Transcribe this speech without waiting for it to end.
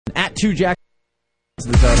At 2Jack.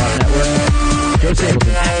 The Toad Hop Network. Joe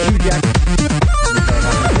Stapleton at 2Jack.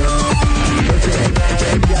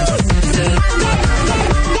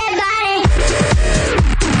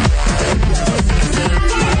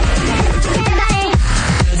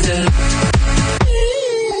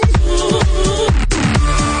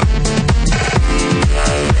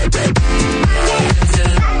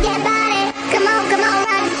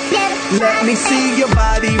 Let me see your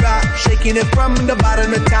body rock, shaking it from the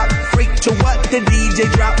bottom to top. Freak to what the DJ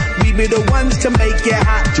drop. We be the ones to make it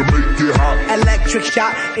hot. Electric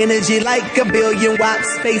shock, energy like 1,000,000,000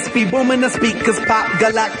 watts. Space be booming, the speakers pop.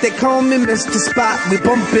 Galactic, call me Mr. Spot. We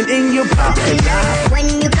bumping in your parking lot.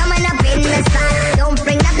 When you coming up in the spot, don't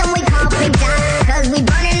bring nothing we call pink dot, 'cause we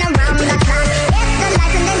burning around the clock. Hit the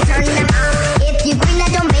lights and then turn them off. If you green,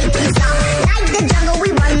 that don't make you stop. Like the jungle,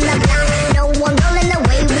 we run the block. No one rolling the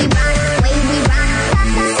way we rock.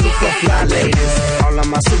 Superfly ladies, all of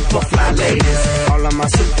my superfly ladies, all of my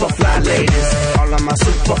superfly ladies, all of my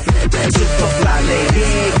superfly ladies.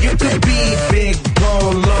 Yeah, you could be big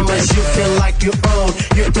bone, long as you feel like you own.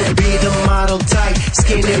 You could be the model type,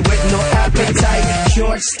 skinny with no appetite.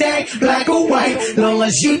 Short stack, black or white, long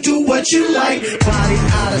as you do what you like. Body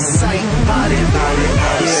out of sight, body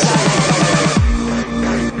out of sight.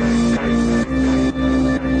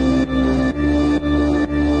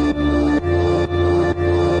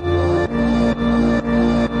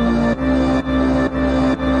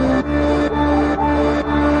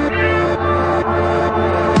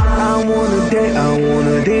 I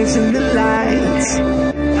wanna dance in the lights. I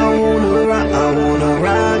wanna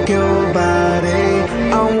rock your body.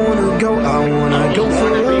 I wanna go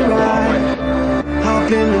for a ride.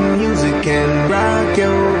 Hop in the music and rock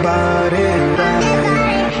your body.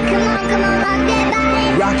 Come on, rock that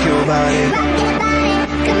body. Rock your body. Rock that body.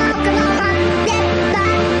 Come on, rock that body.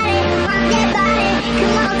 Rock that body.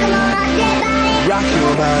 Come on, rock that body. Rock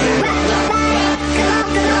your body.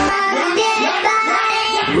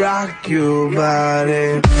 Rock your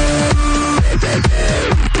body. Come on, rock that body.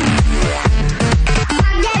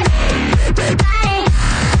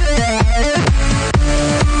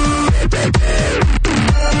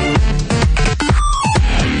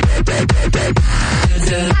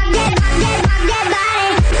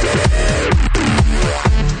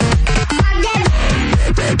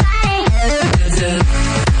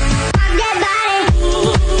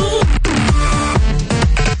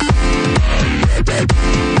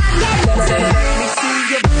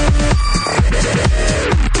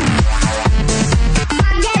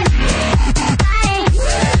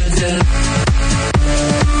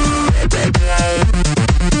 Rock your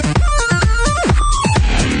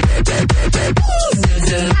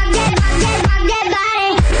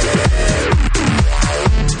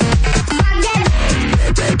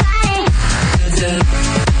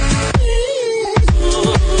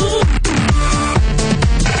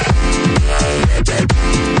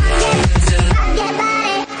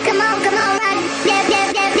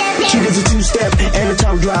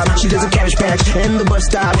She does a cabbage patch and the bus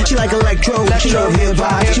stop. She like electro, she love hip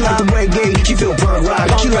hop. She like the reggae, she feel punk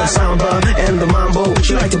rock. She love samba and the mambo.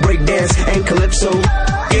 She like to break dance and calypso.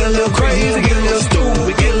 Get a little crazy, get a little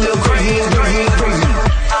stupid, get a little crazy, crazy.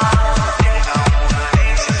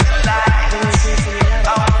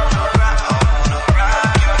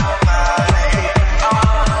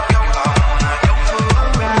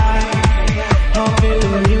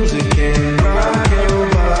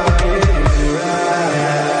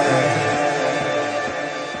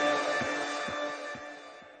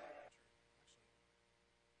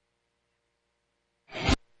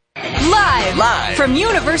 From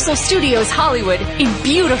Universal Studios Hollywood in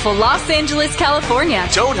beautiful Los Angeles, California.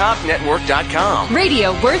 ToadHopNetwork.com.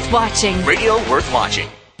 Radio worth watching. Radio worth watching.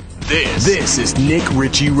 This is Nick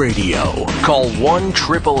Ritchie Radio. Call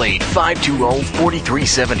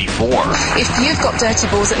 1-888-520-4374. If you've got dirty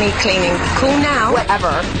balls that need cleaning, call now.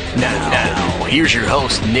 Whatever. Now, here's your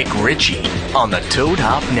host, Nick Ritchie, on the Toad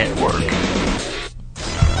Hop Network.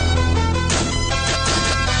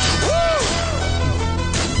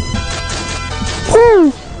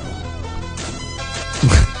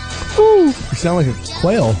 You sound like a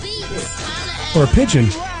quail or a pigeon.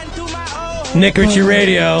 Nick Ritchie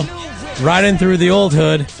Radio, riding through the old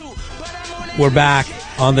hood. We're back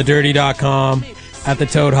on thedirty.com, at the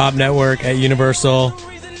Toad Hop Network, at Universal.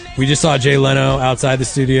 We just saw Jay Leno outside the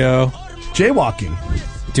studio. Jaywalking.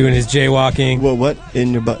 Doing his jaywalking. Well, what?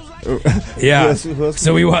 In your butt? Yeah.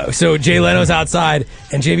 So Jay Leno's outside,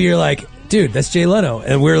 and JB, you're like, dude, that's Jay Leno.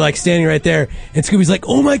 And we're like standing right there, and Scooby's like,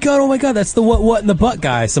 oh my god, that's the what in the butt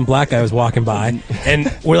guy. Some black guy was walking by,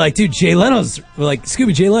 and we're like, dude, Jay Leno's. We're like,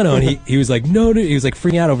 Scooby, Jay Leno, and he was like, no, dude. He was like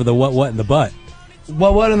freaking out over the what in the butt.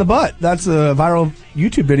 What in the butt? That's a viral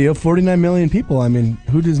YouTube video. 49 million people. I mean,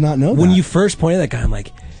 who does not know that? When you first pointed at that guy, I'm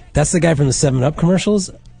like, that's the guy from the 7-Up commercials.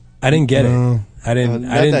 I didn't get it. I didn't.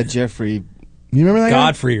 That Jeffrey. You remember that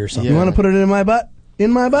Godfrey guy? or something. You want to put it in my butt?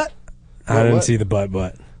 In my butt? I didn't see the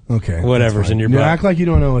butt. Okay. Whatever's in your butt. You act like you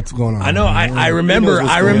don't know what's going on. I know. I remember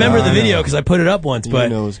the video because I put it up once,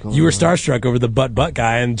 but you were starstruck over the butt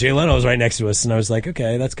guy, and Jay Leno was right next to us, and I was like,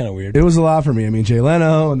 okay, that's kind of weird. It was a lot for me. I mean, Jay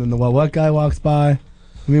Leno, and then the what guy walks by. I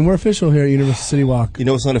mean, we're official here at Universal City Walk. You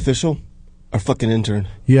know what's not official? Our fucking intern.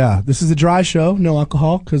 Yeah, this is a dry show, no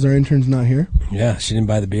alcohol, because our intern's not here. Yeah, she didn't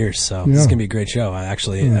buy the beers, so this is going to be a great show.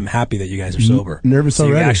 I'm happy that you guys are sober. Nervous so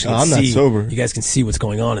already. I'm not sober. You guys can see what's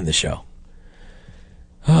going on in the show.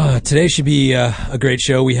 Today should be a great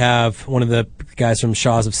show. We have one of the guys from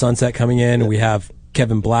Shaws of Sunset coming in. We have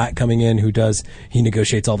Kevin Black coming in, he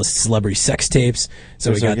negotiates all the celebrity sex tapes.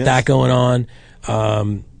 So we got that going on.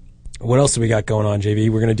 What else do we got going on, JV?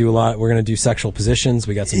 We're going to do a lot. We're going to do sexual positions.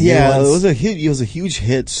 We got some new ones. It was a huge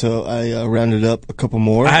hit, so I rounded up a couple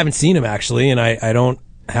more. I haven't seen them, actually, and I don't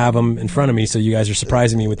have them in front of me, so you guys are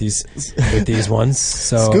surprising me with these ones.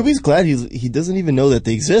 So Scooby's glad he doesn't even know that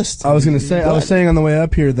they exist. I was going to say, I was saying on the way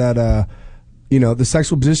up here that the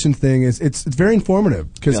sexual position thing it's very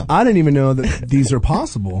informative because I didn't even know that these are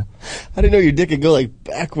possible. I didn't know your dick could go like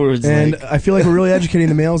backwards. And I feel like we're really educating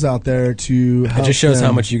the males out there to help it just shows them.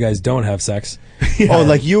 how much you guys don't have sex. Oh,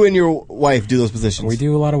 like you and your wife do those positions. We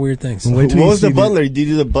do a lot of weird things. What was the butler? Did you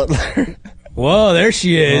do the butler? Whoa, there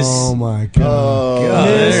she is. Oh my God.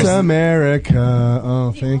 Miss America.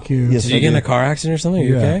 Oh, thank you. Yes, did you get in a car accident or something? Are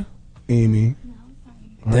you okay? Amy.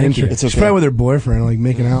 Thank you. It's okay. She's probably with her boyfriend, like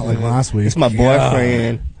making out like last week. It's my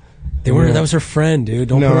boyfriend. That was her friend, dude.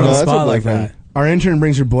 Don't put her on the spot like that. Our intern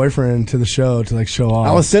brings her boyfriend to the show to like show off.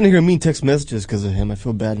 I was sending her mean text messages because of him. I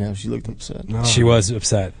feel bad now. She looked upset. No. She was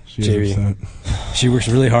upset. She is upset. She works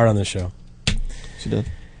really hard on this show. She does.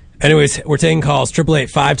 Anyways, we're taking calls.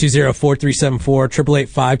 888-520-4374.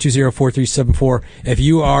 888-520-4374. If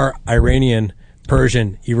you are Iranian,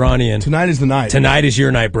 Persian, Iranian, tonight is the night. Tonight is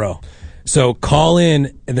your night, bro. So call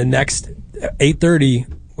in the next 8:30,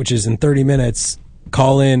 which is in 30 minutes.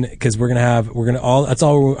 Call in because that's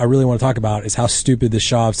all I really want to talk about is how stupid the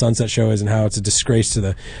Shah of Sunset show is and how it's a disgrace to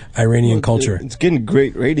the Iranian culture. It's getting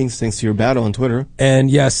great ratings thanks to your battle on Twitter. And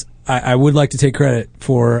yes, I would like to take credit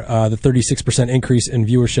for the 36% increase in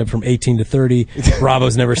viewership from 18 to 30.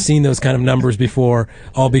 Bravo's never seen those kind of numbers before,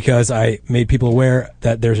 all because I made people aware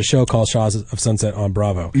that there's a show called Shaws of Sunset on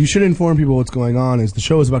Bravo. You should inform people what's going on is the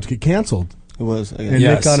show is about to get canceled. It was. And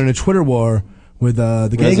Nick got in a Twitter war with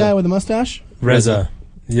the gay guy with the mustache? Reza.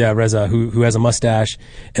 Yeah, Reza, who has a mustache.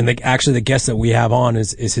 And the guest that we have on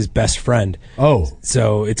is his best friend. Oh.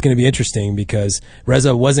 So it's going to be interesting because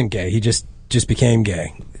Reza wasn't gay. He just became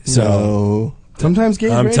gay. So no. Sometimes gay.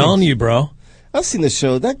 I'm telling you, bro. I've seen the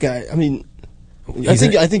show. That guy. I mean, I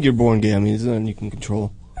think you're born gay. I mean, it's nothing you can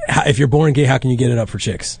control. If you're born gay, how can you get it up for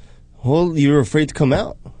chicks? Well, you're afraid to come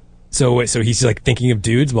out. So he's like thinking of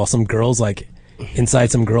dudes while some girl's like inside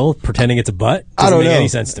some girl pretending it's a butt. Doesn't make any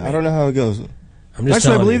sense to me. I don't know how it goes. I'm just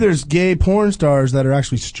actually, I believe there's gay porn stars that are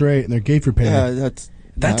actually straight and they're gay for pay. Yeah,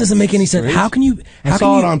 that doesn't make any sense. How can you? I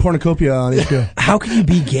saw it on Pornocopia on HBO. How can you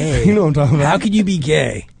be gay? You know what I'm talking about. How can you be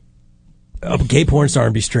gay? A gay porn star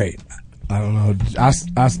and be straight? I don't know.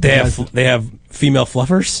 Ask they have female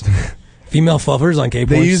fluffers. Female fluffers on gay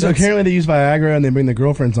porn. Apparently they use Viagra and they bring the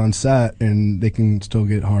girlfriends on set and they can still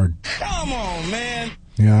get hard. Come on, man.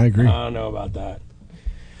 Yeah, I agree. I don't know about that.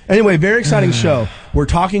 Anyway, very exciting show. We're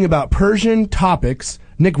talking about Persian topics.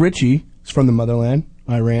 Nick Ritchie is from the motherland,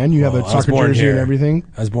 Iran. You have a soccer jersey and everything.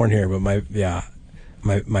 I was born here, but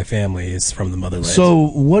my family is from the motherland. So,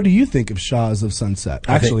 what do you think of Shaws of Sunset?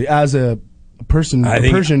 Actually, as a Persian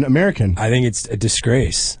American, I think it's a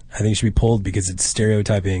disgrace. I think it should be pulled because it's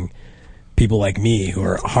stereotyping people like me who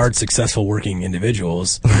are hard, successful, working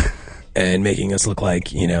individuals and making us look like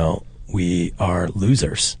we are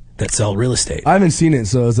losers that sell real estate. I haven't seen it,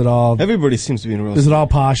 so is it all? Everybody seems to be in real estate. Is it all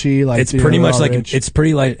poshy? Like it's pretty much like rich?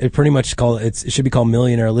 It should be called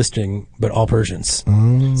Millionaire Listing, but all Persians.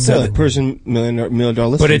 So the Persian $1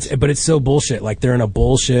 million listing. But it's so bullshit. Like they're in a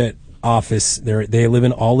bullshit office. They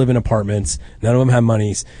all live in apartments. None of them have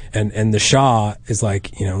monies. And the Shah is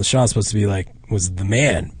like, the Shah is supposed to be was the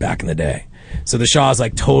man back in the day. So the Shah's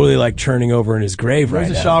like totally like turning over in his grave right now.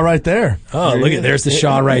 There's the Shah right there. Oh, there's the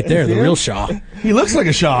Shah right there, the real Shah. He looks like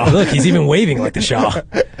a Shah. Look, he's even waving like the Shah.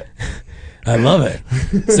 I love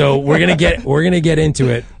it. So we're gonna get into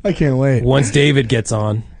it. I can't wait. Once David gets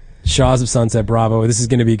on, Shaws of Sunset Bravo. This is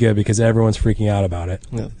gonna be good because everyone's freaking out about it.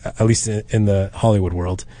 Yeah. At least in the Hollywood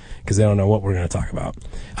world, because they don't know what we're gonna talk about.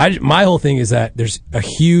 My whole thing is that there's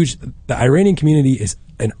the Iranian community is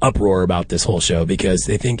an uproar about this whole show because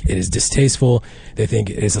they think it is distasteful. They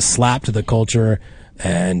think it is a slap to the culture,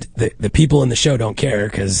 and the people in the show don't care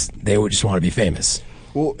because they would just want to be famous.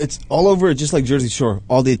 Well, it's all over, just like Jersey Shore.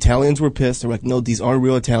 All the Italians were pissed. They're like, no, these aren't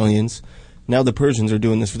real Italians. Now the Persians are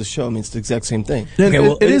doing this for the show. I mean, it's the exact same thing.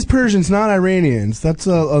 It is Persians, not Iranians. That's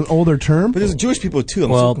an older term. But there's Jewish people, too.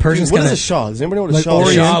 Well, Persians what is a Shah? Does anybody know what a like Shah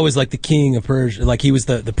is? Shah was like the king of Persia. Like, he was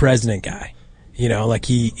the president guy. You know, like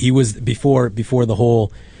he was before the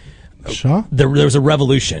whole... Shah? There was a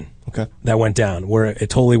revolution Okay. that went down where it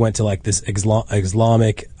totally went to like this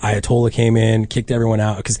Islamic Ayatollah came in, kicked everyone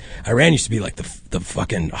out, because Iran used to be like the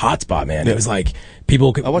fucking hotspot, man. Yeah. It was like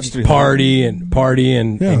people could I watched 300. party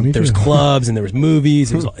and me there was too. clubs and there was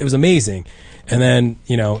movies. It was amazing. And then,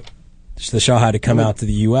 you know, the Shah had to come out to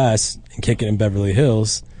the U.S. and kick it in Beverly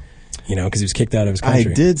Hills, you know, because he was kicked out of his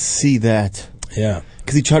country. I did see that. Yeah.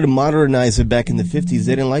 Because he tried to modernize it back in the 50s.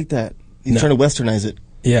 They didn't like that. He's trying to westernize it.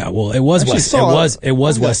 Yeah, well, it was Actually, it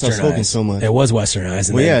was I stopped smoking westernized. so much. It was westernized.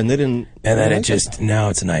 And Well, then, yeah, and they didn't... and then they it liked just now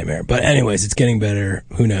it's a nightmare. But anyways, it's getting better.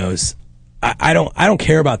 Who knows? I don't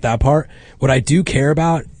care about that part. What I do care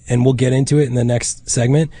about, and we'll get into it in the next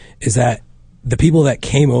segment, is that the people that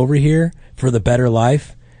came over here for the better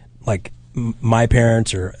life, like my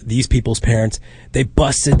parents or these people's parents, they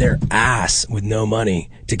busted their ass with no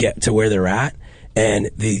money to get to where they're at,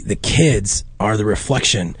 and the kids are the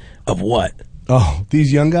reflection of what. Oh,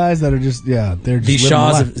 these young guys that are just they're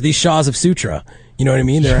just These Shahs of Sutra. You know what I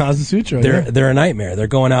mean? Shahs of Sutra. They're a nightmare. They're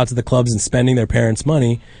going out to the clubs and spending their parents'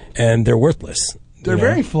 money, and they're worthless. They're you know?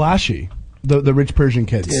 very flashy. The rich Persian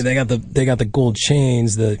kids. Yeah, they got the gold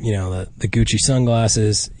chains, the Gucci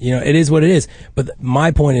sunglasses. You know, it is what it is. But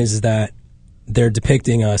my point is that they're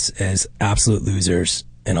depicting us as absolute losers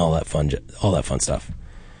and all that fun stuff.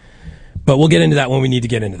 But we'll get into that when we need to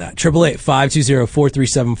get into that.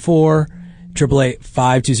 888-520-4374.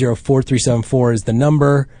 888-520-4374 is the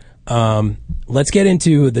number. Let's get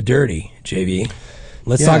into the dirty, JV.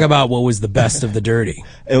 Let's talk about what was the best of the dirty.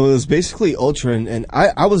 It was basically Ultra, and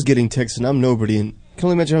I was getting texts, and I'm nobody, and I can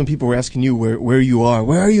only imagine how many people were asking you where you are.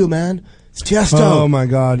 Where are you, man? It's Tiesto. Oh, my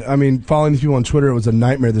God. I mean, following these people on Twitter, it was a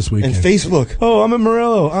nightmare this weekend. And Facebook. Oh, I'm at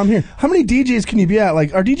Morello. I'm here. How many DJs can you be at?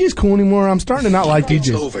 Like, are DJs cool anymore? I'm starting to not like DJs. It's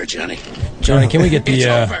over, Johnny. Johnny, can we get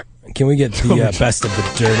the best of the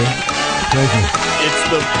dirty? Thank you. It's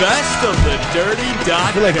the best of the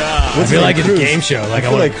dirty.com. I feel like it's a game show. Like, I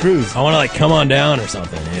like Cruise. I want to like come on down or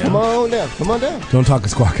something. You know? Come on down. Come on down. Don't talk to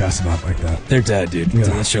Squawk Cast about it like that. They're dead, dude. Yeah.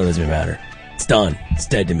 This show doesn't even matter. It's done. It's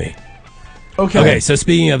dead to me. Okay. Okay, so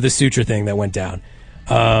speaking of the Sutra thing that went down.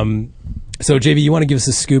 So, JV, you want to give us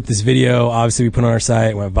a scoop? This video, obviously, we put on our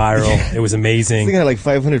site, went viral. It was I amazing. think I had like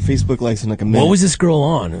 500 Facebook likes in like a minute. What was this girl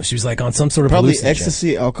on? She was like on some sort of Probably hallucinogen.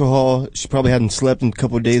 ecstasy, alcohol. She probably hadn't slept in a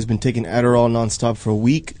couple of days, been taking Adderall nonstop for a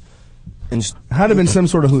week. And just, Had to been some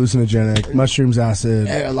sort of hallucinogenic, mushrooms, acid.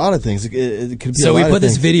 a lot of things. It could be So a we lot put of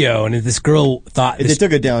this things. video, and this girl thought... They This,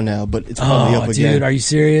 took it down now, but it's probably up again. dude, are you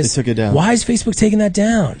serious? They took it down. Why is Facebook taking that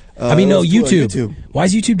down? I mean, it no, was YouTube. YouTube. Why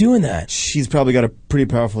is YouTube doing that? She's probably got a pretty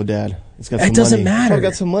powerful dad. He's got It some doesn't money. matter. He's probably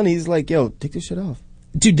got some money. He's like, yo, take this shit off.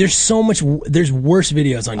 Dude, there's so much... There's worse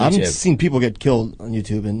videos on I've YouTube. seen people get killed on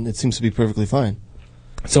YouTube, and it seems to be perfectly fine.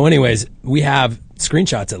 So anyways, we have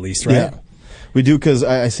screenshots at least, right? Yeah. We do, because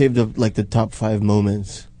I saved the top 5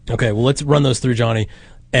 moments. Okay, well, let's run those through, Johnny,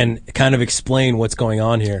 and kind of explain what's going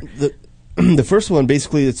on here. The first one,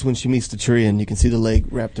 basically, it's when she meets the tree, and you can see the leg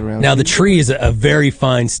wrapped around. Now, the tree is a very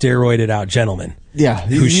fine, steroided out gentleman. Yeah.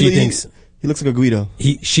 Who she thinks... He looks like a Guido.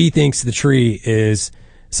 She thinks the tree is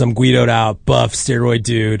some Guidoed out, buff, steroid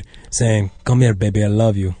dude saying, "Come here, baby, I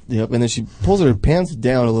love you." Yep, and then she pulls her pants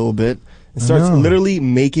down a little bit and starts literally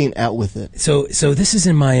making out with it. So this is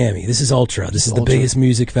in Miami. This is Ultra. This is the Ultra. biggest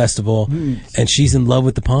music festival, and she's in love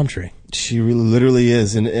with the palm tree. She really, literally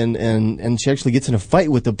is, and she actually gets in a fight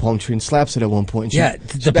with the palm tree and slaps it at one point. Yeah,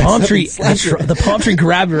 the palm tree. The palm tree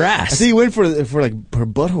grabbed her ass. I think he went for like her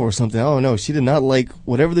butthole or something. I don't know. She did not like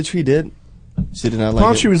whatever the tree did. She did not like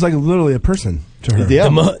Palm it. tree was like literally a person to her. Yeah.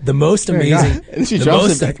 The most amazing, And she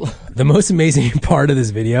drops it back. the most amazing part of this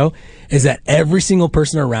video is that every single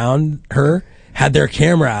person around her had their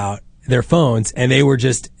camera out, their phones, and they were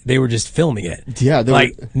just filming it. Yeah,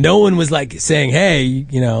 like no one was like saying, "Hey,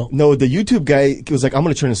 you know." No, the YouTube guy was like, "I'm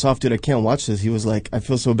gonna turn this off, dude. I can't watch this." He was like, "I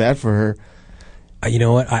feel so bad for her." You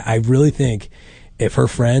know what? I really think if her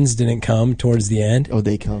friends didn't come towards the end. Oh,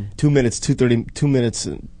 they come. 2 minutes, 2 minutes.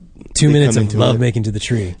 2 minutes of love making to the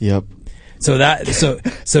tree. Yep.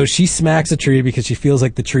 So she smacks a tree because she feels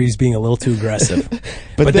like the tree's being a little too aggressive.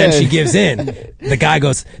 but then she gives in.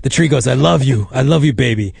 The tree goes, I love you,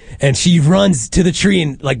 baby. And she runs to the tree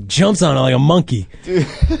and like jumps on it like a monkey.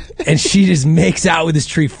 And she just makes out with this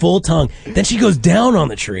tree full tongue. Then she goes down on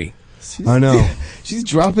the tree. I know. She's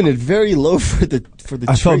dropping it very low for the tree.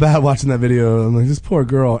 I felt bad watching that video. I'm like, this poor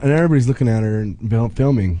girl, and everybody's looking at her and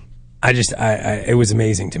filming. It was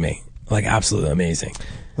amazing to me, like absolutely amazing.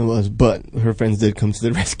 It was, but her friends did come to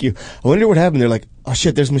the rescue. I wonder what happened. They're like, oh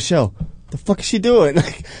shit, there's Michelle. The fuck is she doing?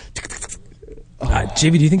 JB,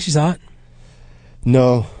 do you think she's hot?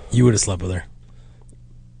 No. You would have slept with her.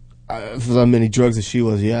 For that many drugs as she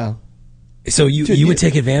was, yeah. So you would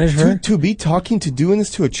take advantage of her? To be doing this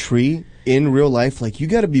to a tree in real life, like you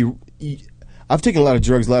gotta be. I've taken a lot of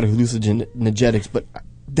drugs, a lot of hallucinogenics, but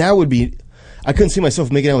that would be. I couldn't see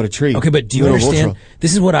myself making out with a tree. Okay, but do you understand?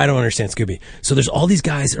 This is what I don't understand, Scooby. So there's all these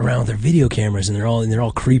guys around with their video cameras, and they're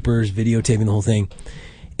all creepers, videotaping the whole thing.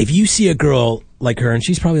 If you see a girl like her, and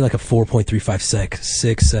she's probably like a 4.356,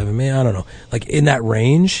 6, 7, man, I don't know, like in that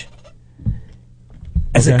range.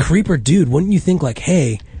 As a creeper dude, wouldn't you think like,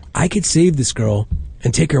 hey, I could save this girl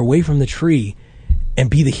and take her away from the tree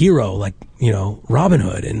and be the hero, like, you know, Robin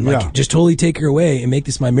Hood, and like just totally take her away and make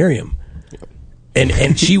this my Miriam.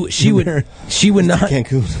 And she would not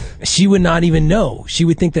Cancun. She would not even know. She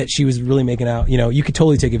would think that she was really making out. You know, you could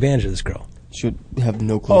totally take advantage of this girl. She would have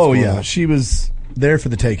no clue. Oh yeah, she was there for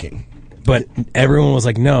the taking. But everyone was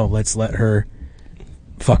like, no, let's let her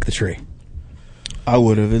fuck the tree. I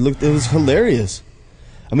would have. It was hilarious.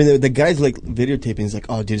 I mean, the guy's like videotaping. He's like,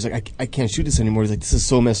 "Oh, dude, he's like, I can't shoot this anymore." He's like, "This is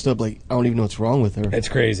so messed up. Like, I don't even know what's wrong with her." It's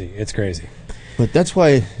crazy. It's crazy. But that's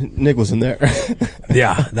why Nick wasn't there.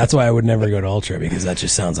 Yeah, that's why I would never go to Ultra, because that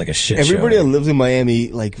just sounds like a shit Everybody show. that lives in Miami,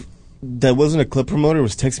 like, that wasn't a clip promoter,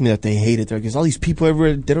 was texting me that they hate it. There's all these people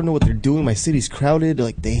everywhere. They don't know what they're doing. My city's crowded.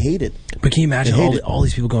 Like, they hate it. But can you imagine all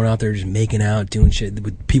these people going out there just making out, doing shit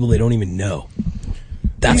with people they don't even know?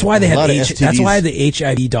 That's why they have that's why the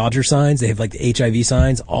HIV Dodger signs. They have like the HIV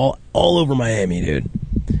signs all over Miami, dude.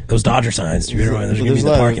 Those Dodger signs. Those are going to be in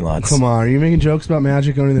the parking lots. Come on, are you making jokes about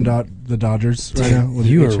Magic owning the Dodgers right now?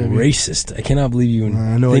 You are racist. I cannot believe you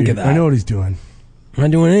think of that. I know what he's doing. I'm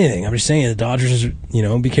not doing anything. I'm just saying the Dodgers,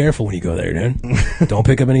 be careful when you go there, dude. Don't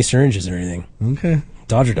pick up any syringes or anything. Okay.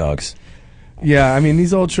 Dodger dogs. Yeah, I mean,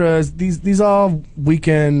 these Ultras, these all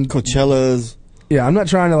weekend... Coachellas. Yeah, I'm not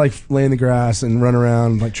trying to like lay in the grass and run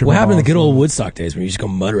around like triple. What happened in the good old Woodstock days when you just go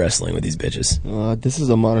mud wrestling with these bitches? This is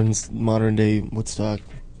a modern day Woodstock.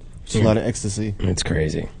 It's a lot of ecstasy. It's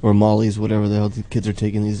crazy. Or Molly's, whatever the hell the kids are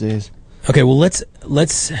taking these days. Okay, well let's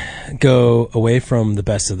go away from the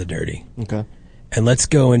best of the dirty. Okay. And let's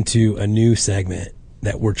go into a new segment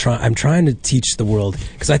that I'm trying to teach the world,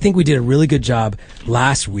 because I think we did a really good job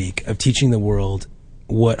last week of teaching the world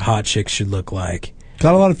what hot chicks should look like.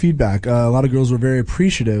 Got a lot of feedback. A lot of girls were very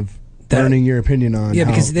appreciative learning your opinion on. Yeah,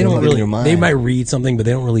 because they don't really. They might read something, but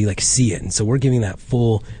they don't really like see it, and so we're giving that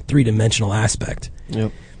full 3-dimensional aspect.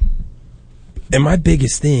 Yep. And my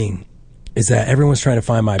biggest thing is that everyone's trying to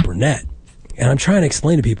find my brunette, and I'm trying to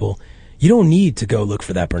explain to people, you don't need to go look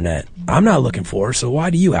for that brunette. I'm not looking for her, so why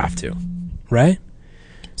do you have to, right?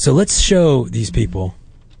 So let's show these people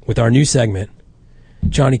with our new segment.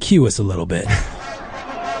 Johnny, cue us a little bit.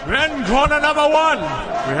 In corner number 1, we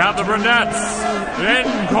have the brunettes.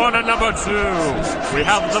 In corner number 2, we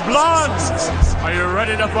have the blondes. Are you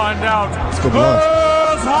ready to find out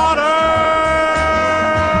who's hotter?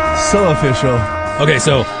 So official. Okay,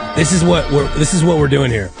 so this is what we're doing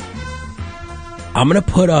here. I'm gonna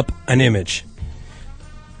put up an image.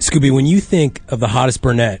 Scooby, when you think of the hottest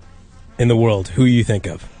brunette in the world, who you think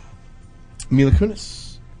of? Mila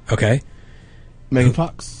Kunis. Okay. Megan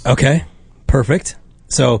Fox. Okay. Perfect.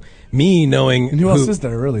 So me knowing and who else is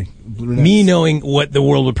there really? Me knowing what the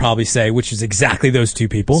world would probably say, which is exactly those two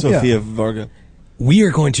people. Sofia Varga. We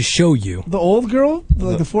are going to show you the old girl,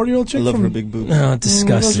 like the 40-year-old chick. I love her big boobs. Oh,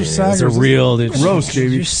 disgusting! It's a real roast,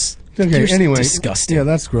 baby. Okay, anyway, disgusting. Yeah,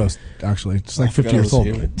 that's gross. Actually, it's like 50 years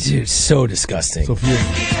old. Dude, so disgusting. Sophia.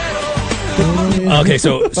 Okay,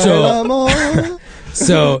 so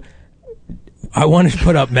I want to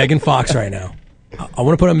put up Megan Fox right now.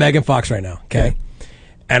 Okay,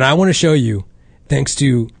 and I want to show you, thanks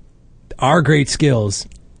to our great skills,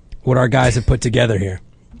 what our guys have put together here.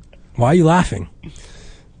 Why are you laughing?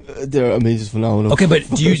 They're amazing, phenomenal. Okay, but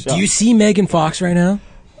do you see Megan Fox right now?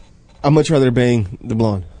 I'd much rather bang the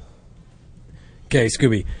blonde. Okay,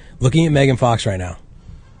 Scooby, looking at Megan Fox right now.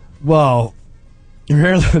 Well, Your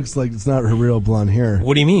hair looks like it's not her real blonde hair.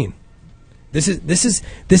 What do you mean? This is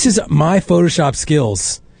my Photoshop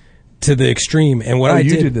skills to the extreme. And what I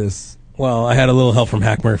did this. Well, I had a little help from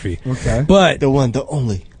Hack Murphy. Okay. But the one, the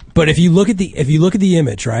only. But if you look at the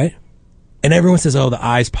image, right? And everyone says, "Oh, the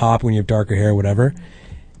eyes pop when you have darker hair, whatever."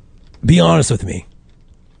 Be honest with me.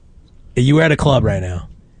 You were at a club right now.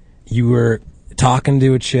 You were talking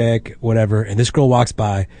to a chick, whatever, and this girl walks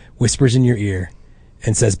by, whispers in your ear,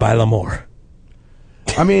 and says, "Baila more."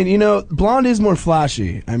 I mean, blonde is more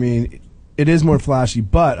flashy. I mean, it is more flashy.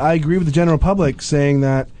 But I agree with the general public saying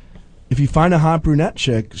that if you find a hot brunette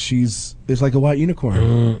chick, it's like a white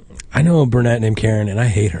unicorn. I know a brunette named Karen, and I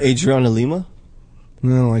hate her. Adriana Lima?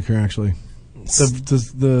 No, I don't like her, actually. What's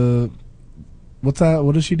that?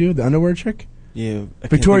 What does she do? The underwear chick? Yeah.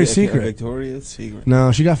 Victoria's Secret. Victoria's Secret.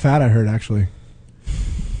 No, she got fat, I heard, actually.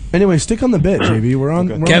 Anyway, stick on the bit, JB. We're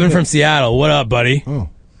on. Okay. Kevin from Seattle. What up, buddy? Oh.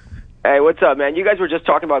 Hey, what's up, man? You guys were just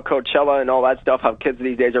talking about Coachella and all that stuff, how kids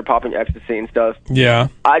these days are popping ecstasy and stuff. Yeah.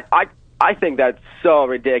 I think that's so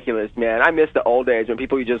ridiculous, man. I miss the old days when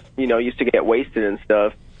people used to get wasted and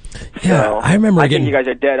stuff. Yeah, so, I remember think you guys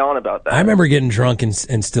are dead on about that. I remember getting drunk and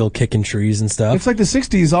still kicking trees and stuff. It's like the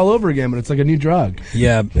 60s all over again, but it's like a new drug.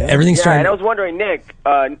 Yeah, everything's starting. And I was wondering, Nick,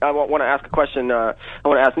 I want to ask a question. I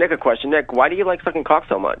want to ask Nick a question. Nick, why do you like sucking cock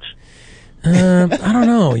so much? I don't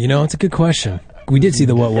know. It's a good question. We did see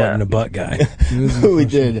the what in a butt guy. We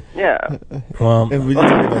did. Yeah. Well, we did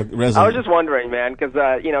talk about Resident. I was just wondering, man, because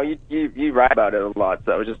you write about it a lot,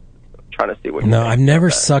 so I was just trying to see what. No, I've never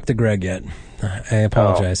sucked a Greg yet. I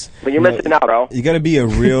apologize. But you're missing out, bro. You got to be a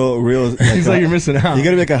real. He's like, you're missing out. You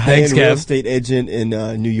got to be like a high-end real estate agent in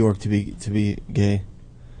New York to be gay.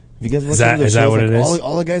 If you guys watch is that what it is?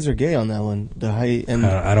 All the guys are gay on that one. The high end.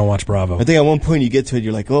 I don't watch Bravo. I think at one point you get to it,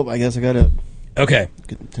 you're like, oh, I guess I gotta. Okay.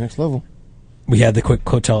 Get to the next level. We had the quick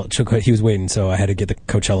Coachella. He was waiting, so I had to get the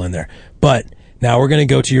Coachella in there. But now we're going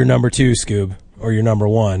to go to your number 2, Scoob, or your number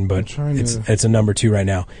 1, but it's a number 2 right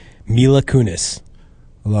now. Mila Kunis.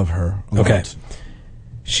 I love her. Okay.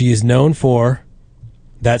 She is known for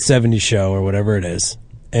that 70s show or whatever it is.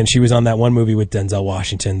 And she was on that one movie with Denzel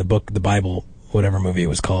Washington, the Bible, whatever movie it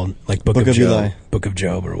was called. Like Book of Job. Eli. Book of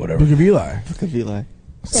Job or whatever. Book of Eli. Book of Eli.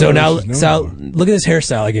 So now, Sal, look at this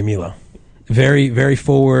hairstyle I gave Mila. Very, very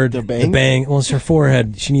forward. The bang? Well, it's her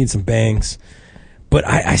forehead. She needs some bangs. But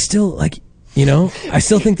I still, I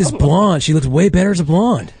still think this blonde, she looks way better as a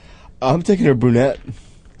blonde. I'm taking her brunette.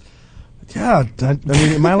 Yeah, I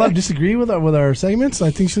mean, am I allowed to disagree with our segments?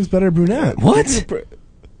 I think she looks better brunette. What?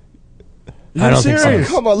 I don't think so.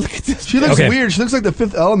 Come on, look at this. She looks weird. She looks like the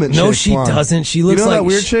Fifth Element. No, chick, she blonde. doesn't. She looks like that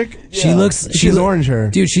weird chick. She looks. She's orange hair,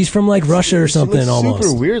 dude. She's from like Russia or something. She looks almost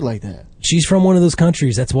super weird like that. She's from one of those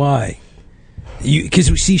countries. That's why. Because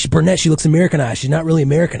she's brunette. She looks Americanized. She's not really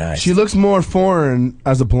Americanized. She looks more foreign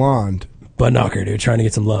as a blonde. Butt knocker, dude. Trying to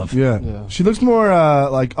get some love. Yeah. She looks more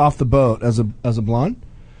like off the boat as a blonde,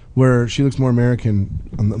 where she looks more American.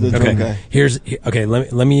 On the okay.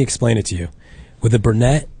 Let me explain it to you. With a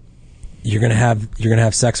brunette, you're gonna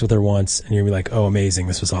have sex with her once, and you're gonna be like, oh, amazing,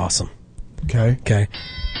 this was awesome. Okay.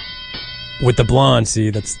 With the blonde,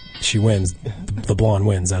 she wins. The blonde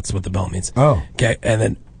wins. That's what the belt means. Oh. Okay, and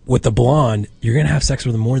then with the blonde, you're gonna have sex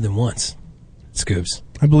with her more than once. Scoobs.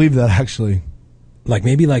 I believe that actually. Like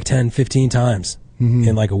maybe like 10, 15 times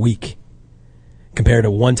in like a week. Compared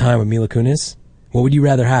to one time with Mila Kunis, what would you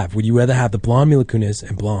rather have? Would you rather have the blonde Mila Kunis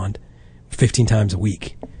and blonde 15 times a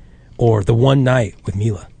week, or the one night with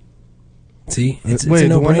Mila? See, it's a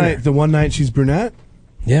no-brainer. The one night she's brunette.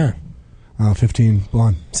 Yeah. 15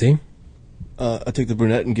 blonde. See. I take the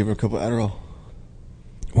brunette and give her a couple Adderall.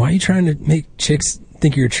 Why are you trying to make chicks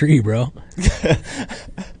think you're a tree, bro?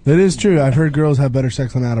 That is true. I've heard girls have better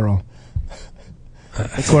sex on Adderall.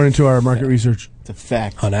 According to our market research. It's a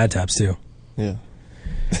fact. On ad tabs too. Yeah.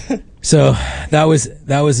 So that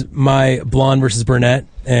was my blonde versus brunette,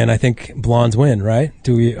 and I think blondes win, right?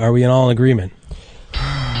 Are we all in agreement?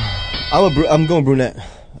 I'm going brunette.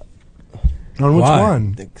 On which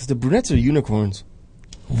one? Because the brunettes are unicorns.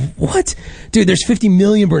 What? Dude, there's 50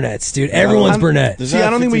 million brunettes, dude. Everyone's brunette. See, I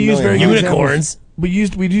don't think we use very good unicorns. We use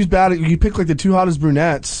bad. You pick like the 2 hottest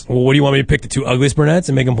brunettes. Well, what do you want me to pick? The 2 ugliest brunettes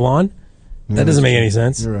and make them blonde? That doesn't make any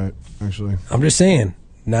sense. You're right, actually. I'm just saying.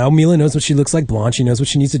 Now Mila knows what she looks like blonde. She knows what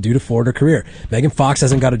she needs to do to forward her career. Megan Fox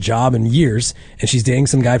hasn't got a job in years, and she's dating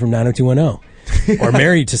some guy from 90210. Or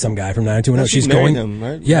married to some guy from 90210. She's going, him,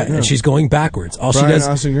 right? yeah, and she's going backwards. All she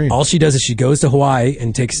does is she goes to Hawaii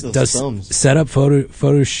and does set up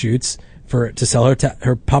photo shoots to sell her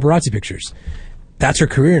paparazzi pictures. That's her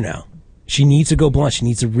career now. She needs to go blonde. She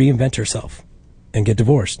needs to reinvent herself and get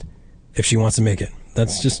divorced if she wants to make it.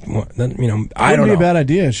 That's just, I don't Wouldn't know. be a bad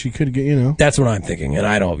idea. She could get, That's what I'm thinking, and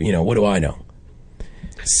I don't, what do I know?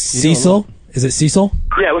 Cecil? Is it Cecil?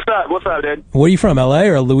 Yeah, what's up? What's up, dude? Where are you from, L.A.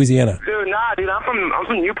 or Louisiana? Dude, nah, dude, I'm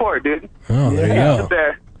from Newport, dude. Oh, there you Yeah, go. up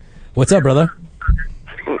there. What's up, brother?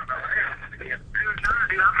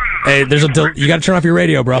 Hey, you got to turn off your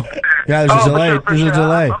radio, bro. Yeah, there's a delay. There's a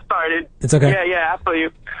delay. I'm sorry, dude. It's okay. Yeah, I feel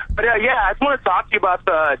you. But yeah, I just want to talk to you about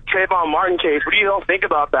the Trayvon Martin case. What do you don't think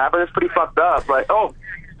about that? But it's pretty fucked up. Like, oh,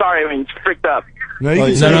 sorry, I mean, it's freaked up. No,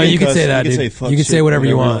 you can say that, dude. You can say whatever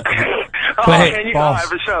you want. But hey, can you? All right,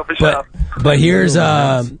 for sure. But here's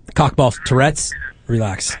cockball Tourette's.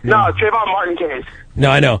 Relax. No, Trayvon Martin case. No,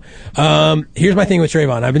 I know. Here's my thing with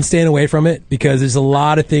Trayvon. I've been staying away from it because there's a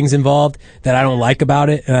lot of things involved that I don't like about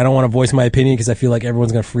it, and I don't want to voice my opinion because I feel like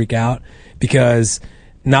everyone's going to freak out. Because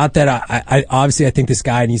not that I obviously I think this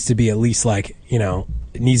guy needs to be at least like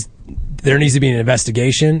there needs to be an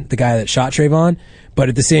investigation. The guy that shot Trayvon, but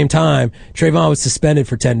at the same time, Trayvon was suspended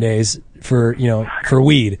for 10 days for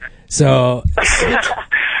weed. So.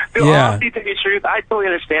 Dude, Yeah. honestly, to tell you the truth, I totally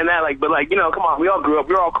understand that. Like, but come on, we all grew up.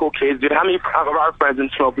 We were all cool kids, dude. How many of our friends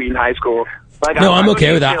didn't smoke weed in high school? Like, No, I'm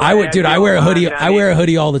okay with that. I wear a hoodie. You know what I wear a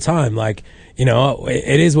hoodie all the time. Like,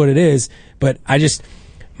 it is what it is. But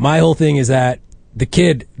my whole thing is that the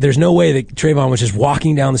kid, there's no way that Trayvon was just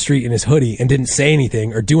walking down the street in his hoodie and didn't say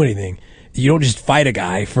anything or do anything. You don't just fight a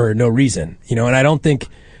guy for no reason, and I don't think.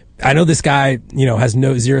 I know this guy, has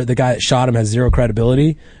the guy that shot him has zero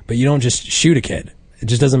credibility, but you don't just shoot a kid. It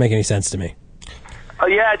just doesn't make any sense to me. Oh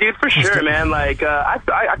yeah, dude, for sure, man. Like, I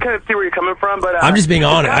kind of see where you're coming from, but I'm just being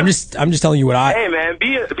honest. I'm just telling you what I. Hey, man,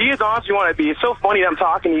 be as honest as you want to be. It's so funny that I'm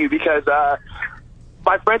talking to you because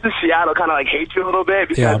my friends in Seattle kind of like hate you a little bit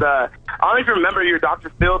because I don't know if you remember your Dr.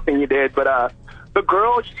 Phil thing you did, but the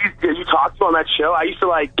girl you talked to on that show, I used to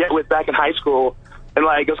like get with back in high school, and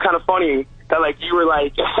like it was kind of funny that like you were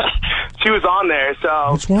like she was on there.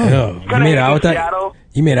 So what's wrong? You made out with that? Seattle.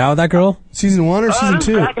 You made out with that girl? Season 1 or season This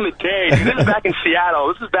 2? is back in the day, dude. This is back in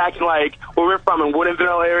Seattle. This is back in like where we're from in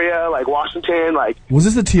Woodinville area, like Washington. Like, Was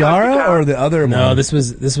this the Tiara or the other one? No, this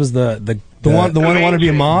was the one that wanted to be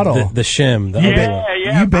a model. The shim. The yeah, other one.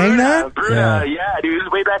 yeah. You banged that? Bruna, yeah, dude. This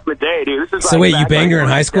is way back in the day, dude. This is So like wait, you back, banged like, her in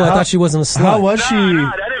high school? I thought she wasn't a slut. How was she? No,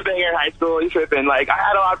 I didn't bang her in high school. You tripping? Like, I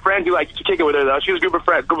had a lot of friends who like used to kick it with her though. She was a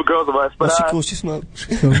group of girls of us. But Was she cool? She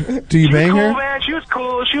smoked. Do you bang cool, her? man. She was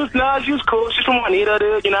cool. She was cool. She's from Juanita,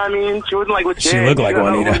 dude. You know what I mean? She wasn't like legit. She looked like You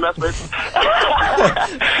know, Juanita. mess with.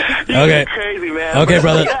 Okay. Crazy, man. Okay, But,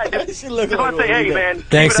 brother. Yeah, just want to say, hey, man.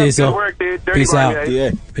 Thanks, keep it up. Cecil. Good work, dude. Dirty Peace Money, out. man.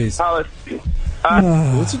 Yeah. Peace. Hollis.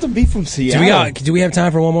 What's with the beef from Seattle? Do we have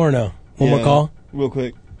time for one more or no? One more call? Real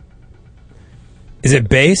quick. Is it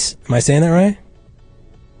bass? Am I saying that right?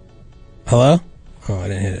 Hello? Oh, I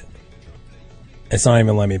didn't hit it. It's not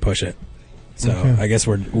even letting me push it. So I guess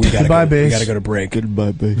we gotta Goodbye, we bass. gotta go to break.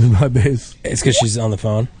 Goodbye, babe. My base. It's because she's on the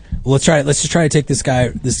phone. Well, let's try it. Let's just try to take this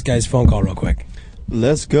guy's phone call real quick.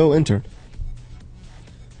 Let's go intern.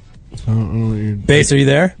 I don't know what you're... Bass, are you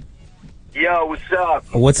there? Yo, what's up?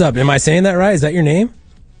 What's up? Am I saying that right? Is that your name?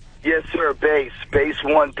 Yes, sir. Bass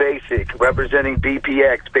One Basic, representing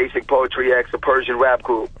BPX, Basic Poetry X, a Persian rap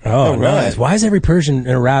group. Oh, nice. Why does every Persian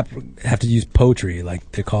in a rap have to use poetry? Like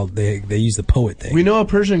they use the poet thing. We know a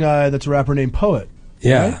Persian guy that's a rapper named Poet.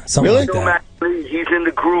 Yeah, right? something like that. He's in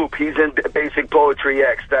the group. He's in Basic Poetry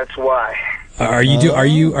X. That's why. Are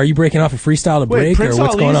you breaking off a freestyle to break, or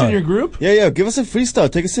what's going on? in your group? Yeah. Give us a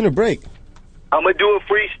freestyle. Take us in a break. I'm gonna do a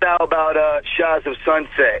freestyle about Shahs of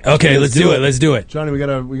Sunset. Okay, let's do it. Let's do it. Johnny, we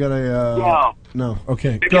gotta. Yo. No.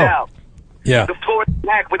 Okay. Check Go. it out. Yeah. The floor is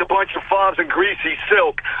packed with a bunch of fobs and greasy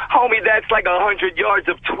silk. Homie, that's like 100 yards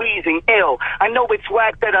of tweezing ill. I know it's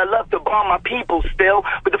whack that I love to bomb my people still,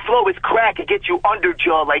 but the flow is crack. It gets you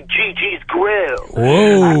underjaw like Gigi's Grill.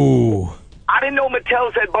 Whoa. I didn't know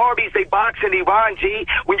Mattels had Barbies, they box in Iran, G.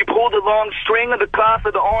 When you pull the long string of the cuff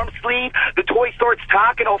of the arm sleeve, the toy starts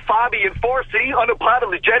talking all Fabi and Farsi,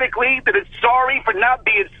 unapologetically, that it's sorry for not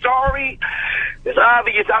being sorry. This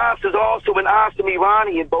obvious ops is also an awesome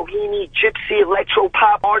Iranian, bohemian, gypsy,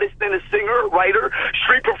 electro-pop artist and a singer, writer,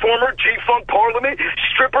 street performer, G-Funk Parliament,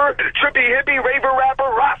 stripper, trippy hippie, raver rapper,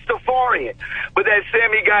 Rastafarian. But that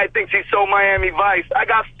Sammy guy thinks he's so Miami Vice. I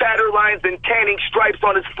got fatter lines and tanning stripes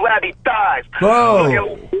on his flabby thighs. Whoa. Look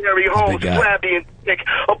at Larry Holmes, flabby and thick,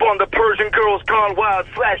 up on the Persian girls gone wild,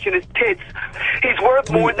 flashing his tits. He's worth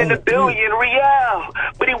more than $1 billion real,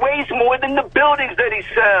 but he weighs more than the buildings that he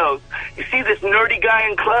sells. You see this nerdy guy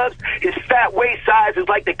in clubs? His fat waist size is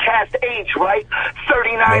like the cast age, right?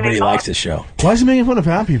 39 Nobody and likes up. this show. Why is he making fun of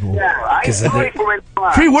fat people? Yeah, I ain't sorry for it.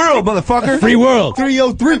 Free world, motherfucker. Free world.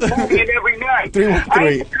 303. Every night.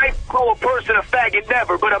 313. I ain't call a person a faggot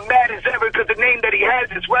never, but I'm mad as ever because the name that he has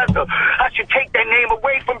is Reza. I should take that name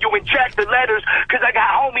away from you and jack the letters because I got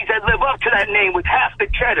homies that live up to that name with half the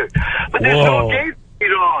cheddar. But there's no game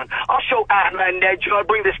on. I'll show Atman that job.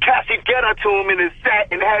 Bring this Cassie Guetta to him in his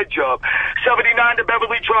satin head job. 79 to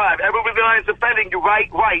Beverly Drive. Every line's offending you, right?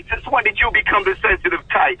 Right. Since when did you become the sensitive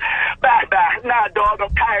type? Bad back. Nah, dog, I'm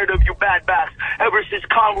tired of you bad backs. Ever since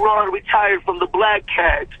Conrad retired from the Black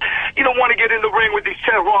Cats. You don't want to get in the ring with these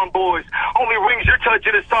Tehran boys. Only rings you're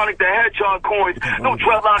touching is Sonic the Hedgehog coins. No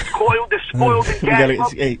dreadlocks coiled, they're spoiled and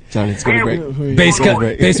gassed. Hey, Johnny, it's going to break.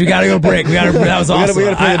 Bass, we got to go break. That was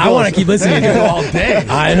awesome. I want to keep listening to you all day.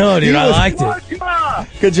 I know, dude. I liked it.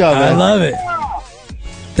 Good job, man. I love it.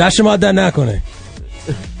 Dashima Danakone.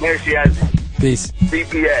 Merci, Azzy. Peace.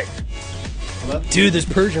 CPA. Dude, there's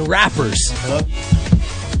Persian rappers.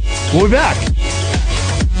 We'll be back.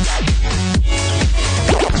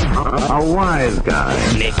 A wise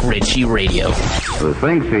guy. Nick Ritchie Radio. Who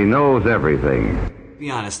thinks he knows everything. Be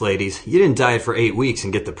honest, ladies. You didn't diet for 8 weeks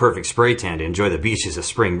and get the perfect spray tan to enjoy the beaches of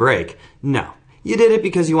spring break. No. You did it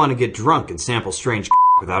because you want to get drunk and sample strange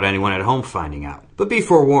without anyone at home finding out. But be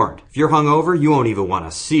forewarned, if you're hungover, you won't even want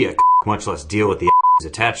to see a much less deal with the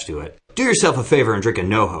attached to it. Do yourself a favor and drink a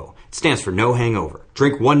NoHo. It stands for no hangover.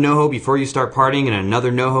 Drink one NoHo before you start partying and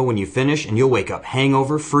another NoHo when you finish, and you'll wake up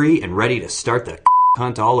hangover free and ready to start the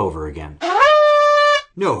hunt all over again.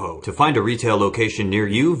 NoHo. To find a retail location near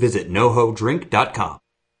you, visit nohodrink.com.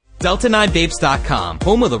 Delta9Vapes.com,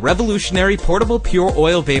 home of the revolutionary portable pure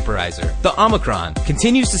oil vaporizer. The Omicron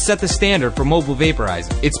continues to set the standard for mobile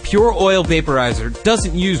vaporizing. Its pure oil vaporizer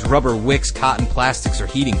doesn't use rubber wicks, cotton, plastics, or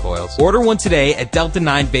heating coils. Order one today at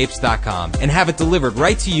Delta9Vapes.com and have it delivered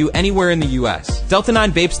right to you anywhere in the U.S.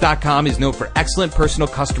 Delta9Vapes.com is known for excellent personal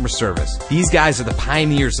customer service. These guys are the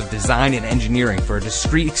pioneers of design and engineering for a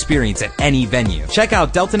discreet experience at any venue. Check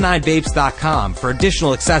out Delta9Vapes.com for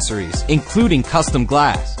additional accessories, including custom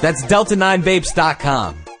glass. That's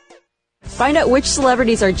Delta9Vapes.com. Find out which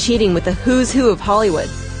celebrities are cheating with the who's who of Hollywood.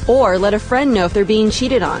 Or let a friend know if they're being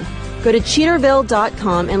cheated on. Go to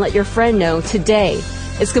Cheaterville.com and let your friend know today.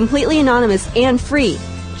 It's completely anonymous and free.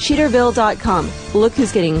 Cheaterville.com. Look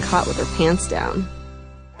who's getting caught with her pants down.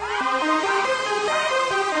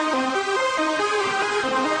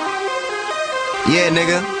 Yeah,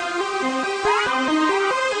 nigga.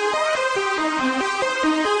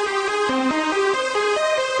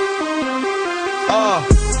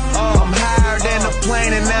 I'm higher than a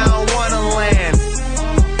plane and I don't wanna land.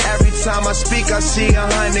 Every time I speak I see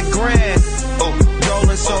 100 grand.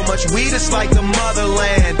 Rolling so much weed it's like the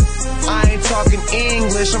motherland. I ain't talking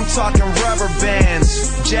English, I'm talking rubber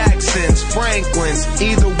bands. Jacksons, Franklins,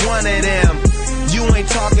 either one of them. You ain't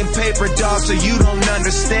talking paper dog so you don't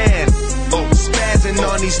understand. Spazzing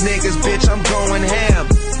on these niggas, bitch, I'm going ham.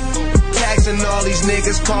 Taxing all these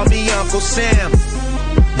niggas, call me Uncle Sam.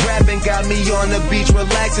 Rapping got me on the beach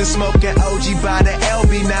relaxing, smoking OG by the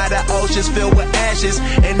LB. Now the ocean's filled with ashes,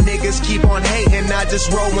 and niggas keep on hating. I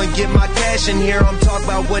just roll and get my cash in here. I'm talking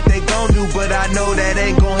about what they gon' do, but I know that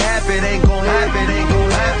ain't gon' happen. Ain't gon' happen, ain't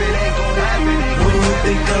gon' happen, ain't gon' happen. When you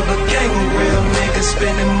think of a gang of real niggas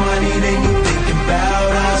spending money, then you thinking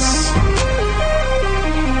about us.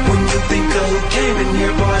 When you think of who came in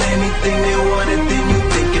here, bought anything they wanted, then you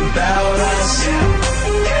thinking about us.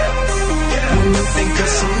 When you think of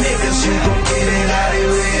some niggas who gon' get it how they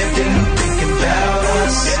live, then you thinking about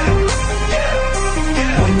us.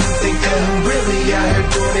 When you think of who really out here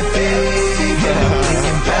doing it big, then you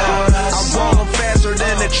thinking about us. I'm rolling faster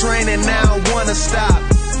than a train and I don't wanna stop.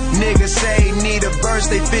 Niggas say need a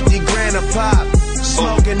burst, they 50 grand a pop.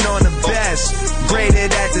 Smoking on the best,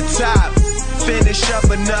 graded at the top. Finish up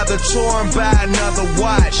another tour and buy another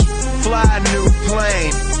watch. Fly a new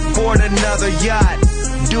plane, board another yacht.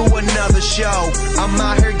 Do another show. I'm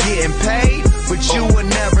out here getting paid, but you would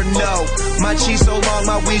never know. My cheese so long,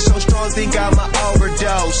 my weed so strong, think I'm a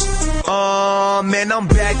overdose. Man, I'm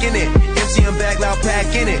back in it. MC, I'm back loud,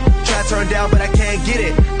 pack in it. Try to turn down, but I can't get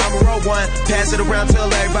it. I'm a roll one, pass it around till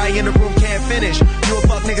everybody in the room can't finish. You a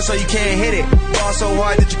fuck nigga, so you can't hit it. Ball so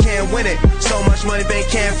hard that you can't win it. So much money, bank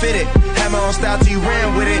can't fit it. Had my own style till you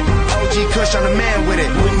ran with it. OG Kush, I'm the man with it.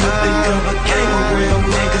 When you think of a gang of real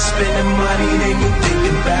niggas spending money, then you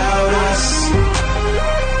thinking about us.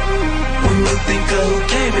 When you think of who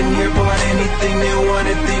came in here, bought anything they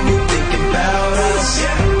wanted, then you thinking about us.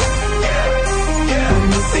 When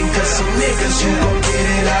you think of some niggas who gon' get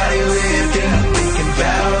it how they live, then you thinking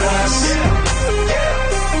about us.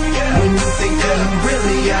 When you think of who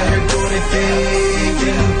really out here doing it big,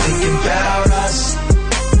 then you thinking about us.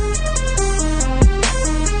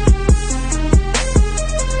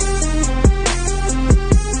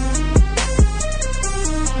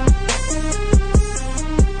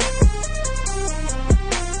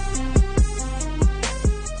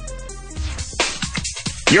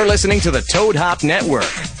 You're listening to the Toad Hop Network,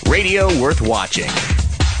 radio worth watching.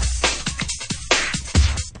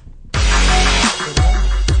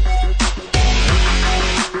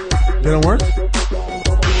 They don't work? Oh.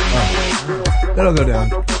 That'll go down.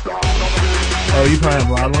 Oh, you probably have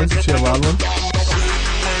loud ones? Does she have loud ones?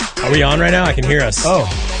 Are we on right now? I can hear us. Oh,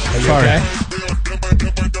 Are you sorry. okay?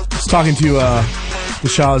 I was talking to the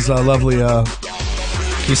Shaw's lovely... Can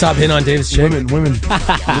you stop hitting on David's chick? Women.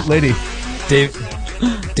 Lady.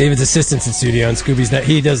 David's assistant's in studio, and Scooby's not.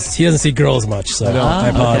 He doesn't see girls much, so I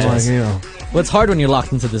apologize. Okay. Well, it's hard when you're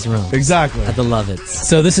locked into this room. Exactly. At the Lovitz.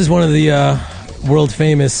 So this is one of the world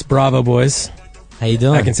famous Bravo boys. How you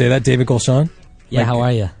doing? I can say that, David Golshan. Yeah, how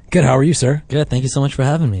are you? Good. How are you, sir? Good. Thank you so much for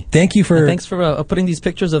having me. Thank you for. And thanks for putting these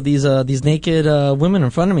pictures of these naked women in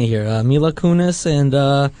front of me here. Mila Kunis and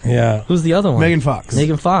who's the other one? Megan Fox.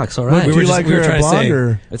 Megan Fox. All right. Do you like her blonde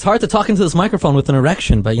or? It's hard to talk into this microphone with an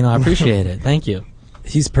erection, but I appreciate it. Thank you.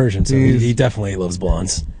 He's Persian, so he definitely loves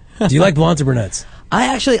blondes. Do you like blondes or brunettes?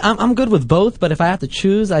 I'm good with both, but if I have to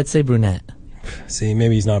choose, I'd say brunette. See,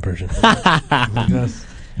 maybe he's not Persian.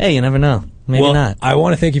 Hey, you never know. Maybe not. I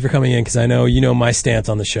want to thank you for coming in because I know you know my stance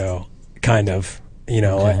on the show, kind of.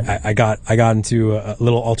 Okay. I got into a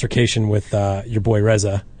little altercation with your boy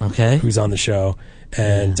Reza, who's on the show,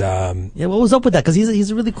 and what was up with that? Because he's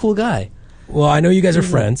a really cool guy. Well, I know you guys are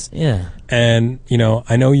friends. Yeah. And,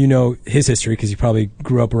 I know you know his history because you probably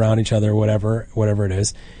grew up around each other or whatever it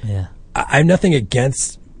is. Yeah. I have nothing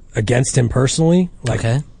against him personally.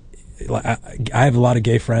 I have a lot of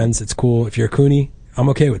gay friends. It's cool. If you're a Cooney, I'm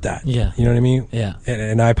okay with that. Yeah. You know what I mean? Yeah.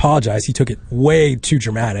 And I apologize. He took it way too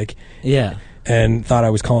dramatic. Yeah. And thought I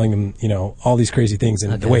was calling him, all these crazy things.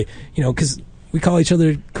 And the way, because we call each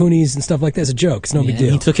other Coonies and stuff like that as a joke. It's no big deal.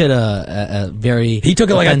 He took it a very... He took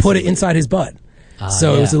it like I put it offensively. inside his butt.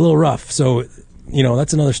 So it was a little rough. So,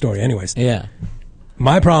 that's another story. Anyways. Yeah.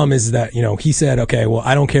 My problem is that, he said, okay, well,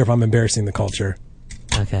 I don't care if I'm embarrassing the culture.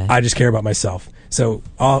 Okay. I just care about myself. So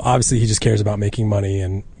obviously he just cares about making money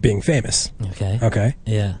and being famous. Okay. Okay?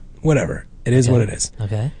 Yeah. Whatever. It is what it is.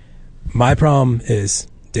 Okay. My problem is,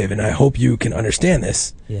 David, and I hope you can understand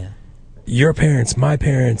this. Yeah. Your parents, my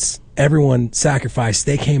parents, everyone sacrificed.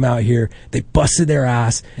 They came out here. They busted their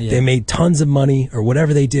ass. Yeah. They made tons of money or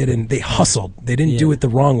whatever they did, and they hustled. They didn't do it the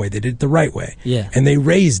wrong way. They did it the right way. Yeah. And they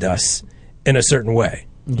raised us in a certain way.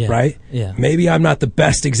 Yeah. Right? Yeah. Maybe I'm not the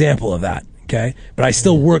best example of that. Okay? But I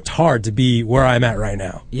still worked hard to be where I'm at right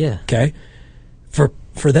now. Yeah. Okay?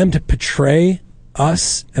 For them to portray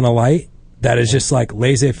us in a light that is just like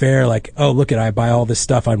laissez-faire, like, oh, look I buy all this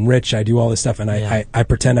stuff, I'm rich, I do all this stuff, and I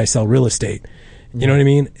pretend I sell real estate. You know what I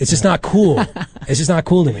mean? It's just not cool. It's just not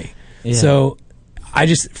cool to me. Yeah. So I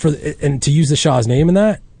just, and to use the Shaw's name in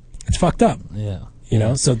that, it's fucked up. Yeah.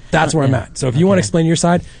 So that's where I'm at. So if you want to explain your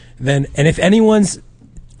side, then, and if anyone's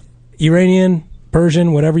Iranian,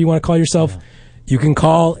 Persian, whatever you want to call yourself, you can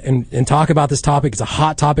call and talk about this topic. It's a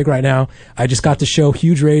hot topic right now. I just got to show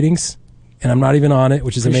huge ratings, and I'm not even on it,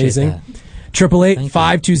 which is amazing.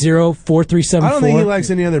 888-520-4374. I don't think he likes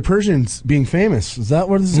any other Persians being famous. Is that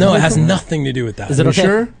what this is? No, it has nothing to do with that. Is it okay?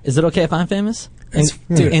 Sure? Is it okay if I'm famous?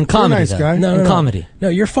 Dude, in comedy, nice guy. in comedy. No,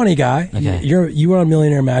 you're a funny guy. Okay. You were on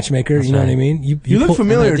Millionaire Matchmaker. That's you know right. what I mean? You look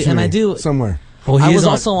familiar to and me I do somewhere. Well, I was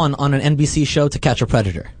also on an NBC show, To Catch a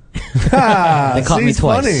Predator. They caught me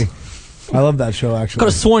twice. Funny. I love that show, actually. Could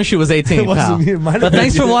have sworn she was 18, It wasn't pal. me. Might have But been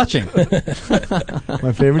thanks you. for watching.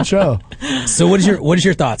 My favorite show. So what is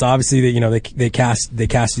your thoughts? Obviously, that they cast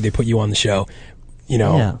you, they put you on the show.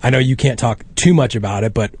 Yeah. I know you can't talk too much about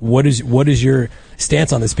it, but what is your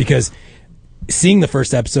stance on this? Because seeing the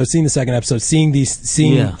first episode, seeing the second episode, seeing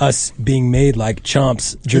us being made like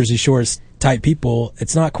chumps, Jersey Shores type people,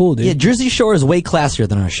 it's not cool, dude. Yeah, Jersey Shore is way classier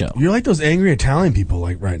than our show. You're like those angry Italian people,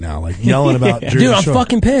 like right now, like yelling about Jersey Dude, I'm Shore.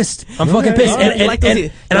 fucking pissed. I'm fucking pissed. And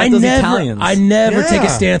I never take a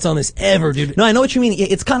stance on this ever, dude. No, I know what you mean.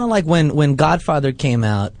 It's kind of like when Godfather came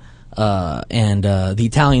out, and the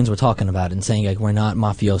Italians were talking about it and saying like we're not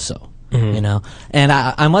mafioso, Mm-hmm. And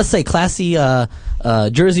I must say, classy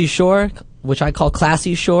Jersey Shore, which I call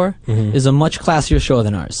classy Shore, is a much classier show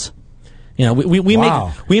than ours.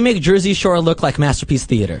 We make Jersey Shore look like Masterpiece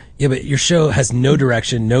Theater. Yeah, but your show has no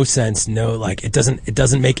direction, no sense, it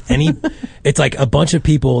doesn't make any. It's like a bunch of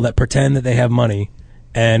people that pretend that they have money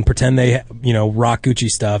and pretend they rock Gucci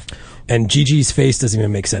stuff, and Gigi's face doesn't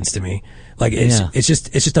even make sense to me. Like it's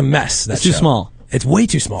just a mess. That It's too show. small. It's way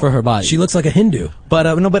too small for her body. She looks like a Hindu.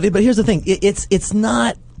 But but here's the thing. It's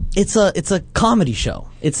not it's a comedy show.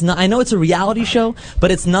 It's not. I know it's a reality show,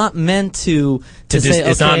 but it's not meant to say.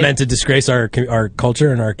 It's not meant to disgrace our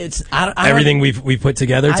culture and our everything we've put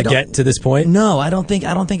together to get to this point. No, I don't think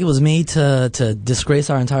it was made to disgrace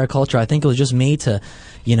our entire culture. I think it was just made to,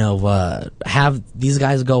 have these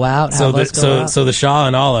guys go out. So the Shaw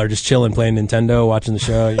and all are just chilling, playing Nintendo, watching the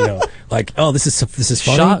show. Like, oh, this is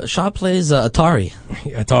funny. Shaw plays Atari.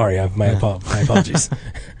 Atari. My apologies.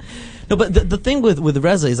 No, but the thing with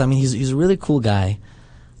Reza is, I mean, he's a really cool guy.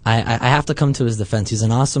 I have to come to his defense. He's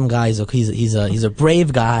an awesome guy. He's a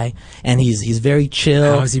brave guy, and he's very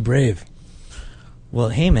chill. How is he brave? Well,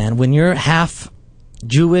 hey man, when you're half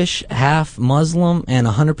Jewish, half Muslim, and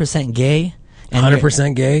 100% gay,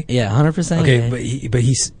 100% gay, yeah, 100% gay. Okay, but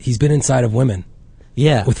he's been inside of women.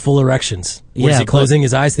 Yeah, with full erections. Is he closing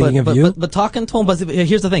his eyes, thinking of you? But talking to him. But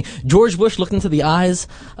here's the thing: George Bush looked into the eyes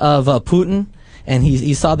of Putin. And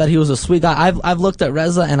he saw that he was a sweet guy. I've looked at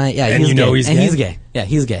Reza, and he's gay. He's gay. Yeah,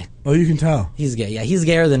 he's gay. Oh, you can tell. He's gay. Yeah, he's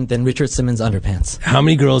gayer than Richard Simmons' underpants. How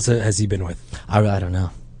many girls has he been with? I don't know.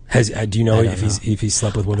 Do you know if he's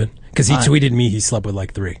slept with women? Because he tweeted me he slept with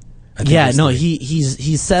like 3. Yeah, no,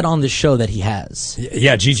 he's said on the show that he has.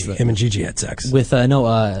 Yeah, Gigi. Him and Gigi had sex with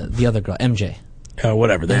the other girl, MJ.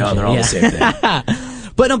 Whatever they are, they're all the same thing.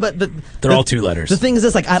 But they're all 2 letters. The thing is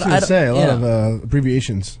this, like, I say a lot of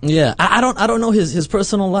abbreviations. Yeah, I don't know his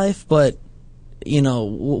personal life, but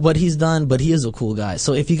what he's done. But he is a cool guy.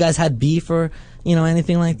 So if you guys had beef or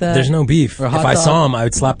anything like that, there's no beef. If I saw him, I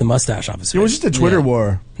would slap the mustache off his face. It was just a Twitter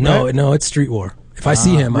war. No, right? No, it's street war. If I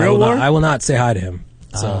see him, I will not say hi to him.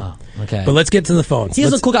 So okay. But let's get to the phones.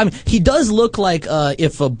 He's a cool guy. I mean, he does look like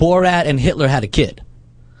if Borat and Hitler had a kid.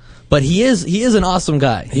 But he is an awesome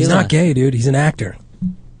guy. He's not gay, dude. He's an actor.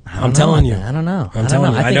 I'm telling you. I don't know. I'm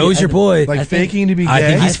telling you. I know he's your boy. Like faking to be gay? I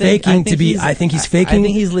think he's faking to be. I think he's faking. I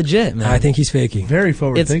think he's legit, man. I think he's faking. Very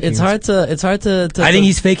forward thinking. It's hard to. I think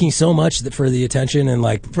he's faking so much for the attention and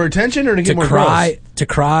like for attention or to get more cry girls? To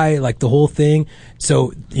cry like the whole thing.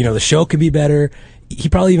 So the show could be better. He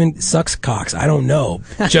probably even sucks cocks. I don't know.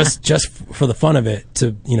 just for the fun of it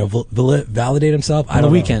to validate himself. On the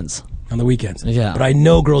weekends. On the weekends. Yeah. But I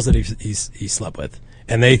know girls that he slept with,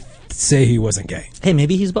 and they say he wasn't gay. Hey,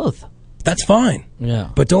 maybe he's both. That's fine. Yeah.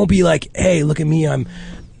 But don't be like, hey, look at me, I'm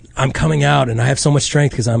coming out and I have so much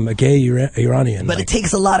strength because I'm a gay Iranian. But it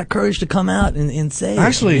takes a lot of courage to come out and say.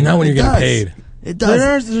 Actually, not when you're getting paid. It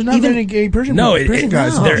does. There's not many gay Persian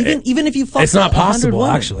guys. No, even if you fuck it's not possible.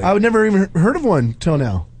 Actually, I would never even heard of one till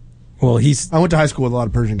now. Well, I went to high school with a lot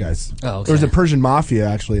of Persian guys. Oh, okay. There was a Persian mafia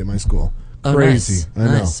actually at my school. Oh, crazy. Nice.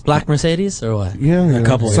 I know. Black Mercedes or what? Yeah, a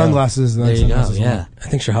couple sunglasses. There you go. Yeah. I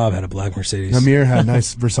think Shahab had a black Mercedes. Amir had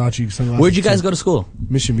nice Versace sunglasses. Where'd you guys go to school?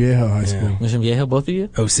 Mission Viejo High School. Mission Viejo, both of you?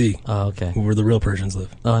 OC. Oh, okay. Where the real Persians live.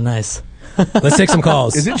 Oh, nice. Let's take some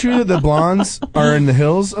calls. Is it true that the blondes are in the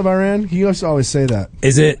hills of Iran? He used to always say that.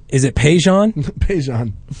 Is it Payjan?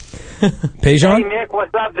 Payjan. Payjan? Hey Nick,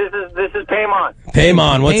 what's up? This is Paymon.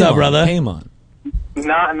 Paymon, what's up, brother? Paymon.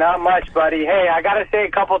 Not much, buddy. Hey, I gotta say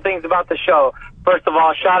a couple things about the show. First of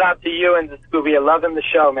all, shout out to you and the Scooby. I'm loving the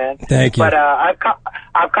show, man. Thank you. But I've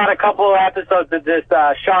caught a couple of episodes of this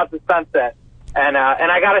Shaws of Sunset, and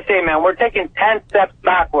I gotta say, man, we're taking 10 steps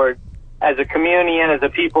backwards as a community and as a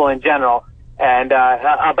people in general, and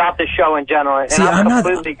about the show in general. And See,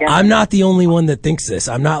 I'm not the only one that thinks this.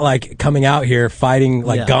 I'm not like coming out here fighting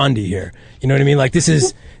like Gandhi here. You know what I mean? Like this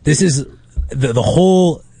is the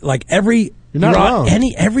whole like every.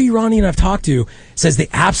 Every Iranian I've talked to says they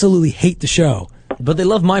absolutely hate the show, but they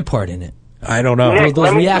love my part in it. I don't know. Nick,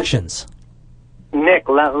 those reactions. Nick,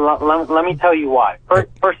 let me tell you why.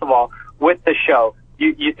 First of all, with the show,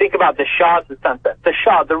 you think about the Shaws of Sunset.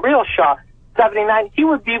 The real Shah, 79, he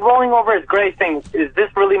would be rolling over his grave saying, is this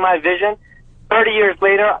really my vision? 30 years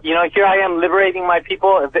later, here I am liberating my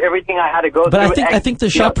people of everything I had to go through. But I think the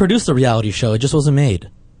Shah produced the reality show. It just wasn't made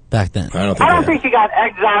back then. I don't think he got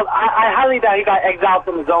exiled. I highly doubt he got exiled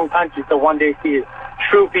from his own country to one day see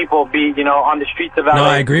true people be, on the streets of LA. No,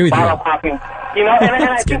 I agree with you. Popping, and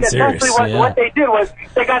I think essentially what they did was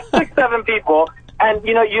they got 6-7 people, and,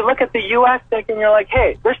 you look at the U.S. and you're like,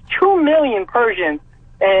 hey, there's 2 million Persians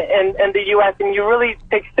in the U.S., and you really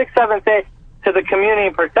take 6-7 say to the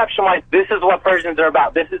community perception-wise, this is what Persians are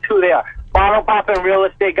about. This is who they are. Bottle popping real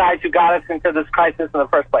estate guys who got us into this crisis in the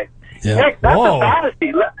first place. Yeah. Nick, that's a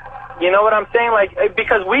fallacy. You know what I'm saying? Like,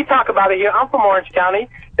 because we talk about it here. I'm from Orange County.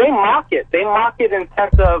 They mock it. They mock it in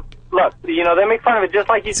sense of, look, they make fun of it just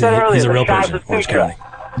like you said earlier. He's a real Shaws person, of Orange Sutra.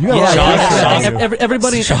 County.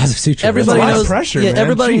 Everybody Shaws of Sutra. Everybody knows. Pressure, yeah, man.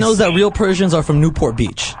 everybody Jeez. knows that real Persians are from Newport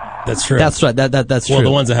Beach. That's true. That's right. That's true. Well,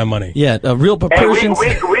 the ones that have money. Yeah, real Persians.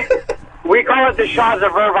 We call call it the Shahs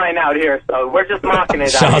of Irvine out here, so we're just mocking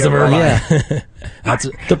it. Shahs of Irvine. Yeah. That's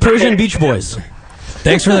the Persian Beach Boys.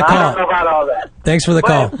 Thanks for the I call. don't know about all that. Thanks for the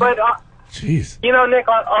call. But jeez, you know, Nick,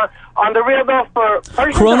 on the real though, for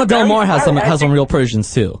Persians Corona are Del very- Mar has some I think- real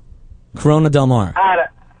Persians too. Corona Del Mar.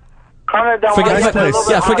 Corona Del Mar. is a little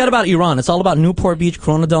bit Forget about Iran. It's all about Newport Beach,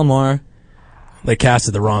 Corona Del Mar. They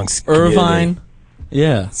casted the wrong Irvine.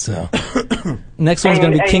 Yeah. So next one's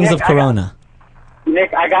going to be Kings Nick, of Corona.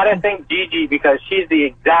 Nick, I gotta thank Gigi because she's the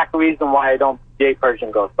exact reason why I don't date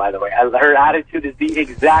Persian girls. By the way, her attitude is the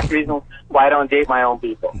exact reason why I don't date my own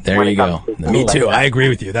people. There when you it go. comes to Me stuff too. like I agree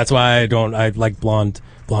with you. That's why I like blonde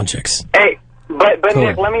chicks. that. Hey, but Cool.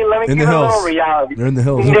 Nick, let me In give the a little hills. reality. They're in the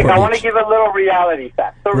hills. Nick, Newport I want to Beach. give a little reality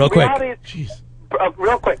fact. So Real quick. reality is-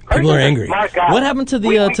 real quick. People are Persians angry. smart guys. What happened to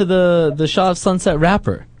the Shah of Sunset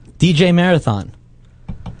rapper, DJ Marathon?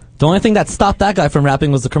 The only thing that stopped that guy from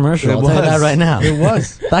rapping was the commercial. It I'll tell you that was. right now. It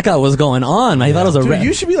was. That guy was going on. I thought it was a Dude, rap.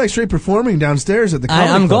 you should be like straight performing downstairs at the comedy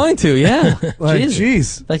I'm club. going to, yeah. Like,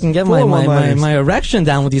 Jesus. jeez. I can get Full my, of my, one-liners. my erection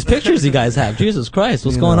down with these pictures you guys have. Jesus Christ,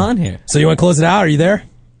 what's going on here? So you want to close it out? Are you there?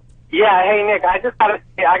 Yeah, hey Nick,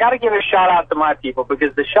 I gotta give a shout out to my people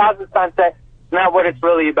because the Shahs of Sunset is not what it's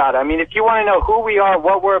really about. I mean, if you want to know who we are,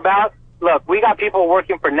 what we're about, look, we got people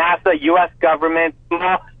working for NASA, U.S. government,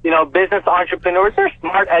 business entrepreneurs. They're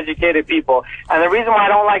smart, educated people. And the reason why I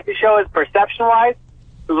don't like the show is perception-wise,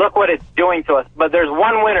 look what it's doing to us. But there's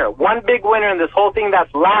one winner, one big winner in this whole thing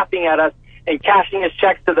that's laughing at us and cashing his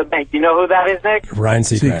checks to the bank. You know who that is, Nick? Ryan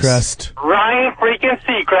Seacrest. Ryan freaking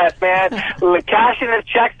Seacrest, man. Cashing his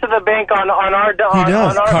checks to the bank on our He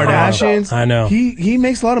does. on our Kardashians. I know. He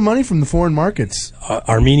makes a lot of money from the foreign markets.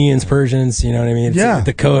 Armenians, Persians, you know what I mean? It's Yeah.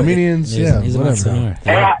 the code. Armenians, yeah, He's an whatever. entrepreneur.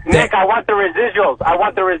 Hey, Nick, I want the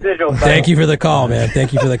residuals. Thank you for the call, man.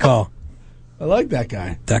 Thank you for the call. I like that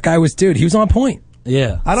guy. That guy was, dude, he was on point.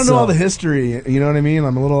 Yeah. I don't know all the history. You know what I mean?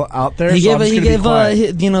 I'm a little out there. He so I'm gave, just he gonna be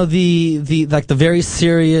gave quiet. the very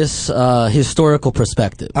serious historical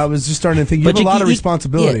perspective. I was just starting to think you have a lot of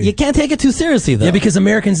responsibility. Yeah, you can't take it too seriously, though. Yeah, because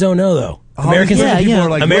Americans don't know, though. Americans,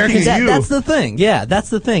 Americans, That's the thing. Yeah,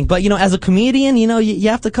 that's the thing. But as a comedian, you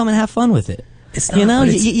have to come and have fun with it. It's not,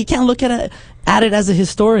 you can't look at it as a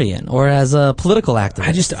historian or as a political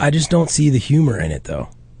activist. I just don't see the humor in it, though.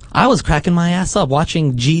 I was cracking my ass up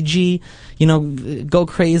watching Gigi, go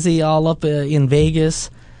crazy all up in Vegas.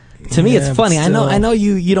 To me, Yeah, it's but funny. still. I know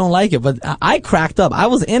you don't like it, but I cracked up. I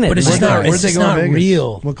was in it. But it's just not, it's just not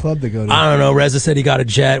real. What club they go to? I don't know. Reza said he got a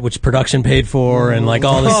jet, which production paid for, and like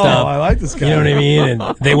all this Oh, stuff. I like this guy. You know what I mean?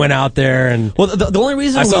 And they went out there, and well, the only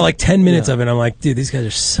reason I saw we- like 10 minutes of it. And I'm like, dude, these guys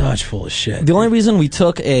are such full of shit. The only reason we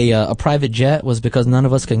took a private jet was because none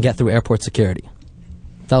of us can get through airport security.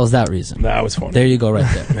 That was that reason. That was funny. There you go, right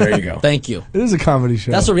there. There you go. Thank you. It is a comedy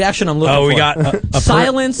show. That's the reaction I'm looking for. Oh, we got a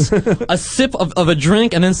silence, a sip of a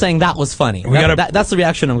drink, and then saying that was funny. That's the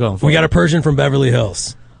reaction I'm going for. We got a Persian from Beverly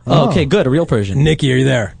Hills. Oh, okay, good. A real Persian. Nikki, are you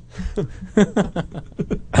there?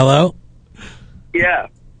 Hello? Yeah.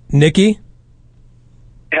 Nikki?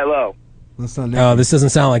 Hello. That's not Oh, this doesn't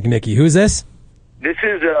sound like Nikki. Who's this? This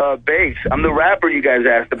is Bass. I'm the rapper you guys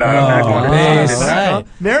asked about. I'm back on the Bass. scene. Right.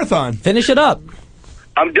 Marathon. Finish it up.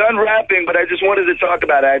 I'm done rapping, but I just wanted to talk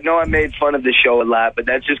about it. I know I made fun of the show a lot, but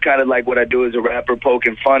that's just kind of like what I do as a rapper,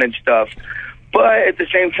 poking fun and stuff. But at the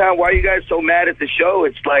same time, why are you guys so mad at the show?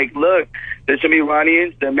 It's like, look, there's some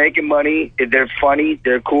Iranians, they're making money, they're funny,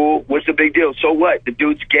 they're cool. What's the big deal? So what? The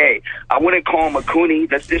dude's gay. I wouldn't call him a Cooney.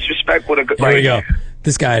 That's disrespectful. Here we go.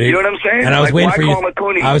 This guy, dude. You know what I'm saying? And I was Like, waiting why for you. call him a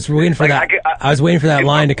Cooney? I was waiting for Like, that. I was waiting for that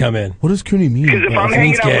line to come in. What does Cooney mean? Because if I'm it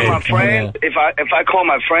hanging means out with gay. my friend, if I call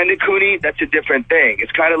my friend a Cooney, that's a different thing.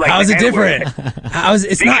 It's kind of like How is the it different? N-word. How is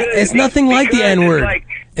it's not? Because- It's nothing like the because N word.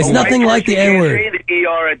 It's a nothing white like the person N can't word. say the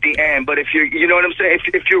ER at the end, but if you're, you know what I'm saying?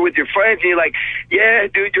 If you're with your friends and you're like, yeah,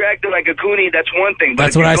 dude, you're acting like a Cooney, that's one thing. But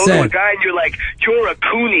That's if what I you go to said. a guy and you're like, you're a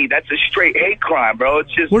Cooney, that's a straight hate crime, bro.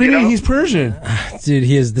 It's just. What do you mean? know? He's Persian. Dude,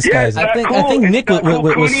 he is. This Yeah, guy it's is. not cool. I think It's Nick not cool.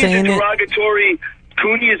 was Cooney saying is a it. derogatory.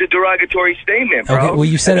 Cooney is a derogatory statement, bro. Okay, well,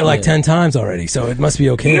 you said it like 10 times already, so it must be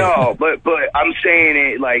okay. No, but I'm saying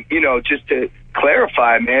it like, just to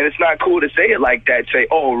clarify, man. It's not cool to say it like that. Say,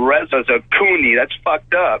 oh, Reza's a Cooney. That's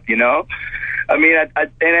fucked up, I mean, and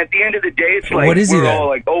at the end of the day, it's like What is he we're then? all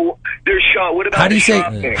like, oh, there's Shaw. What about How do you the say?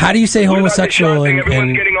 Shaw thing? How do you say What about the homosexual Shaw thing? and?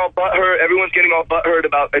 Everyone's getting all butthurt. Everyone's getting all butthurt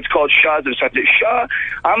about. It's called Shahs or something. Shaw.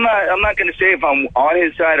 I'm not going to say if I'm on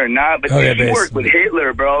his side or not, but Okay, he Bass. worked with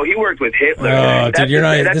Hitler, bro. He worked with Hitler. Oh, That's dude, you're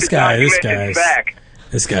a- not. that's This a guy. This documented guy's. fact.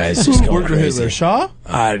 This guy's just going Worked with crazy. Hitler. Shaw?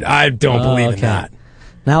 I don't believe in that.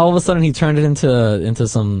 Now all of a sudden he turned it into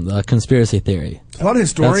some conspiracy theory. A lot of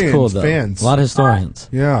historians, That's cool, though. fans. A lot of historians.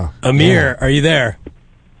 Yeah. Amir, are you there?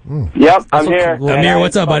 Yep, I'm here. Amir,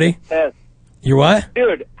 what's up, buddy? Yes. You're what?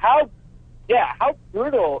 Dude, how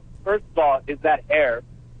brutal, first of all, is that hair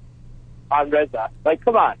on Reza? Like,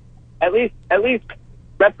 come on. At least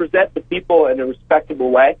represent the people in a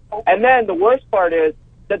respectable way. And then the worst part is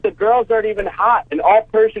that the girls aren't even hot, and all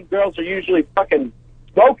Persian girls are usually fucking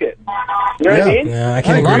smoking. You know what I mean? Yeah, I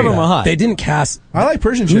can't A lot agree of them with are that. hot. They didn't cast. I like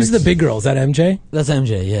Persian Who's chicks. the big girl? Is that MJ? That's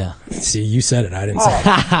MJ, yeah. See, you said it. I didn't say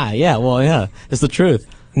it. Yeah, well, yeah. It's the truth.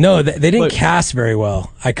 No, they didn't cast very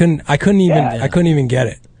well. I couldn't even get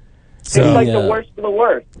it. So, it's like the worst of the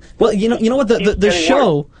worst. Well, you know what?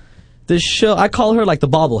 The show, I call her like the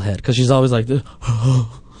bobblehead because she's always like,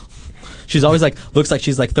 she's always like, looks like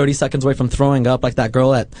she's like 30 seconds away from throwing up, like that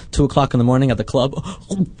girl at 2 o'clock in the morning at the club.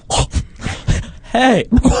 Hey,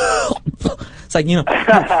 it's like, you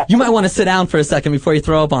might want to sit down for a second before you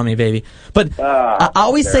throw up on me, baby. But I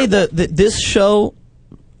always say this show.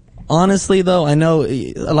 Honestly, though, I know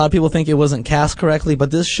a lot of people think it wasn't cast correctly, but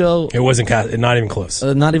this show... It wasn't cast, not even close.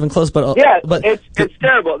 Not even close, but... It's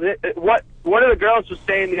terrible. What one of the girls was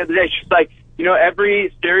saying the other day, she's like,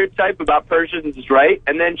 every stereotype about Persians is right,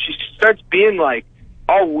 and then she starts being like,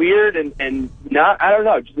 all weird and not, I don't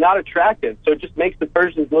know, just not attractive. So it just makes the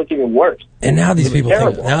Persians look even worse. And now these people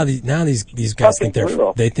terrible. think, now these guys think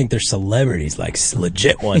they think they're celebrities, like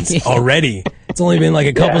legit ones already. It's only been like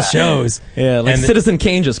a couple shows. Yeah, like Citizen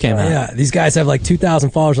Kane just came out. Yeah, these guys have like 2,000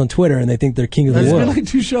 followers on Twitter, and they think they're king of the There's world. been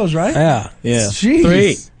like 2 shows, right? Yeah.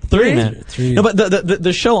 Jeez. Three, man. No, but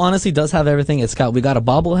the show honestly does have everything. We got a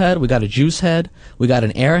bobblehead, we got a juice head, we got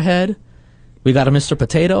an airhead, we got a Mr.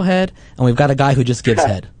 Potato Head, and we've got a guy who just gives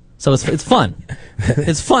head. So it's fun.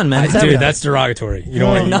 It's fun, man. Dude, that's derogatory. You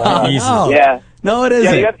don't want to easy. Yeah. No, it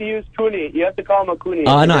isn't. Yeah, you have to use Cooney. You have to call him a Cooney.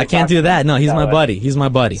 Oh, no, I can't do that. No, he's my buddy. He's my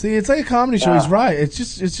buddy. See, it's like a comedy show. He's right. It's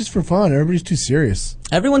just for fun. Everybody's too serious.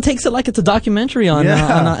 Everyone takes it like it's a documentary on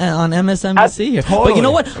MSNBC here. Totally. But you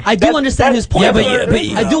know what? I do understand his point. Yeah, but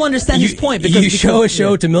I do understand his point. Because you show a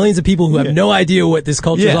show to millions of people who have no idea what this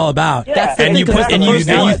culture is all about. That's and you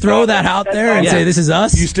throw that out there and say, this is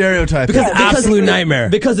us? You stereotype it. Because absolute nightmare.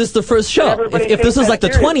 Because it's the first show. If this was like the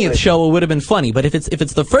 20th show, it would have been funny. But if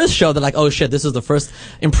it's the first show, they're like, oh shit, this is the first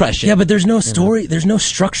impression. Yeah, but there's no story, there's no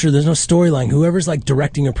structure, there's no storyline. Whoever's like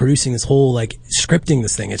directing or producing this whole like scripting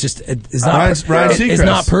this thing, it's just it's not it's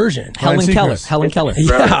not Persian. Helen Keller.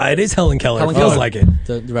 Yeah, it is Helen Keller. It feels like it.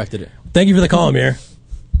 Directed it. Thank you for the call, Amir.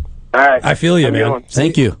 All right. I feel you, man.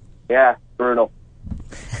 Thank you. Yeah, brutal.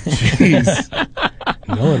 Jeez.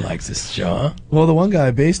 No one likes this show, huh? Well, the one guy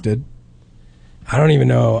basted. I don't even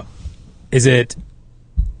know. Is it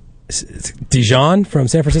Dijon from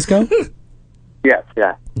San Francisco? Yes,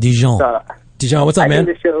 yeah. Dijon, what's up, man? I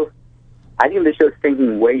think the show's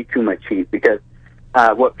taking way too much heat because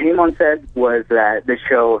what Pimon said was that the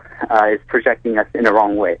show is projecting us in the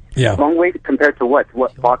wrong way. Yeah. Wrong way compared to what?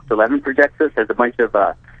 What Fox 11 projects us as a bunch of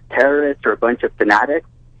terrorists or a bunch of fanatics.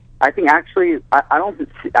 I think actually, I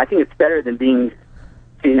think it's better than being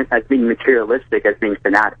seen as being materialistic as being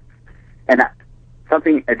fanatics. And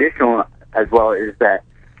something additional as well is that,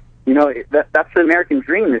 that's the American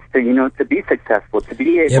dream is to be successful, to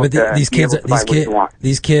be able to these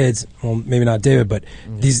kids, well, maybe not David, but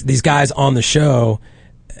these guys on the show,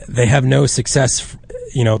 they have no success.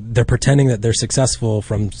 They're pretending that they're successful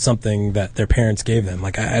from something that their parents gave them.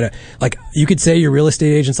 Like you could say you're real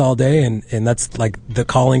estate agents all day, and that's like the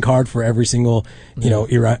calling card for every single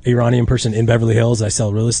Iranian person in Beverly Hills. I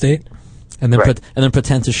sell real estate. And then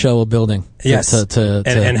pretend to show a building. Yes,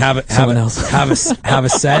 and have someone else have a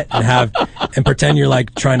set and pretend you're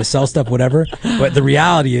like trying to sell stuff, whatever. But the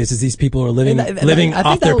reality is these people are living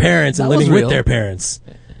off their parents and living with their parents.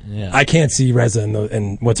 Yeah. I can't see Reza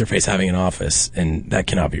and what's her face having an office, and that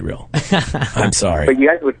cannot be real. I'm sorry. But you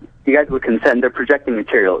guys would consent they're projecting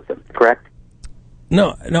materialism, correct?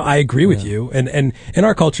 No, I agree with you. And in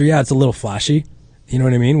our culture, yeah, it's a little flashy. You know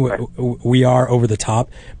what I mean? We are over the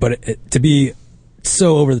top, but to be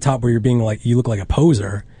so over the top where you're being like, you look like a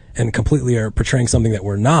poser and completely are portraying something that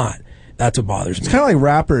we're not, that's what bothers me. It's kind of like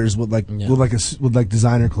rappers with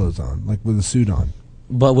designer clothes on, like with a suit on.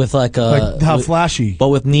 But with flashy. But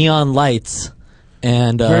with neon lights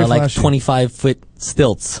and like 25-foot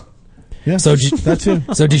stilts. Yeah, so that too.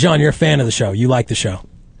 So Dijon, you're a fan of the show. You like the show.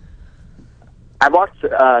 I watched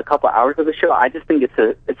a couple hours of the show. I just think it's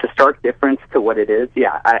a stark difference to what it is.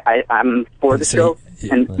 Yeah, I'm for the show,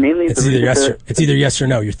 and mainly it's either yes or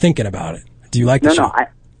no. You're thinking about it. Do you like the show? No,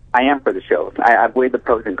 I am for the show. I've weighed the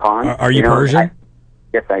pros and cons. Are you Persian?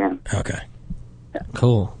 Yes, I am. Okay. Yeah.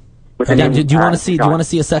 Cool. Do you want to see? Do you want to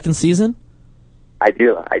see a second season? I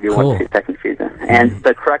do. I do want to see a second season. And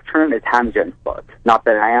the correct term is hamjanspot. Not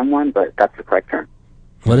that I am one, but that's the correct term.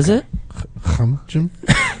 What is it? Hamjim?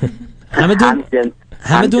 Hamaduni?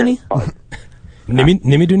 Hamaduni?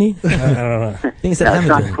 Nimiduni? I don't know. I think he said No, it's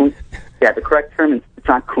not Hamaduni. Cooney. Yeah, the correct term is it's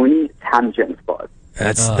not Cooney, it's Hamjin Squad.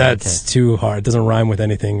 That's too hard. It doesn't rhyme with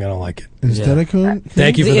anything. I don't like it. Instead of coon?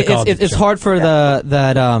 Thank you for the call. It's hard for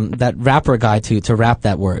that rapper guy to rap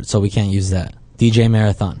that word, so we can't use that. DJ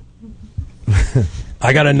Marathon.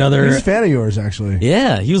 I got another. He's a fan of yours, actually.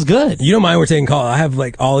 Yeah, he was good. You don't mind we're taking call. I have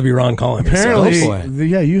like all of Iran calling me. Apparently, So go for it.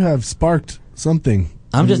 yeah, you have sparked something.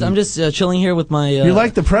 I'm just chilling here with my. You're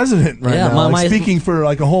like the president right now, my speaking for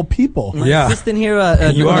like a whole people. My assistant here,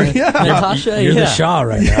 you are. Natasha. You're the Shah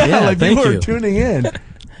right now. Yeah, like thank people you. are tuning in.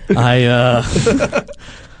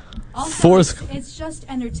 It's just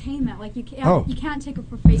entertainment. Like you can't take it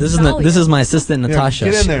for face value. This is my assistant Natasha.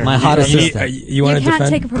 Get in there. My hot assistant. You want to can't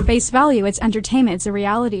defend? take it for face value. It's entertainment. It's a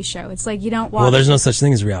reality show. It's like you don't watch. Well, there's no such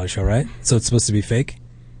thing as a reality show, right? So it's supposed to be fake.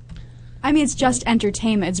 I mean, it's just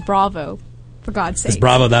entertainment. It's Bravo, for God's sake. Is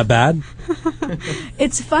Bravo that bad?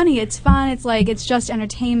 It's funny. It's fun. It's like it's just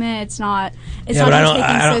entertainment. It's not. It's Yeah, not but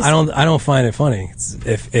taking so I don't find it funny. It's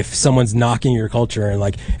if someone's knocking your culture and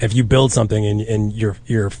like if you build something and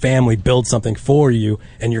your family builds something for you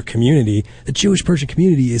and your community, the Jewish Persian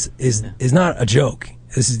community is not a joke.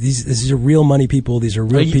 This is your real money people. These are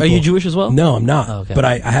real people. Are you Jewish as well? No, I'm not. Oh, okay. But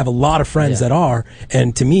I have a lot of friends that are,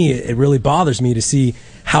 and to me, it really bothers me to see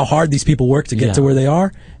how hard these people work to get to where they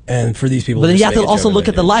are, and for these people. But then just you have to make a also joke look of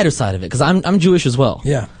at the lighter side of it, because I'm Jewish as well.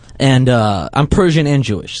 Yeah. And I'm Persian and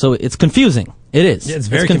Jewish, so it's confusing. It is. Yeah, it's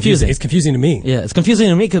very confusing. It's confusing to me. Yeah, it's confusing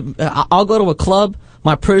to me because I'll go to a club.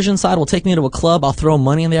 My Persian side will take me to a club. I'll throw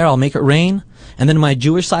money in there. I'll make it rain. And then my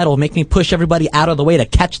Jewish side will make me push everybody out of the way to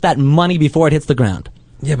catch that money before it hits the ground.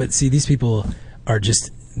 Yeah, but see, these people are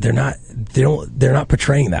just—they're not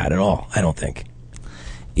portraying that at all. I don't think.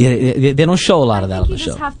 Yeah, they don't show a lot of that on the You show.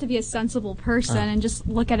 just have to be a sensible person and just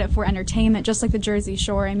look at it for entertainment, just like the Jersey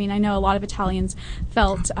Shore. I mean, I know a lot of Italians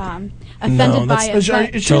felt offended by it.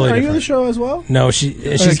 Are you in the show as well? No,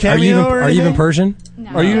 she's. Are you even Persian?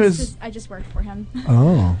 No, Are you I just worked for him.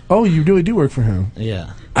 Oh, you really do work for him.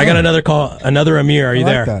 Yeah. I got another call. Another Amir. Are you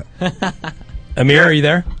I like there? that. Amir, are you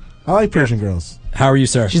there? I like Persian girls. How are you,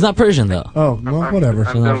 sir? She's not Persian though. Oh, well, whatever.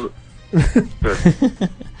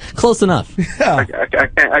 Close enough. Yeah.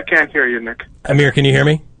 I can't hear you, Nick. Amir, can you hear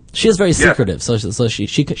me? She is very secretive, so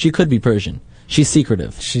she could be Persian. She's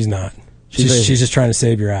secretive. She's not. She's just trying to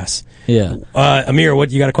save your ass. Yeah. Amir,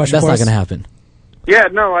 what you got a question That's for not us? going to happen. Yeah,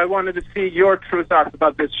 no, I wanted to see your true thoughts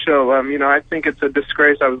about this show. I think it's a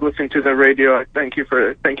disgrace. I was listening to the radio. I thank you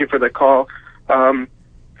for the call.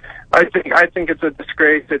 I think it's a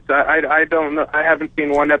disgrace. I don't know. I haven't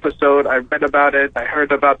seen one episode. I read about it. I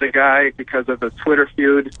heard about the guy because of the Twitter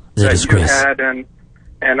feud that you had, and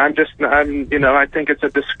I think it's a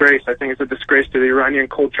disgrace. I think it's a disgrace to the Iranian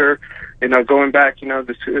culture. Going back,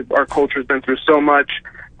 our culture's been through so much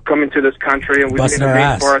coming to this country, and we made a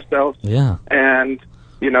name for ourselves. Yeah. And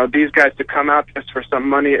these guys to come out just for some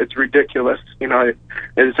money, it's ridiculous.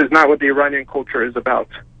 This is not what the Iranian culture is about.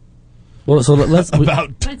 Well, so let's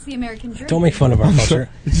But it's the American dream. Don't make fun of our culture.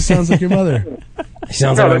 It just sounds like your mother. She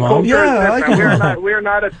sounds like my mom. Yeah, I like her. We're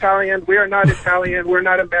not Italian. We are not Italian. We're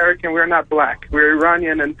not American. We're not black. We're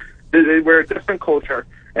Iranian, and we're a different culture.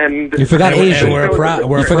 And you forgot Asian.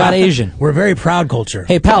 You forgot Asian. We're a very proud culture.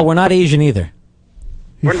 Hey, pal, we're not Asian either.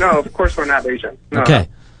 No, of course we're not Asian. No. Okay.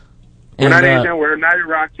 We're not Asian. We're not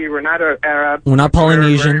Iraqi. We're not Arab. We're not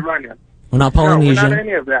Polynesian. We're Iranian. We're not Polynesian. No, we're not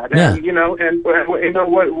any of that. Yeah. And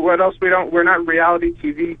what else we don't? We're not reality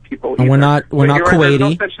TV people. And we're not Kuwaiti. There's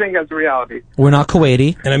no such thing as reality. We're not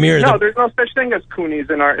Kuwaiti. And Amir, no, there's no such thing as Coonies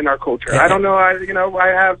in our culture. I don't know. I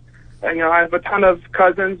have a ton of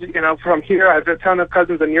cousins. From here. I have a ton of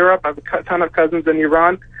cousins in Europe. I have a ton of cousins in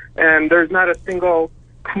Iran, and there's not a single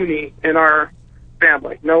Coonie in our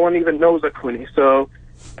family. No one even knows a Coonie. So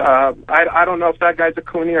I don't know if that guy's a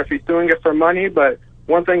Coonie or if he's doing it for money, but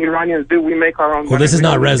one thing Iranians do, we make our own money. Well, this is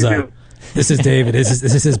not Reza. This is David. This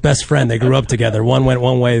is his best friend. They grew up together. One went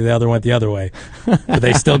one way, the other went the other way. But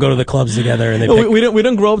they still go to the clubs together. And we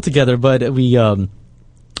didn't grow up together, but he went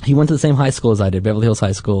to the same high school as I did, Beverly Hills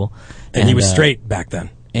High School. And he was straight back then.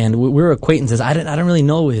 And we were acquaintances. I didn't really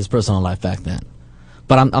know his personal life back then.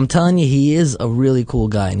 But I'm telling you, he is a really cool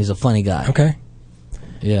guy, and he's a funny guy. Okay.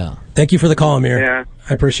 Yeah. Thank you for the call, Amir. Yeah.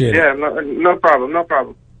 I appreciate it. Yeah, no problem.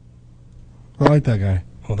 I like that guy.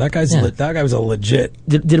 Well, that guy was a legit.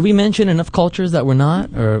 Did we mention enough cultures that we're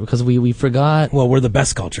not, or because we forgot? Well, we're the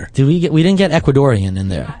best culture. We didn't get Ecuadorian in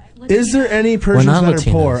there. Is there any Persians that Latinos.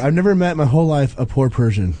 are poor? I've never met my whole life a poor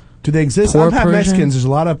Persian. Do they exist? Poor I've had Persian? Mexicans. There's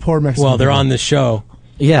a lot of poor Mexicans. Well, they're on this show.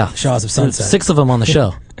 Yeah, Shaws of Sunset. 6 of them on the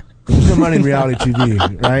show. There's no money in reality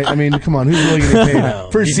TV, right? I mean, come on, who's really going to get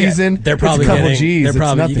paid? First season, they're probably it's a couple getting. G's. They're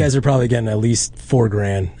probably. It's You nothing. guys are probably getting at least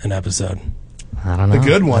 $4,000 an episode. I don't know. The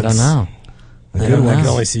good ones. I don't know. The I good can ones.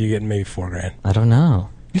 only see you getting maybe $4,000. I don't know.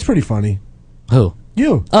 He's pretty funny. Who?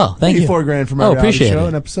 You. Oh, thank you. $4,000 for my reality appreciate show, it.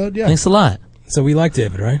 an episode. Yeah. Thanks a lot. So we like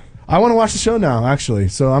David, right? I want to watch the show now, actually.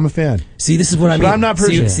 So I'm a fan. See, this is what I mean. But I'm not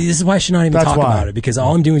Persian. See, this is why I should not even That's talk why. about it, because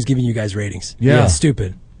all I'm doing is giving you guys ratings. Yeah. It's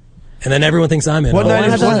stupid. And then everyone thinks I'm in. What Oh, night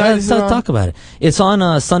is- what night is it on? Talk about it. It's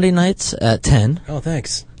on Sunday nights at 10. Oh,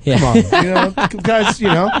 thanks. Yeah. Come on, guys.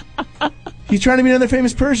 He's trying to be another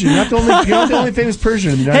famous Persian. You're not the only famous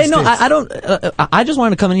Persian in the United Hey, no, States. I don't. I just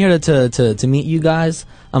wanted to come in here to meet you guys.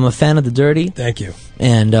 I'm a fan of The Dirty. Thank you.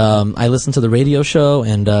 And I listen to the radio show,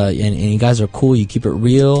 and you guys are cool. You keep it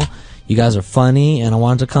real. You guys are funny, and I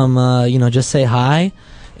wanted to come, just say hi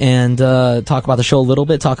and talk about the show a little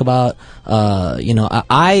bit. Talk about,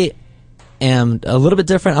 I am a little bit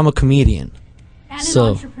different. I'm a comedian. And an So-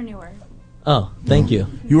 entrepreneur. Oh, thank you.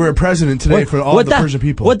 You were a president today for all the Persian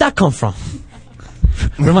people. Where'd that come from?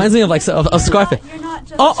 Reminds me of of Scarface.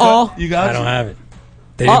 Uh-oh. You got I don't have it.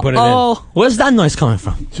 They didn't put it in. Oh, where's that noise coming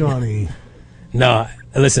from? Johnny. No,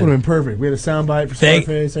 listen. Would have been perfect. We had a soundbite for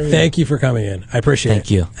Scarface. Everything. Thank you for coming in. I appreciate it.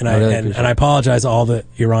 Thank you. And I I really and, appreciate and I apologize to all the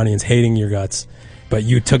Iranians hating your guts, but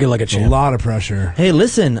you took it like a A champ. lot of pressure. Hey,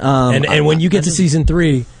 listen. And when you get to season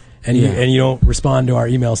 3, and Yeah. you don't respond to our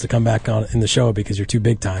emails to come back on in the show because you're too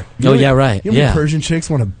big time. Oh, yeah, right. You know how Yeah. many Persian chicks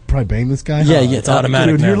want to probably bang this guy? Yeah, yeah, it's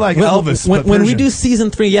automatic. Dude, now. you're like When- Elvis. When, but when we Persian. do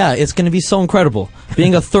season 3, yeah, it's going to be so incredible.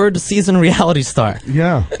 Being a third season reality star.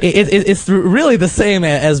 Yeah. It's really the same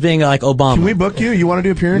as being like Obama. Can we book you? You want to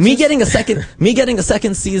do appearances? me getting a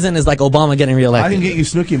second season is like Obama getting I reelected. can get you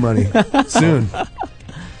Snooki money soon.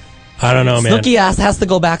 I don't know, man. Snooki has to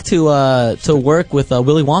go back to work with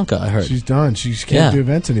Willy Wonka. I heard. She's done. She can't Yeah. do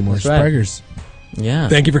events anymore. That's She's right. preggers. Yeah.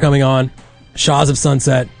 Thank you for coming on. Shaws of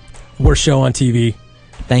Sunset, worst show on TV.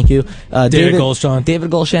 Thank you. David Goldstein.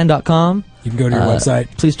 DavidGoldstein.com. You can go to your website.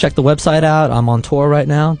 Please check the website out. I'm on tour right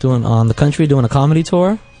now, doing a comedy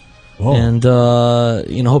tour. Whoa. And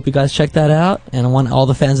hope you guys check that out. And I want all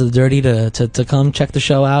the fans of The Dirty to come check the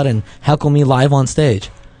show out and heckle me live on stage.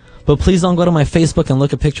 But please don't go to my Facebook and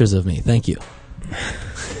look at pictures of me. Thank you.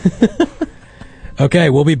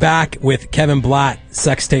 Okay, we'll be back with Kevin Blatt,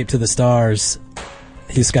 Sex Tape to the Stars.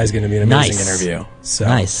 This guy's going to be an amazing Nice. interview. So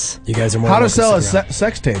Nice. You guys are more How than to sell a welcome to stick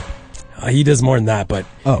sex tape? around. He does more than that, but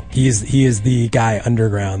Oh. he is the guy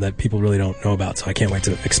underground that people really don't know about. So I can't wait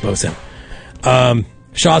to expose him.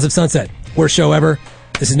 Shaws of Sunset, worst show ever.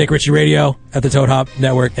 This is Nick Ritchie Radio at the Toad Hop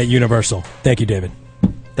Network at Universal. Thank you, David.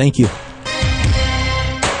 Thank you.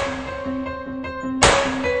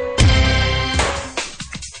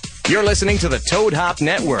 You're listening to the Toad Hop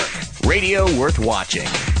Network, radio worth watching.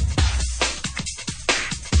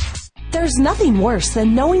 There's nothing worse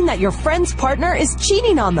than knowing that your friend's partner is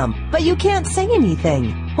cheating on them, but you can't say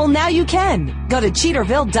anything. Well, now you can. Go to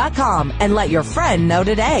Cheaterville.com and let your friend know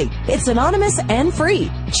today. It's anonymous and free.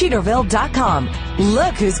 Cheaterville.com.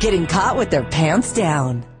 Look who's getting caught with their pants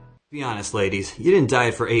down. Be honest, ladies, you didn't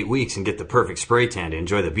diet for 8 weeks and get the perfect spray tan to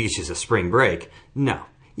enjoy the beaches of spring break. No.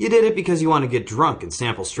 You did it because you want to get drunk and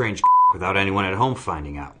sample strange without anyone at home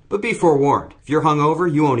finding out. But be forewarned, if you're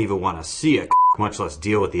hungover, you won't even want to see a much less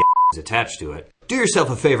deal with the attached to it. Do yourself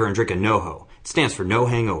a favor and drink a NoHo. It stands for no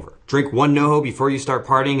hangover. Drink one NoHo before you start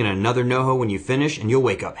partying and another NoHo when you finish, and you'll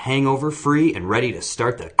wake up hangover free and ready to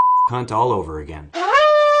start the hunt all over again.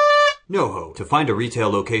 NoHo. To find a retail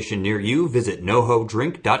location near you, visit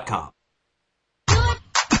nohodrink.com.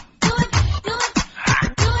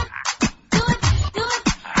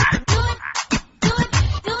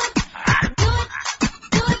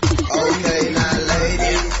 Okay, now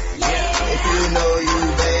ladies, if you know you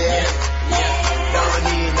bad, don't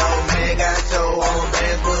need no man, got your own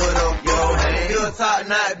bands, put up your hand. You a top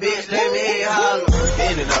knot bitch, let me hear you holler.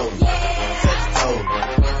 Bend it over, touch your toe,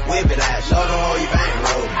 whip it out, show them how you bang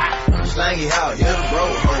roll. Slang it out, you're the bro,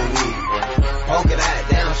 whole week. Poke it out,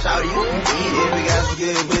 down, shout you can eat. If you got some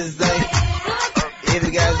good pussy, if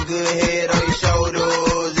you got some good head on your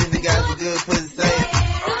shoulders, if you got some good pussy,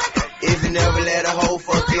 if you never let a hoe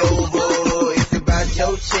fuck you over, it's about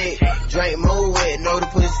your chick. Drink more wet, know the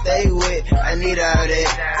pussy stay wet. I need all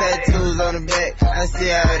that. Tattoos on the back, I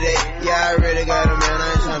see all that. Yeah, I already got a man,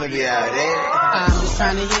 I ain't tryna be out there. I'm just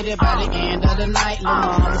trying to hit it by the end of the night. Lil'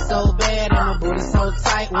 mama so bad and my booty so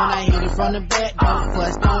tight. When I hit it from the back, don't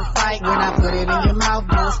fuss, don't fight. When I put it in your mouth,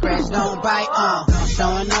 don't scratch, don't bite.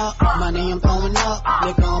 Showing up, money I'm throwing up,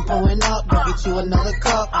 liquor I'm pouring up. Go get you another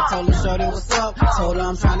cup. I told her shorty what's up, told her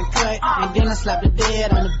I'm trying to cut, and then I slapped the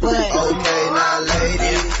dead on the butt. Okay, now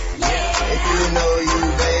ladies, if you know you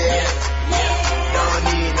bad,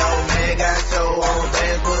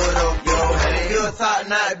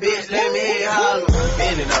 night, bitch, let me holler.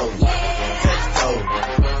 Bend it over, touch the toe,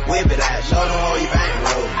 whip it out, show them how you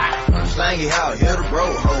bankroll. Slang it out, hit the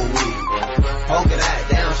bro, whole week. Poke it out,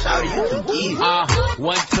 down, shout you can get it.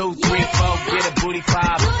 1, 2, 3, 4, get a booty 5.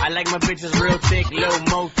 I like my bitches real thick, little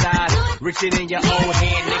mo thighs. Richer than your old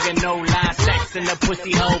hand, nigga, no lie. Sex in the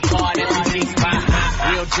pussy hole part, that's a G-spot.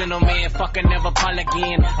 Real gentleman, fucker, never call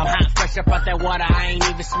again. I'm hot, fresh up out that water, I ain't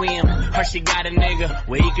even swim. Her, she got a nigga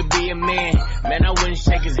where he could be a man. Man, I wouldn't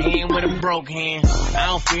shake his hand with a broke hand. I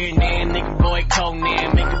don't fear nan, nigga, boy,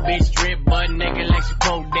 Conan. Make a bitch strip, butt naked like she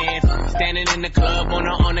pole dance. Standing in the club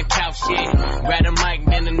on the couch, shit. Grab the mic,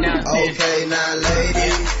 then announce this. Okay, now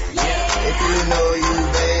ladies, if you know you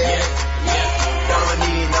bad, don't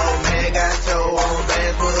need no man, got your own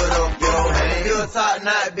band, put up your hand. You a top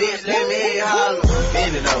night, bitch, let me holler.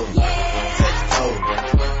 Bend it over, touch the toe,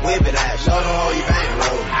 whip it out, show them how you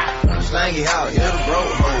bankroll. Slang it out, hit the bro,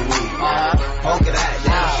 whole week. Poke it out,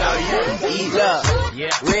 down, shout you can eat up.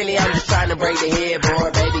 Really, I'm just trying to break the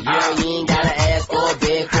headboard, baby girl. You ain't gotta ask for a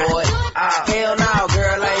bed cord. Hell no,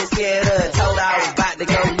 girl, I ain't scared of it. Told I was about to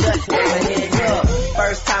go nuts with my head up.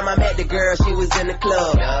 First time I met the girl, she was in the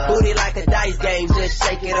club. Booty like a dice game, just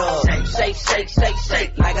shake it up. Shake, shake, shake,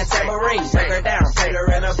 shake, like a tambourine. Break her down, put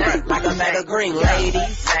her in her front like a bag of green.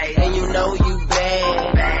 Ladies, and you know you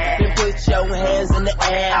bad. Then put your hands in the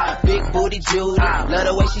air. Big booty Judy, love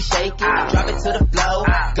the way she shake it. Drop it to the floor,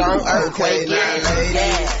 gon' earthquake it.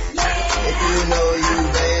 If you know you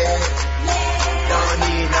bad, don't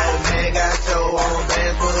need no man, got your own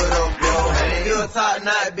band, put up your hand. You a top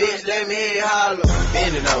night, bitch, let me holler.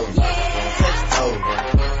 Bend it over, touch the toe,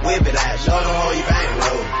 whip it out, show them how you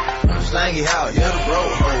bankroll. Slang it out, hit the bro,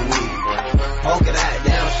 whole week. Poke it out,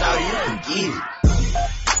 down, shout you can get it.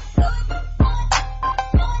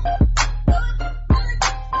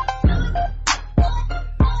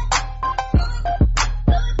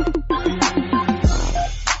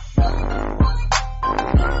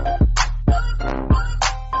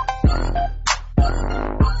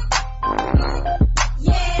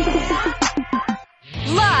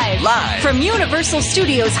 Live from Universal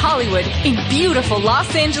Studios Hollywood in beautiful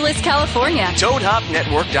Los Angeles, California.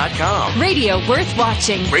 ToadHopNetwork.com. Radio worth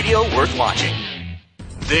watching. Radio worth watching.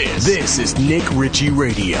 This is Nick Ritchie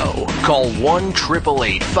Radio. Call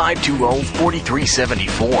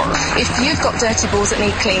 1-888-520-4374. If you've got dirty balls that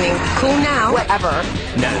need cleaning, call now. Wherever.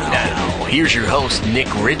 Now, here's your host,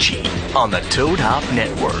 Nick Ritchie, on the Toad Hop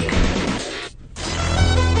Network.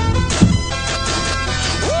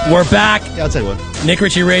 We're back. Yeah, I'll tell you what. Nick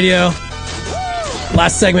Ritchie Radio.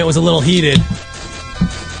 Last segment was a little heated.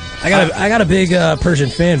 I got a big Persian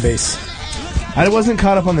fan base. I wasn't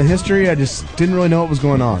caught up on the history. I just didn't really know what was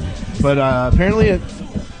going on. But apparently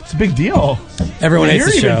it's a big deal. Everyone hates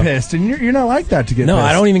the show. You're even pissed, and you're not like that to get No, pissed.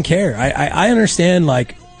 I don't even care. I understand,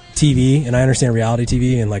 like, TV, and I understand reality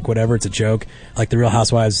TV, and, like, whatever, it's a joke. Like, The Real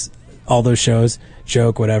Housewives, all those shows,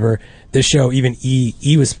 joke, whatever. This show, even E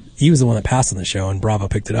was the one that passed on the show, and Bravo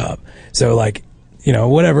picked it up. So, like, you know,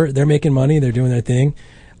 whatever. They're making money. They're doing their thing.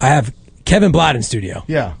 I have Kevin Blatt in studio.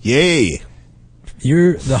 Yeah. Yay.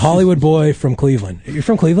 You're the Hollywood boy from Cleveland. You're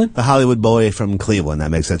from Cleveland? The Hollywood boy from Cleveland.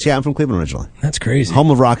 That makes sense. Yeah, I'm from Cleveland originally. That's crazy.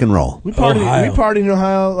 Home of rock and roll. We partied in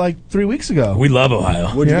Ohio like 3 weeks ago. We love Ohio.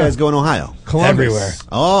 Where'd you guys go in Ohio? Columbus. Everywhere.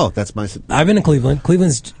 Oh, that's my... I've been to Cleveland.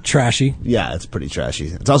 Cleveland's trashy. Yeah, it's pretty trashy.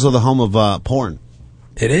 It's also the home of porn.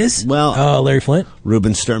 It is? Well, Larry Flint?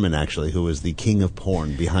 Ruben Sturman, actually, who is the king of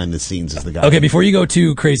porn behind the scenes, is the guy. Okay, before you go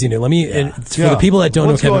too crazy into it, let me, for the people that don't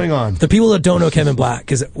know Kevin, going on? The people that don't know Kevin Blatt,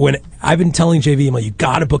 because when I've been telling JV, I'm like, you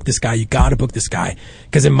gotta book this guy,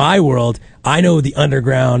 because in my world, I know the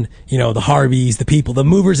underground, you know, the Harveys, the people, the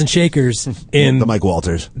movers and shakers in the Mike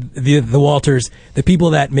Walters, the Walters, the people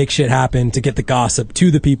that make shit happen to get the gossip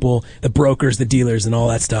to the people, the brokers, the dealers, and all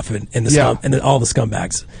that stuff, and all the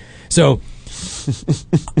scumbags. So.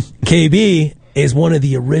 KB is one of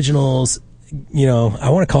the originals, you know, I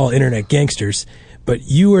want to call internet gangsters, but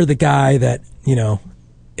you are the guy that, you know,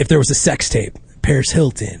 if there was a sex tape, Paris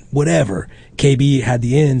Hilton, whatever, KB had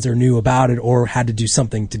the ins or knew about it or had to do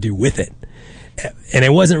something to do with it. And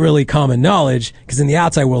it wasn't really common knowledge because in the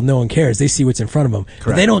outside world, no one cares. They see what's in front of them,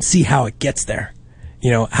 but they don't see how it gets there.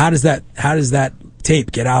 You know, how does that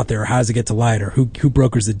tape get out there, or how does it get to light, or who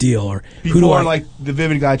brokers the deal, or before like the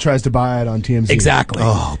Vivid guy tries to buy it on TMZ. Exactly.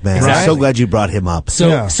 Oh man, I'm so glad you brought him up.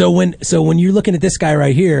 So when you're looking at this guy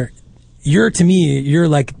right here, you're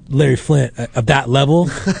like Larry Flint of that level.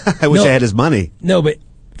 I wish I had his money. No, but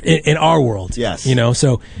in our world, yes, you know.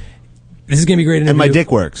 So this is gonna be a great interview. And my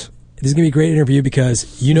dick works. This is gonna be a great interview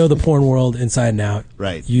because you know the porn world inside and out.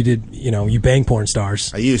 Right. You did, you know, you bang porn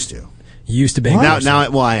stars. I used to. used to bang.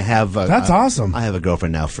 Now, I have. That's awesome. I have a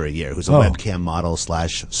girlfriend now for a year who's a Oh. webcam model /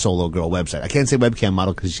 solo girl website. I can't say webcam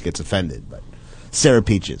model because she gets offended, but Sarah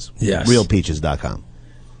Peaches. Yes. Realpeaches.com.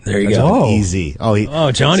 There you That's go. Easy. Johnny so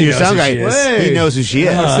your knows sound who guy, she is. he knows who she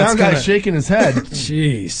is. Sound guy's shaking his head.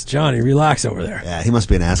 Jeez, Johnny, relax over there. Yeah, he must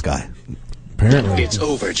be an ass guy. Apparently. It's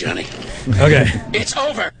over, Johnny. Okay. It's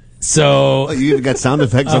over. So you even got sound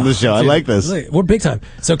effects on the show. I like this. We're big time.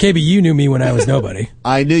 So KB, you knew me when I was nobody.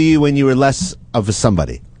 I knew you when you were less of a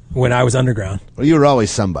somebody. When I was underground. Well, you were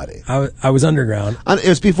always somebody. I was underground. It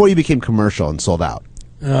was before you became commercial and sold out.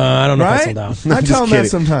 I don't know if I sold out. No, I I'm tell just him that kidding.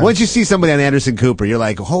 sometimes. Once you see somebody on Anderson Cooper, you're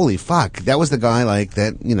like, holy fuck, that was the guy like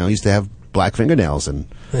that, used to have black fingernails and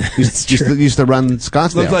used to run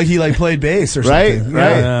Scottsdale. Looked like he played bass or Right, something.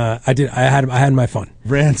 right. I did. I had my fun.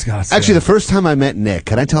 Ran Scottsdale. Actually, the first time I met Nick,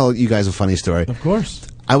 can I tell you guys a funny story? Of course.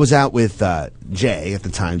 I was out with Jay at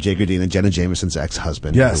the time, Jay Gardina, Jenna Jameson's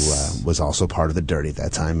ex-husband, Yes. who was also part of the Dirty at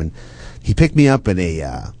that time, and he picked me up in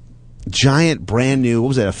a giant, brand new. What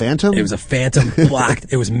was it? A Phantom? It was a Phantom black.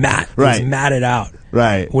 It was matte. Right. It was matted out.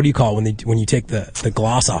 Right. What do you call it when you take the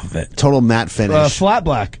gloss off of it? Total matte finish. Flat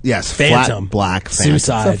black. Yes, Phantom. flat black Phantom.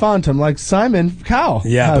 Suicide. It's a Phantom, like Simon Cowell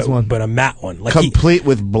has one. but a matte one. Like Complete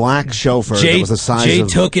with black chauffeur that was the size Jay of...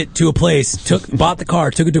 took it to a place, bought the car,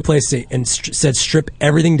 took it to a place, and said, strip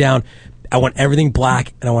everything down. I want everything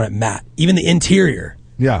black, and I want it matte. Even the interior.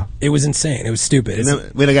 Yeah. It was insane. It was stupid. And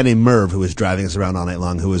then we had a guy named Merv who was driving us around all night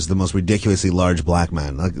long, who was the most ridiculously large black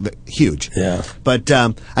man. Huge. Yeah. But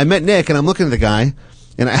I met Nick, and I'm looking at the guy,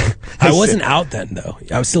 and I wasn't out then, though.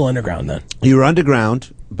 I was still underground then. You were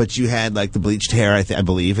underground, but you had the bleached hair, I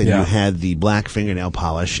believe, and you had the black fingernail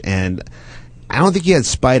polish, and I don't think you had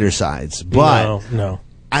spider sides, but no.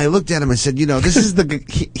 I looked at him and said, this is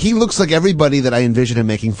he looks like everybody that I envisioned him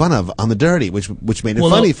making fun of on the Dirty, which made it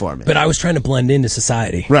funny for me. But I was trying to blend into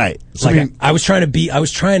society. Right. So I was trying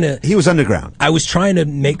to He was underground. I was trying to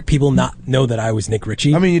make people not know that I was Nick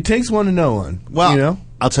Ritchie. I mean, it takes one to know one. Well,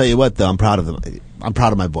 I'll tell you what, though, I'm proud of him. I'm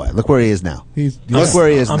proud of my boy. Look where he is now. Look where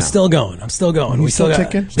he is now. I'm still going. He's still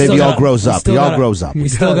ticking? Baby, he all grows up. He all grows up. We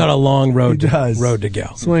still got a long road to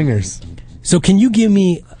go. Swingers. So can you give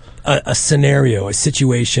me a scenario, a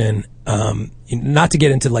situation, not to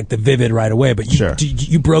get into the vivid right away, but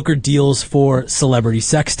you brokered deals for celebrity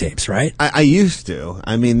sex tapes, right? I used to.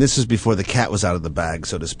 I mean, this is before the cat was out of the bag,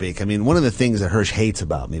 so to speak. I mean, one of the things that Hirsch hates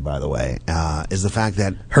about me, by the way, is the fact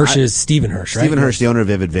that Hirsch is Stephen Hirsch, right? Stephen Hirsch, the owner of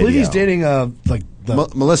Vivid Video. I believe he's dating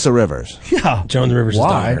Melissa Rivers. Yeah, Joan Rivers'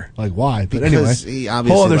 daughter. Why? But because anyway, he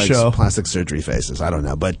obviously whole other likes show. plastic surgery faces. I don't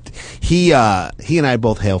know, but he and I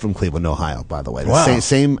both hail from Cleveland, Ohio. By the way, the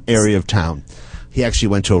same area of town. He actually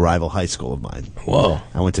went to a rival high school of mine. Whoa!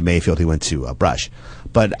 I went to Mayfield. He went to Brush,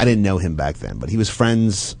 but I didn't know him back then. But he was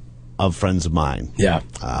friends of mine. Yeah.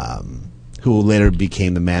 Who later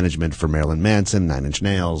became the management for Marilyn Manson, Nine Inch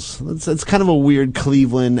Nails. It's kind of a weird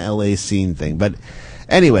Cleveland, LA scene thing. But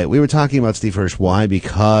anyway, we were talking about Steve Hirsch. Why?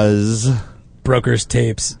 Because brokers,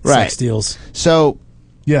 tapes, sex deals. So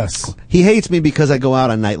yes, he hates me because I go out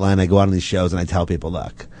on Nightline, I go out on these shows, and I tell people,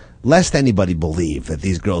 look, lest anybody believe that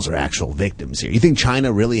these girls are actual victims here. You think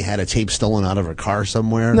China really had a tape stolen out of her car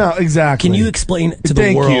somewhere? No, exactly. Can you explain to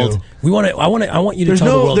the world? I want you to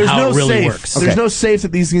tell the world how it really works. There's no safe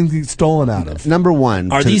that these things get stolen out of. Number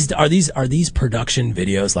one, are these production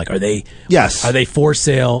videos? Are they? Yes. Are they for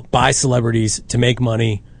sale by celebrities to make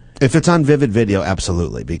money? If it's on Vivid Video,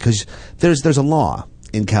 absolutely, because there's a law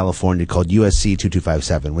in California called USC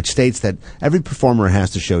 2257, which states that every performer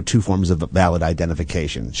has to show two forms of valid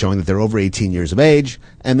identification, showing that they're over 18 years of age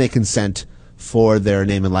and they consent for their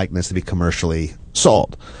name and likeness to be commercially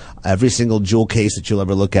sold. Every single jewel case that you'll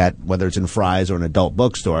ever look at, whether it's in Fry's or an adult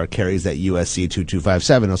bookstore, carries that USC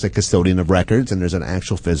 2257. It'll say custodian of records, and there's an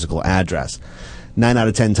actual physical address. 9 out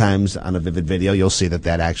of 10 times on a Vivid Video, you'll see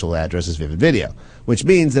that actual address is Vivid Video, which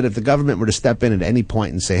means that if the government were to step in at any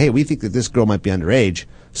point and say, hey, we think that this girl might be underage,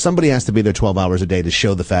 somebody has to be there 12 hours a day to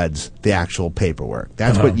show the feds the actual paperwork.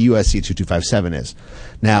 That's what USC 2257 is.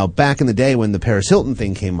 Now, back in the day when the Paris Hilton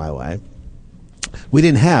thing came my way, we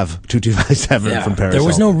didn't have 2257 from Paris There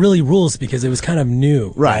was Hilton. no really rules because it was kind of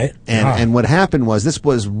new. Right. And what happened was this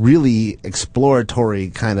was really exploratory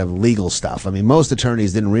kind of legal stuff. I mean, most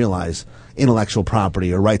attorneys didn't realize intellectual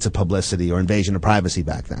property or rights of publicity or invasion of privacy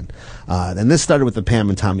back then. And this started with the Pam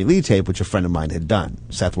and Tommy Lee tape, which a friend of mine had done,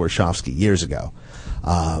 Seth Warshawski, years ago.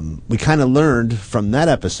 We kind of learned from that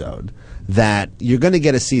episode that you're going to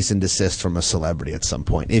get a cease and desist from a celebrity at some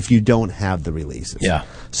point if you don't have the releases. Yeah.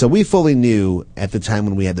 So we fully knew at the time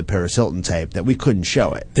when we had the Paris Hilton tape that we couldn't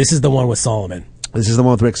show it. This is the one with Solomon. This is the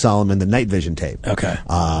one with Rick Solomon, the Night Vision tape. Okay.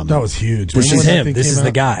 That was huge. This is him. This is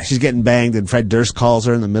the guy. She's getting banged, and Fred Durst calls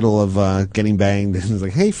her in the middle of getting banged. And he's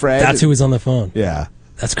like, "Hey, Fred." That's who was on the phone. Yeah.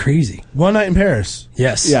 That's crazy. One Night in Paris.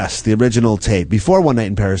 Yes. Yes, the original tape. Before One Night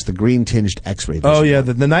in Paris, the green-tinged X-ray vision. Oh, yeah,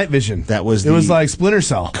 the Night Vision. That was It was like Splinter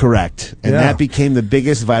Cell. Correct. And Yeah. that became the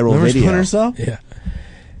biggest viral Remember video. Splinter Cell? Yeah.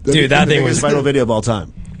 Dude, that the thing biggest was viral video of all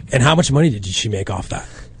time. And how much money did she make off that?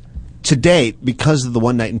 To date, because of the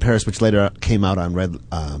One Night in Paris, which later came out on Red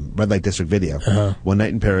Light District Video, One Night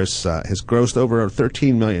in Paris has grossed over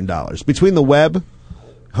 $13 million. Between the web,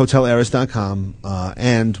 HotelHeiress.com,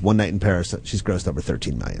 and One Night in Paris, she's grossed over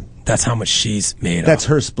 $13 million. That's how much she's made. That's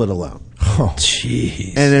her split alone. Oh,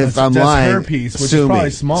 jeez. And if I'm that's lying, her piece, which sue is probably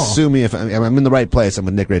me. small. Sue me if I'm in the right place. I'm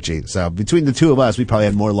with Nick Ritchie. So between the two of us, we probably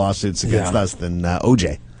have more lawsuits against us than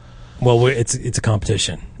OJ. Well, it's a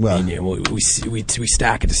competition. Well, we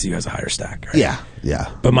stack it to see who has a higher stack. Right?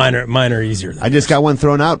 Yeah. But mine are easier. I just got one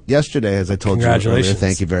thrown out yesterday, as I told you earlier. Congratulations.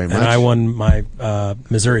 Thank you very much. And I won my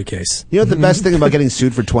Missouri case. You know what the best thing about getting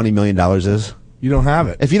sued for $20 million is? You don't have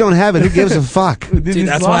it. If you don't have it, who gives a fuck? Dude,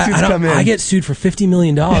 that's why I get sued for $50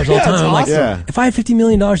 million all the time. I'm like, if I had $50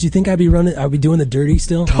 million, do you think I'd be doing the dirty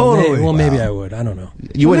still? Totally. Well, maybe I would. I don't know.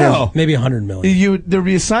 You would have maybe $100 million. There'd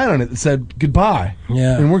be a sign on it that said goodbye.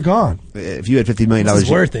 Yeah. And we're gone. If you had $50 million, This is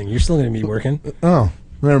worth thing. You're still going to be working. Oh,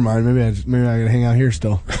 never mind. Maybe I gotta hang out here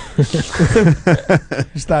still.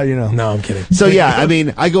 Just thought, No, I'm kidding. So yeah, I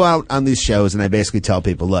mean, I go out on these shows and I basically tell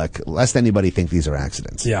people, look, lest anybody think these are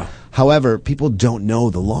accidents. Yeah. However, people don't know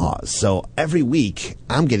the laws. So every week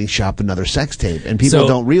I'm getting shopped another sex tape and people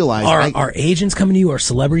don't realize. Are agents coming to you or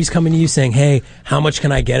celebrities coming to you saying, hey, how much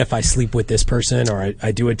can I get if I sleep with this person or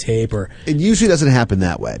I do a tape? Or it usually doesn't happen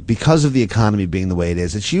that way because of the economy being the way it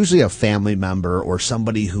is. It's usually a family member or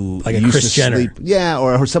somebody who like a used Kris to Jenner. sleep. Yeah,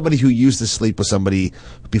 or somebody who used to sleep with somebody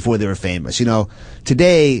before they were famous. You know,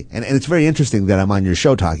 today, and it's very interesting that I'm on your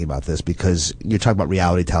show talking about this because you're talking about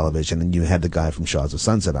reality television and you had the guy from Shaws of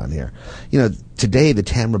Sunset on here. You know, today the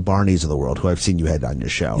Tamra Barneys of the world, who I've seen you had on your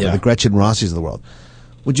show, or the Gretchen Rossies of the world,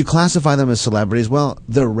 would you classify them as celebrities? Well,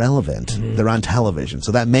 they're relevant. Mm-hmm. They're on television,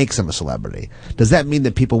 so that makes them a celebrity. Does that mean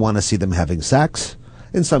that people want to see them having sex?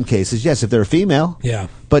 In some cases, yes, if they're a female. Yeah.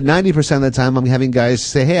 But 90% of the time, I'm having guys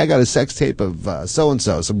say, hey, I got a sex tape of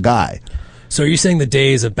so-and-so, some guy. So are you saying the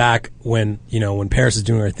days of back when, when Paris is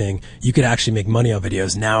doing her thing, you could actually make money on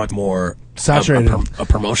videos? Now it's more saturated. A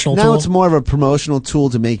promotional now tool? Now it's more of a promotional tool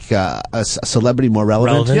to make a celebrity more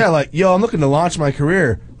relevant. Yeah, like, yo, I'm looking to launch my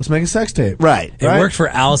career. Let's make a sex tape. Right. It worked for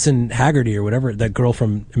Allison Haggerty or whatever, that girl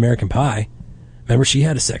from American Pie. Remember, she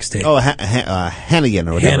had a sex tape. Oh, Hannigan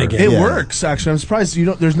or whatever. Hannigan. It works, actually. I'm surprised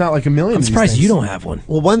there's not like a million. I'm surprised you don't have one.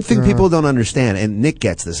 Well, one thing people don't understand, and Nick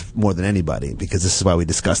gets this more than anybody, because this is why we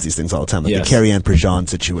discuss these things all the time, like the Carrie-Anne Prejean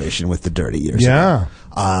situation with the Dirty years ago.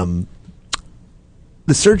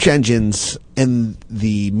 The search engines and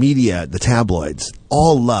the media, the tabloids,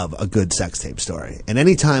 all love a good sex tape story. And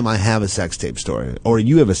anytime I have a sex tape story, or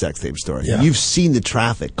you have a sex tape story, you've seen the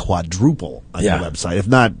traffic quadruple on your website, if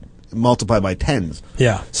not multiply by tens.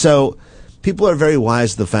 Yeah. So people are very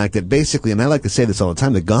wise to the fact that basically, and I like to say this all the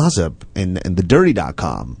time, the gossip and the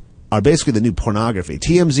dirty.com are basically the new pornography.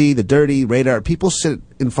 TMZ, the Dirty, Radar, people sit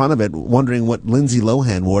in front of it wondering what Lindsay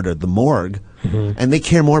Lohan wore to the morgue, and they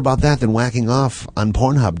care more about that than whacking off on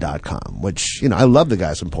Pornhub.com, which, I love the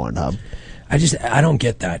guys from Pornhub. I don't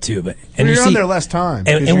get that too, but you're on there less time,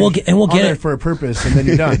 and we'll get it for a purpose, and then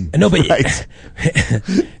you're done. No, but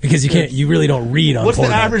because you really don't read on. What's Pornhub.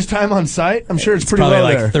 the average time on site? I'm sure it's pretty probably low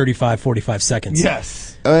like there. 35, 45 seconds.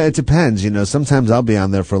 Yes. It depends. Sometimes I'll be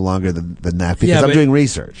on there for longer than that because I'm doing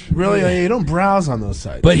research. Really, you don't browse on those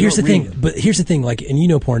sites. But here's the thing. Like,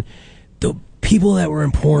 and porn, the people that were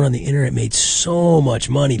in porn on the internet made so much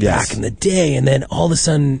money back in the day, and then all of a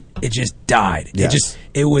sudden it just died. Yes.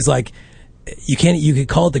 It was like. You could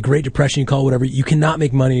call it the Great Depression, you call it whatever. You cannot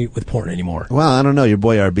make money with porn anymore. Well, I don't know. Your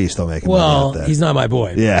boy RB still making money. Well, he's not my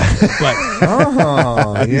boy. Yeah. But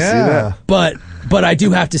I can see that. But I do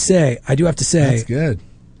have to say that's good.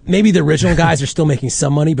 Maybe the original guys are still making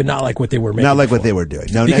some money, but not like what they were making. Not like before. what they were doing.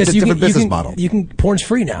 No, because it's a different business model. Porn's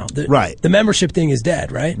free now. Right. The membership thing is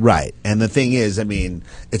dead, right? Right. And the thing is,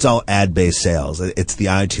 it's all ad-based sales. It's the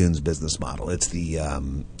iTunes business model. It's the,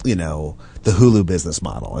 the Hulu business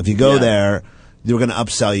model. If you go there, you're going to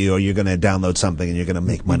upsell you, or you're going to download something and you're going to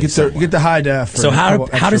make money. You get the high def. So how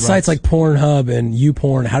do sites like Pornhub and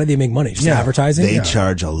YouPorn, how do they make money? Just advertising? They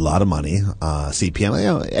charge a lot of money,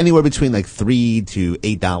 CPM, anywhere between like $3 to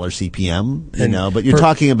 $8 CPM, but you're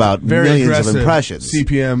talking about millions of impressions.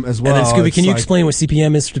 CPM as well. And then Scooby, can you explain what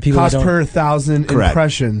CPM is to people cost who don't? per 1,000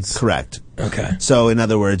 impressions. Correct. Okay. So in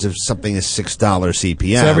other words, if something is $6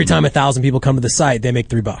 CPM. So every time 1,000 people come to the site, they make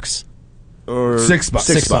 $3. Or $6.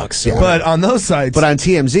 $6. Yeah. But on those sites, but on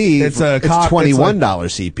TMZ, it's $21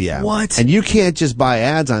 CPM. What? And you can't just buy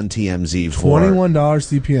ads on TMZ for $21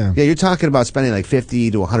 CPM. Yeah, you're talking about spending like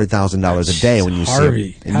 $50,000 to $100,000 a day when you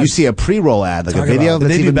see you see a pre-roll ad, like a video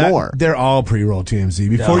that's even more. They're all pre-roll TMZ.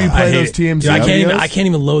 Before you play those TMZ, I can't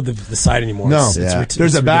even load the site anymore. No, it's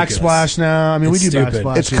there's a ridiculous. backsplash now. I mean, we do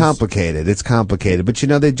backsplash. It's complicated, but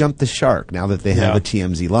they jumped the shark now that they have a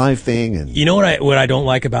TMZ live thing. And you know what I don't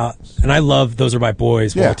like about, and I love those are my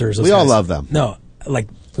boys, Walters. We all love them. No, like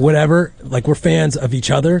whatever, like we're fans of each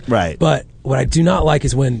other, right? But what I do not like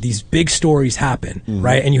is when these big stories happen,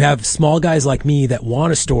 right? And you have small guys like me that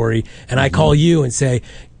want a story, and I call you and say,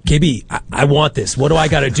 KB, I want this. What do I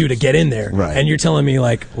got to do to get in there? Right. And you're telling me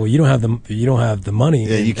like, well, you don't have the money.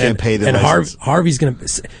 Yeah, you can't pay the and license.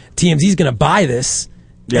 TMZ's gonna buy this,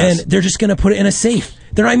 Yes. and they're just gonna put it in a safe.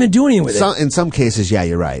 They're not even doing anything with it. In some cases, yeah,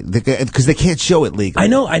 you're right, because they can't show it legally. I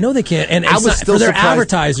know they can't, and I was still for their surprised.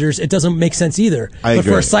 advertisers, it doesn't make sense either. I but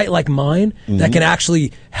agree. for a site like mine that can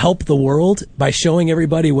actually help the world by showing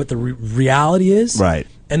everybody what the reality is, right?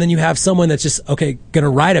 And then you have someone that's just going to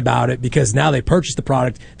write about it because now they purchased the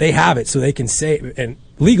product, they have it, so they can say, and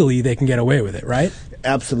legally they can get away with it, right?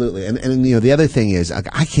 Absolutely, and the other thing is,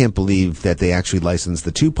 I can't believe that they actually licensed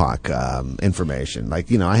the Tupac information.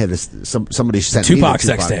 Like, I had somebody sent me the Tupac Tupac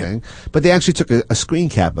sex tape. thing, but they actually took a screen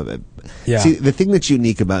cap of it. Yeah. See, the thing that's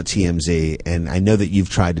unique about TMZ, and I know that you've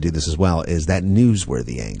tried to do this as well, is that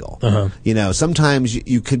newsworthy angle. Uh-huh. Sometimes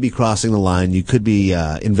you could be crossing the line, you could be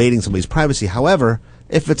invading somebody's privacy. However,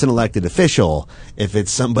 if it's an elected official, if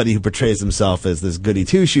it's somebody who portrays himself as this goody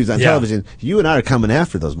two-shoes on television, you and I are coming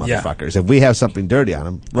after those motherfuckers if we have something dirty on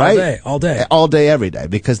them, right? All day, every day,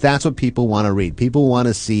 because that's what people want to read. People want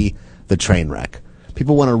to see the train wreck.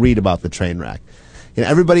 People want to read about the train wreck.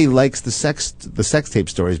 Everybody likes the sex tape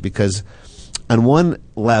stories because, on one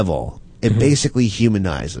level, it basically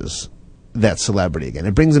humanizes that celebrity again.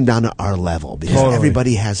 It brings them down to our level because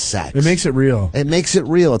everybody has sex. It makes it real.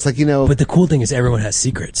 It's like, But the cool thing is everyone has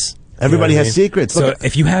secrets. Everybody has secrets. So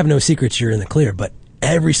if you have no secrets, you're in the clear. But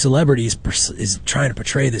every celebrity is trying to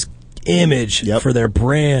portray this image for their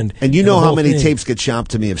brand. And you know how many tapes get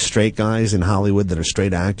shopped to me of straight guys in Hollywood that are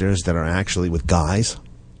straight actors that are actually with guys?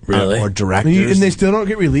 Really? Or directors. And they still don't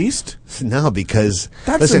get released? No, because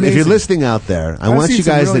That's listen, if amazing. you're listening out there, I want you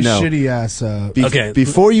guys to know. Shitty ass.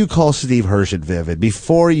 Before you call Steve Hirsch at Vivid,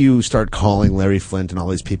 before you start calling Larry Flint and all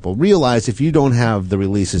these people, realize if you don't have the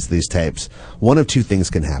releases of these tapes, one of two things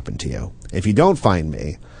can happen to you. If you don't find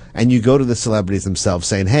me, and you go to the celebrities themselves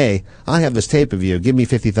saying, hey, I have this tape of you, give me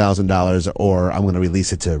 $50,000 or I'm going to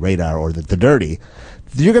release it to Radar or the Dirty,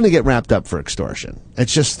 you're going to get wrapped up for extortion.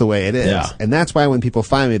 It's just the way it is. Yeah. And that's why when people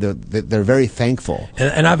find me, they're very thankful.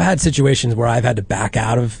 And I've had situations where I've had to back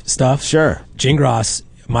out of stuff. Sure. Gene Gross,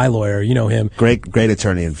 my lawyer, you know him. Great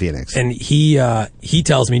attorney in Phoenix. And he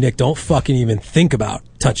tells me, Nick, don't fucking even think about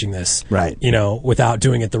touching this. Right. Without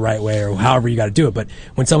doing it the right way or however you got to do it. But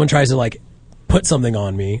when someone tries to put something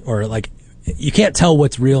on me or you can't tell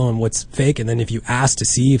what's real and what's fake. And then if you ask to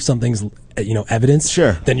see if something's evidence,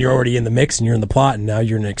 sure, then you're already in the mix and you're in the plot, and now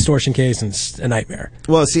you're in an extortion case and it's a nightmare.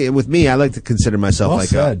 Well, see, with me, I like to consider myself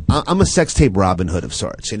said. I'm a sex tape Robin Hood of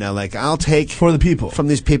sorts. I'll take for the people from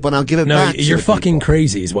these people and I'll give it back. You're fucking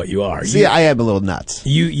crazy, is what you are. See, I am a little nuts.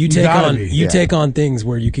 You take on things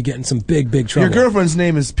where you could get in some big trouble. Your girlfriend's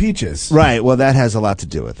name is Peaches, right? Well, that has a lot to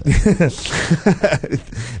do with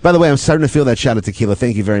it. By the way, I'm starting to feel that shot of tequila.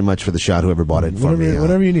 Thank you very much for the shot. Whoever bought it for me.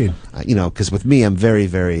 Whatever you need. Because with me, I'm very,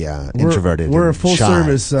 very introverted. We're a full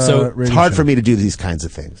service. So it's hard for me to do these kinds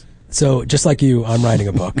of things. So just like you, I'm writing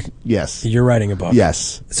a book. Yes, you're writing a book.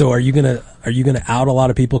 Yes. So are you gonna out a lot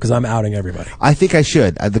of people? Because I'm outing everybody. I think I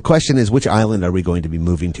should. The question is, which island are we going to be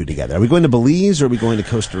moving to together? Are we going to Belize or are we going to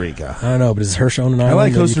Costa Rica? I don't know, but is Hirsch own an island? I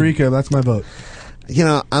like Costa Rica. That's my vote.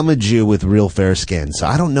 I'm a Jew with real fair skin, so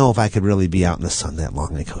I don't know if I could really be out in the sun that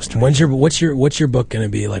long in Costa Rica. What's your book going to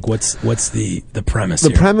be like? What's the premise?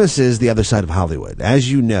 The premise is the other side of Hollywood. As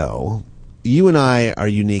you know, you and I are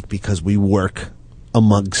unique because we work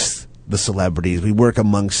amongst the celebrities. We work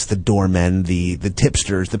amongst the doormen, the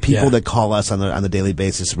tipsters, the people that call us on the daily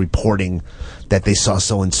basis, reporting that they saw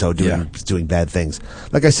so and so doing bad things.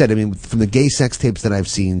 Like I said, I mean, from the gay sex tapes that I've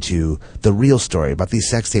seen to the real story about these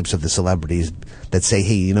sex tapes of the celebrities that say,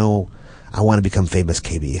 "Hey, you know, I want to become famous,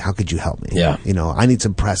 KB. How could you help me? Yeah. You know, I need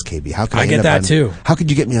some press, KB. How can I get that too? How could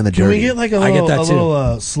you get me on the Can dirty?" we get like a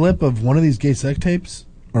little slip of one of these gay sex tapes?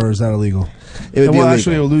 Or is that illegal? It would be illegal.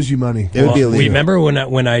 Actually, it'll lose you money. It would be illegal. Remember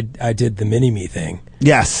when I did the Mini-Me thing?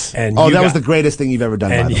 Yes. And that was the greatest thing you've ever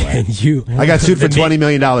done, by the way. And you, I got sued for $20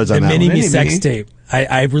 million on that. The Mini-Me one. sex tape.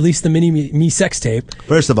 I released the Mini-Me sex tape.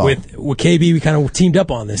 First of all. With KB, we kind of teamed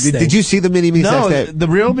up on this thing. Did you see the Mini-Me sex tape? The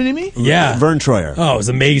real Mini-Me? Yeah. Vern Troyer. Oh, it was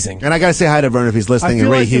amazing. And I got to say hi to Vern if he's listening, and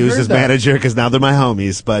Ray Hughes, his manager, because now they're my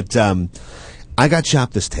homies. But I got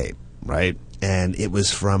chopped this tape, right? And it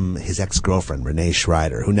was from his ex-girlfriend, Renee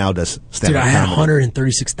Schreider, who now does stand-up comedy. Dude, I had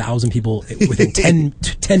 136,000 people within 10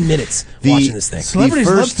 minutes watching this thing. Celebrities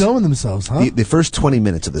love filming themselves, huh? The first 20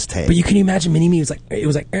 minutes of this tape. But you can imagine Mini-Me was like it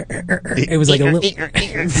was like a little.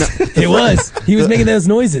 It was. He was making those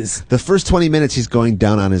noises. The first 20 minutes, he's going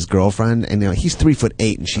down on his girlfriend, and he's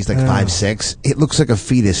 3'8" and she's like 5'6". It looks like a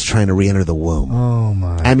fetus trying to re-enter the womb. Oh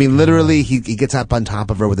my! I mean, literally, he gets up on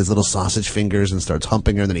top of her with his little sausage fingers and starts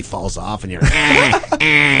humping her, and then he falls off, and you're. What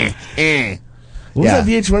was that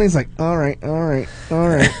VH1? He's like, all right.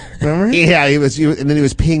 Remember? Yeah, he was, and then he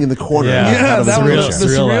was peeing in the corner. Yeah, that was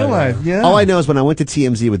real life. Yeah. All I know is when I went to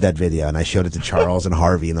TMZ with that video and I showed it to Charles and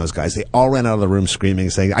Harvey and those guys, they all ran out of the room screaming,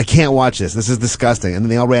 saying, "I can't watch this. This is disgusting." And then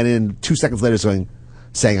they all ran in 2 seconds later, saying,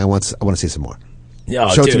 "I want to see some more." Yeah,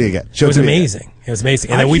 show it to me again. It was amazing. It was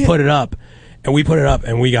amazing. And then we put it up. And we put it up,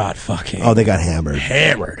 and we got fucking... Oh, they got hammered.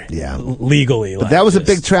 Yeah. Legally. But that was a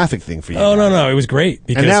big traffic thing for you. Oh, no. It was great.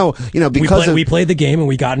 Because and now, because we played the game, and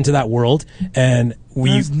we got into that world, and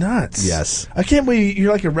That's nuts. Yes. I can't believe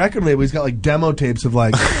you're like a record label. He's got like demo tapes of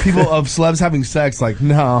like people of celebs having sex. Like,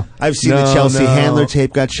 no. I've seen the Chelsea Handler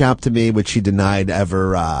tape got shopped to me, which she denied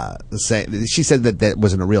ever saying. She said that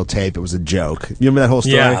wasn't a real tape. It was a joke. You remember that whole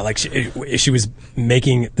story? Yeah, like she was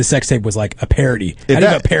making the sex tape was like a parody. Not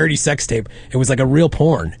even a parody sex tape. It was like a real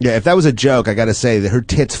porn. Yeah, if that was a joke, I got to say that her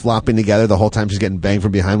tits flopping together the whole time she's getting banged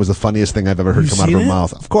from behind was the funniest thing I've ever heard come out of her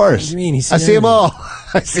mouth. Of course. What do you mean? I see them all.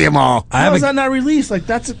 I see them all. How is that not released? Like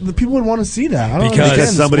the people would want to see that. I don't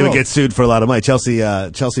because somebody would get sued for a lot of money. Chelsea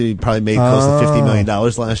probably made close to $50 million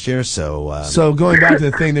last year. So going back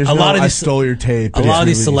to the thing, there's I stole your tape. A lot of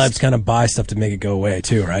these celebs kind of buy stuff to make it go away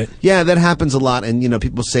too, right? Yeah, that happens a lot. And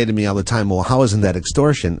people say to me all the time, "Well, how isn't that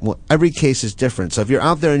extortion?" Well, every case is different. So if you're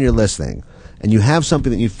out there and you're listening, and you have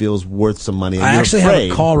something that you feel is worth some money, and I you're actually afraid,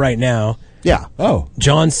 have a call right now. Yeah. Oh,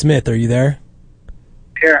 John Smith, are you there?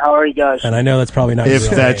 Here, how are you guys? And I know that's probably not if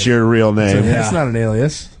your real that's name. your real name. It's not an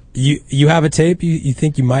alias. You have a tape? You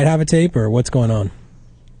think you might have a tape, or what's going on?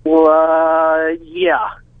 Well, yeah.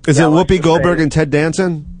 Is it Whoopi Goldberg and Ted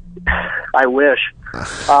Danson? I wish.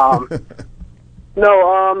 So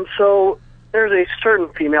there's a certain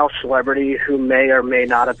female celebrity who may or may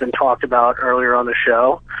not have been talked about earlier on the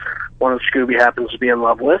show. One of Scooby happens to be in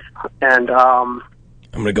love with, and I'm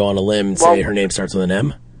going to go on a limb and say her name starts with an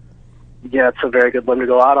M. Yeah, it's a very good limb to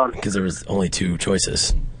go out on. Because there was only two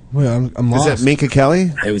choices. Well, I'm lost. Is that Minka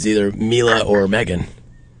Kelly? It was either Mila or Megan.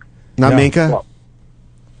 Not Minka? Well,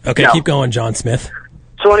 okay, no. Keep going, John Smith.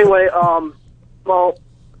 So anyway,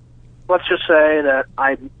 let's just say that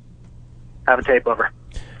I have a tape over.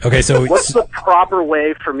 Okay, so what's the proper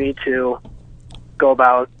way for me to go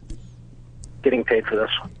about getting paid for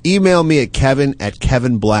this? Email me at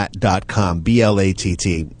kevin@kevinblatt.com,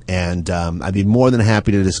 BLATT, and I'd be more than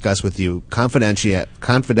happy to discuss with you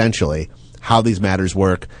confidentially how these matters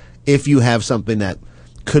work. If you have something that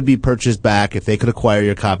could be purchased back, if they could acquire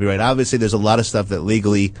your copyright. Obviously, there's a lot of stuff that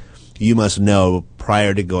legally you must know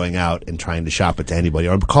prior to going out and trying to shop it to anybody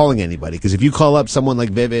or calling anybody. Because if you call up someone like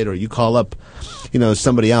Vivid or you call up,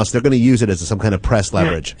 somebody else, they're going to use it as some kind of press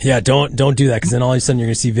leverage. Yeah, don't do that, because then all of a sudden you're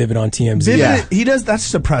going to see Vivid on TMZ. Vivid, he does. That's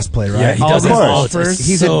just a press play, right? Yeah, he does it all.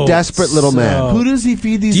 He's a desperate little man. Who does he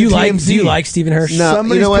feed these? Do you TMZ? like Stephen Hirsch? No,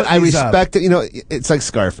 Somebody's you know what? I putting these respect it. It's like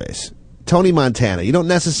Scarface. Tony Montana. You don't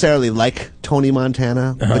necessarily like Tony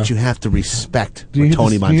Montana, but you have to respect what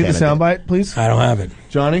Tony Montana Can you hit the did. soundbite, please? I don't have it.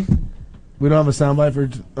 Johnny? We don't have a soundbite for...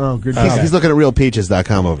 Oh, good job. He's looking at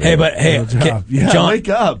realpeaches.com over here. Hey, John, wake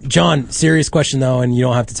up. John, serious question, though, and you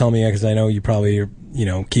don't have to tell me, because I know you probably are,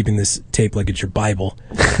 keeping this tape like it's your Bible.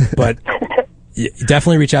 But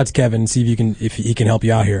definitely reach out to Kevin and see if he can help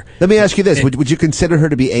you out here. Let me ask you this. Would you consider her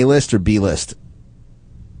to be A-list or B-list?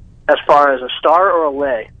 As far as a star or a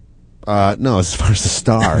lay? No, as far as the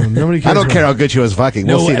star. Nobody I cares don't about- care how good she was fucking.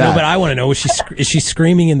 We'll see that. No, but I want to know, is she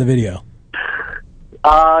screaming in the video?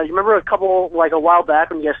 You remember a while back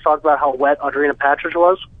when you guys talked about how wet Audrina Patridge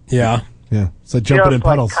was? Yeah. Yeah. It's like jumping in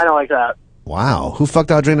puddles. Kind of like that. Wow. Who fucked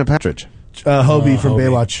Audrina Patridge? Hobie from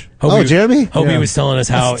Baywatch. Oh, Jeremy? Hobie was telling us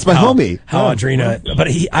how It's my homie. How Audrina, but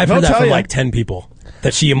I've He'll heard that tell from ya. like 10 people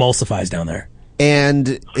that she emulsifies down there.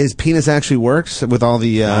 And his penis actually works with all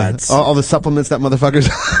the all the supplements that motherfuckers.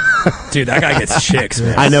 Dude, that guy gets chicks,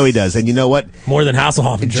 man. I know he does. And you know what? More than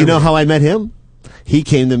Hasselhoff. Do you know how I met him? He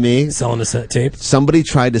came to me selling a tape. Somebody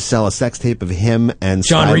tried to sell a sex tape of him and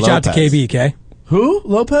John, Sky reach out to Lopez. KB, okay? Who?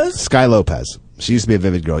 Lopez? Sky Lopez. She used to be a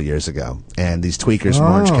Vivid Girl years ago, and these tweakers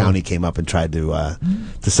from Orange County came up and tried to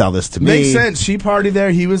sell this to me. Makes sense. She partied there.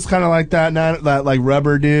 He was kind of like that like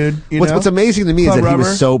rubber dude. You know? What's amazing to me is Club that he rubber.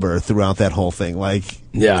 was sober throughout that whole thing. Like,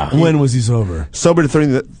 When was he sober? Sober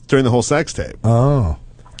during the whole sex tape. Oh.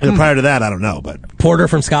 And prior to that, I don't know, but Porter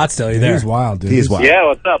from Scottsdale, you there? He's wild, dude. He is wild. Yeah,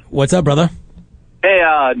 what's up? What's up, brother? Hey,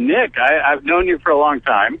 Nick, I've known you for a long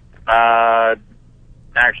time.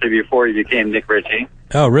 Actually, before you became Nick Ritchie.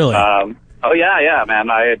 Oh, really? Oh, yeah, man.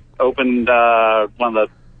 I had opened one of the,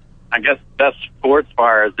 I guess, best sports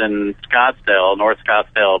bars in Scottsdale, North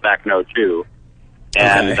Scottsdale, back in 2002.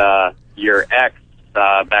 And your ex,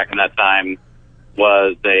 back in that time,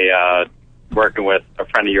 was working with a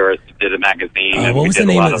friend of yours who did a magazine. and What we was did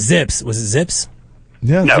the a name lot of Zips? Was it Zips?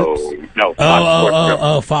 Yeah.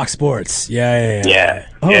 No. Fox Sports. Yeah.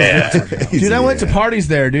 Dude, I went to parties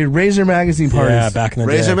there, dude. Razor magazine parties. Yeah, back in the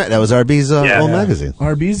Razor day. that was RB's old magazine.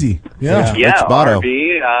 RBZ. Yeah. Yeah, Rich Botto.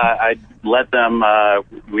 RB. I let them.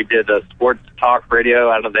 We did a sports talk radio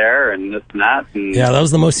out of there, and this and that. And Yeah, that was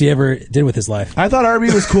the most he ever did with his life. I thought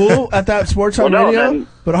RB was cool at that sports talk Well, no, radio, then-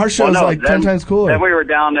 but our show well, was no, like 10 times cooler. Then we were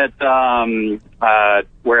down at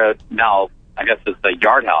where now I guess it's the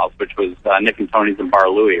Yard House, which was Nick and Tony's in Bar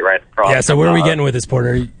Louie, right across. Yeah, so where are we from, getting with this,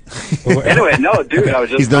 Porter? Anyway, no, dude, I was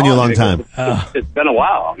just. He's known you a calling long because time. It's been a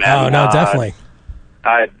while, man. Oh, no, definitely.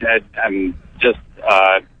 I'm just.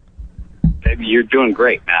 You're doing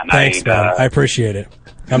great, man. Thanks, man. I appreciate it.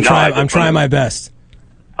 I'm no, trying. I I'm just trying wanted- my best.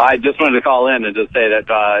 I just wanted to call in and just say that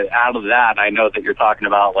out of that, I know that you're talking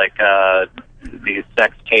about like these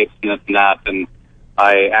sex tapes and this and that, and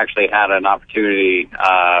I actually had an opportunity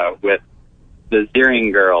with the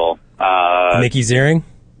Ziering girl. Nikki Ziering?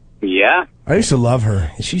 Yeah. I used to love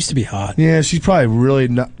her. She used to be hot. Yeah, she's probably really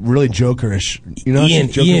jokerish. You know, Ian,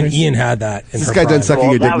 she's jokerish. Ian had that. In This her guy done prime. sucking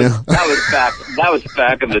your dick now. That was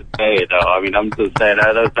back in the day, though. I mean, I'm just saying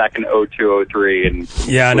that was back in 2002, 03, and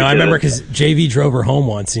Yeah, no, we I did remember it. because JV drove her home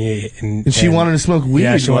once, and she wanted to smoke weed.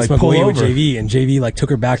 Yeah, she wanted to like, smoke weed pull with over. JV, and JV like took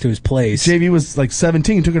her back to his place. JV was like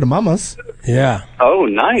 17, took her to Mama's. Yeah. Oh,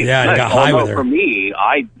 nice. Yeah, and nice. got high no, with her. For me,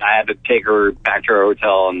 I had to take her back to her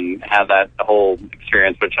hotel and have that whole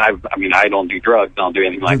experience, which I mean, I don't do drugs, I don't do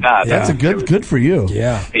anything like that. That's a good for you.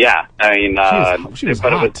 Yeah. Yeah, I mean, She was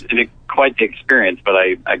but hot. it was quite the experience, but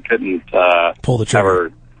I couldn't pull the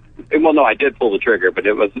trigger. Well, no, I did pull the trigger, but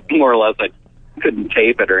it was more or less I couldn't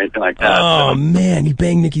tape it or anything like that. Oh man, you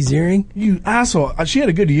banged Nikki Ziering? You asshole. She had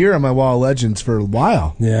a good year on my Wall of Legends for a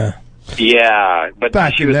while. Yeah. Yeah, but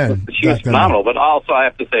Back she was then. she was Back then. phenomenal. But also, I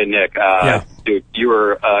have to say, Nick, dude, you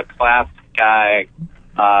were a class guy.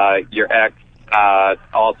 Your ex,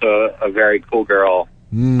 also a very cool girl,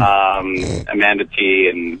 Amanda T.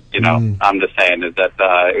 And you know, I'm just saying is that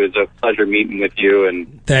it was a pleasure meeting with you.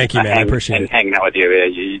 And thank you, man. I appreciate and it. hanging out with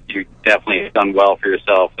you. You definitely have done well for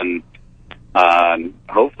yourself, and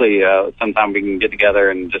hopefully sometime we can get together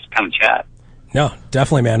and just kind of chat. No,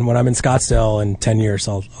 definitely, man. When I'm in Scottsdale in 10 years,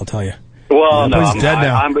 I'll tell you. Well, no, place is dead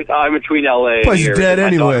now. I'm between LA and Place is here. dead My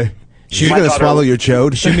anyway. daughter- You're my going to daughter- swallow your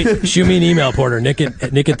chode? Shoot me an email, Porter. Nick at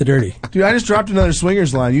the Dirty. Dude, I just dropped another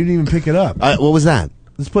swingers line. You didn't even pick it up. What was that?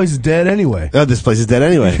 This place is dead anyway. Oh, this place is dead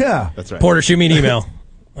anyway. Yeah. That's right. Porter, shoot me an email.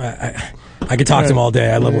 I could talk to him all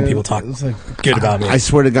day. I love when people talk good about me. I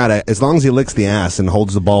swear to God, as long as he licks the ass and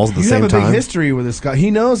holds the balls at the You same have a big time. history with this guy.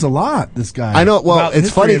 He knows a lot, this guy. I know. Well, about the it's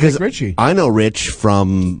history funny of Nick because Ritchie. I know Rich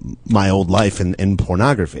from my old life in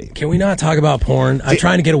pornography. Can we not talk about porn? I'm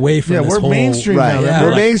trying to get away from Yeah, this we're whole... mainstream Right. now. Yeah, we're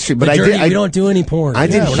like, mainstream, but the I Dirty, did. we don't do any porn. I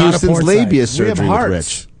did We're not a Houston's porn labia site. We have surgery with hearts.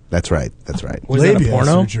 Rich. That's right. That's right. Was that a Labia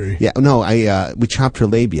porno? surgery. Yeah, no, we chopped her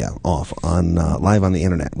labia off on live on the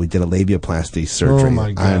internet. We did a labiaplasty surgery Oh,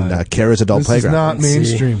 my God. on Kara's Adult This Playground. is not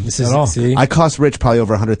mainstream This at is all. see. I cost Rich probably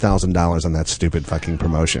over $100,000 on that stupid fucking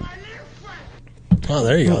promotion. Oh,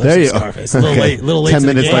 there you go. There There's you some go. Scarface. A little Okay. late. Little late 10 to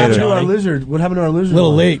the minutes game, later. What happened to our Johnny. lizard? What happened to our lizard? A little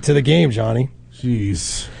line? late to the game, Johnny.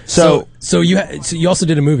 Jeez. So you also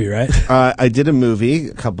did a movie, right? I did a movie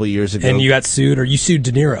a couple of years ago. And you got sued, or you sued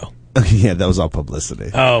De Niro. Yeah, that was all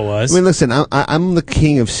publicity. Oh, it was? I mean, listen, I'm the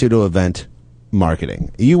king of pseudo-event marketing.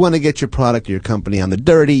 You want to get your product or your company on the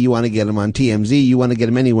dirty, you want to get them on TMZ, you want to get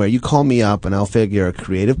them anywhere, you call me up and I'll figure a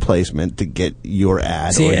creative placement to get your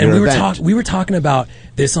ad or and your event. we were talking about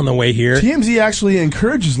this on the way here. TMZ actually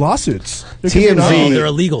encourages lawsuits. They're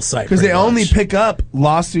a legal site. Because they pretty only much. pick up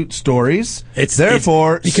lawsuit stories.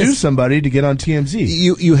 Therefore, it's sue somebody to get on TMZ.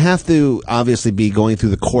 You have to obviously be going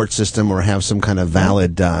through the court system or have some kind of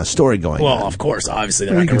valid story going on. Well, of course, obviously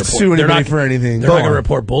they're You not going can to sue report. anybody for anything. They're not going to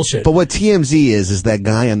report bullshit. But what TMZ is that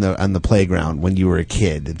guy on the playground when you were a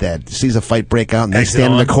kid that sees a fight break out and they Eggs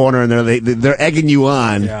stand in on. the corner and they're egging you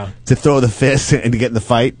on Yeah. to throw the fist and to get in the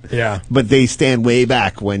fight. Yeah. But they stand way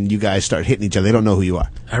back when you guys start hitting each other. They don't know who you are.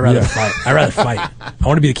 I'd rather fight. I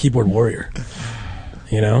want to be the keyboard warrior.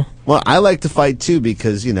 You know? Well, I like to fight too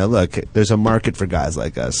because, look, there's a market for guys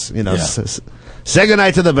like us. Say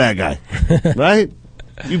goodnight to the bad guy. Right?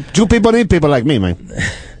 Two people need people like me, man.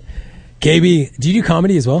 KB, do you do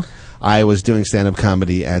comedy as well? I was doing stand-up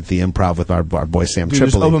comedy at the Improv with our boy Sam Dude,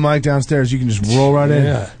 just Tripoli. open mic downstairs. You can just roll right in.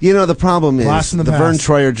 The problem Blast is in the the Vern past.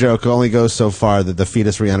 Troyer joke only goes so far, that the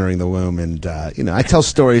fetus re-entering the womb, and I tell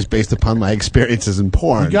stories based upon my experiences in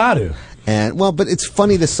porn. You got to. And but it's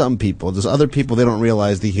funny to some people. There's other people they don't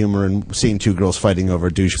realize the humor in seeing two girls fighting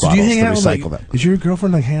over douche So do you bottles hang to out with, recycle them. Is your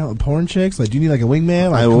girlfriend hang out with porn chicks? Do you need a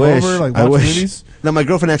wingman? I come wish. over, I watch wish. movies? No, my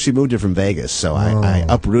girlfriend actually moved here from Vegas, so I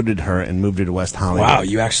uprooted her and moved her to West Hollywood. Wow,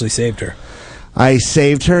 you actually saved her. I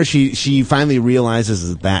saved her. She finally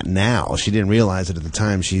realizes that now. She didn't realize it at the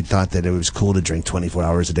time. She thought that it was cool to drink 24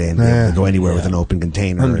 hours a day and be able to go anywhere with an open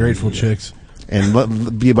container. Ungrateful chicks.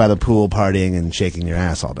 And be by the pool partying and shaking your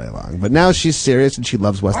ass all day long. But now she's serious and she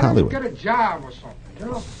loves West Hollywood. Get a job or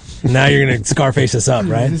something. Now you're going to Scarface us up,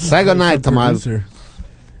 right? Say goodnight to my...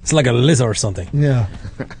 It's like a Lizzo or something. Yeah.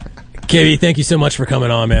 KB, thank you so much for coming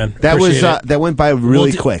on, man. That Appreciate was it. that went by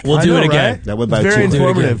really quick. We'll do it again. That went by It's very too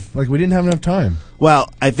quick. informative. We didn't have enough time. Well,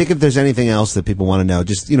 I think if there's anything else that people want to know,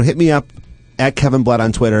 just hit me up at Kevin Blood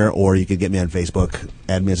on Twitter, or you could get me on Facebook.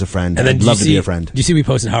 Add me as a friend. And then I'd love to be a friend. Do you see we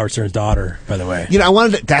posted Howard Stern's daughter, by the way?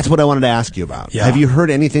 That's what I wanted to ask you about. Yeah. Have you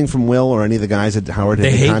heard anything from Will or any of the guys at Howard?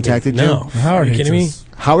 They have hate me. contacted you? No. Howard Are you hates kidding me? us.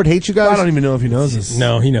 Howard hates you guys? I don't even know if he knows us.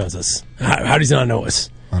 No, he knows us. How does he not know us?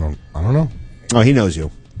 I don't know. Oh, he knows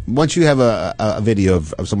you. Once you have a video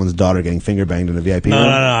of someone's daughter getting finger banged in a VIP room.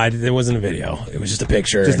 No. It wasn't a video. It was just a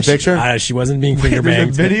picture. Just a picture? She wasn't being finger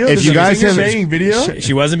banged. video? If you guys have video?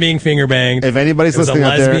 She wasn't being finger banged. If anybody's It was a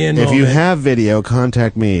listening out there, lesbian if you moment. have video,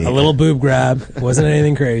 contact me. A little boob grab. Wasn't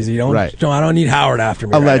anything crazy. I don't need Howard after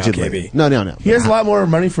me. Allegedly. Right now, KB. No. He has a lot more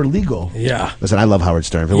money for legal. Yeah. Listen, I love Howard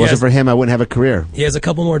Stern. If it He wasn't has- for him, I wouldn't have a career. He has a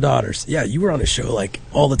couple more daughters. Yeah, you were on his show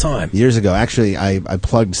all the time. Years ago, actually, I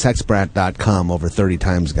plugged sexbrat.com over 30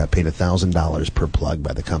 times, got paid $1,000 per plug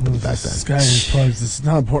by the company back This then. guy just plugs. This is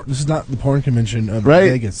not the porn convention of Right?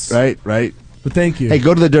 Vegas. Right. But thank you. Hey,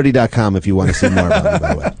 go to thedirty.com if you want to see more about me,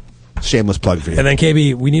 by the way. Shameless plug for you. And then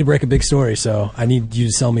KB, we need to break a big story, so I need you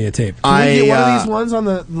to sell me a tape. Can we get one of these ones on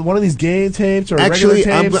one of these gay tapes or Actually,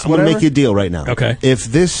 regular I'm tapes? going to make you a deal right now. Okay. If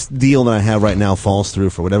this deal that I have right now falls through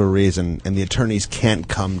for whatever reason, and the attorneys can't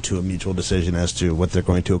come to a mutual decision as to what they're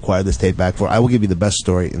going to acquire this tape back for, I will give you the best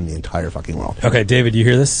story in the entire fucking world. Okay, David, you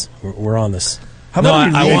hear this? We're on this. How No,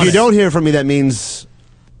 about I if want you it. don't hear from me, that means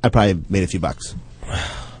I probably made a few bucks.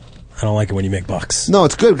 I don't like it when you make bucks. No,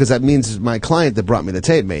 it's good because that means my client that brought me the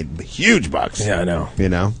tape made huge bucks. Yeah, I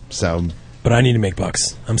know. So. But I need to make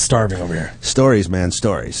bucks. I'm starving over here. Stories, man,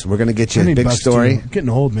 stories. We're going to get you I a need big bucks, story. too. I'm getting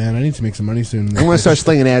old, man. I need to make some money soon. I'm going to start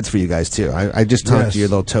slinging ads for you guys, too. I just talked Yes. to your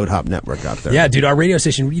little Toad Hop network out there. Yeah, dude, our radio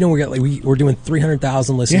station, we're doing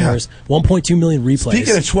 300,000 listeners, 1.2 million replays.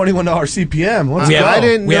 Speaking of $21 CPM, let's we go.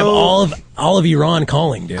 have all of Iran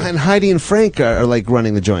calling, dude. And Heidi and Frank are like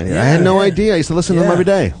running the joint here. I had no idea. I used to listen to them every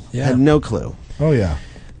day. Yeah. I had no clue. Oh, yeah.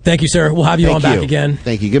 Thank you, sir. We'll have you on back again.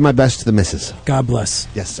 Thank you. Give my best to the missus. God bless.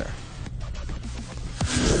 Yes, sir.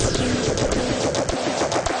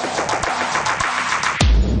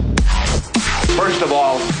 First of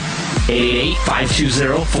all,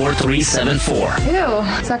 888-520-4374.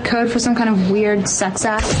 Ew. Is that code for some kind of weird sex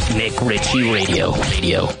act? Nick Ritchie Radio.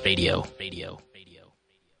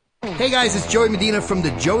 Hey guys, it's Joey Medina from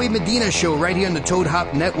the Joey Medina Show right here on the Toad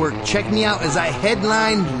Hop Network. Check me out as I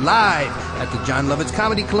headline live at the John Lovitz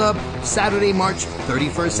Comedy Club Saturday, March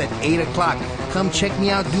 31st at 8 o'clock. Come check me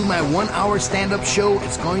out, do my 1 hour stand-up show.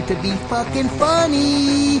 It's going to be fucking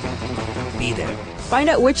funny. Be there. Find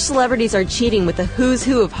out which celebrities are cheating with the who's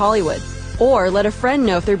who of Hollywood. Or let a friend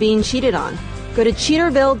know if they're being cheated on. Go to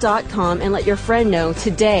cheaterville.com and let your friend know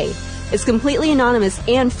today. It's completely anonymous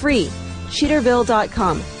and free.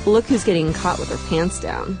 Cheaterville.com. Look who's getting caught with her pants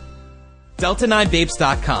down.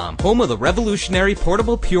 Delta9Vapes.com, home of the revolutionary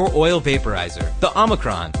portable pure oil vaporizer. The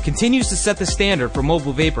Omicron continues to set the standard for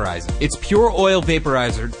mobile vaporizing. Its pure oil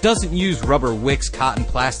vaporizer doesn't use rubber, wicks, cotton,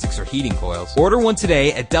 plastics, or heating coils. Order one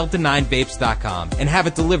today at Delta9Vapes.com and have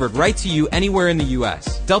it delivered right to you anywhere in the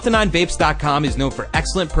U.S. Delta9Vapes.com is known for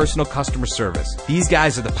excellent personal customer service. These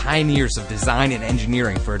guys are the pioneers of design and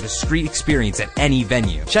engineering for a discreet experience at any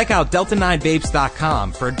venue. Check out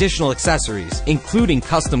Delta9Vapes.com for additional accessories, including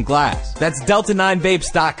custom glass. That's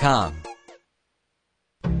Delta9Vapes.com.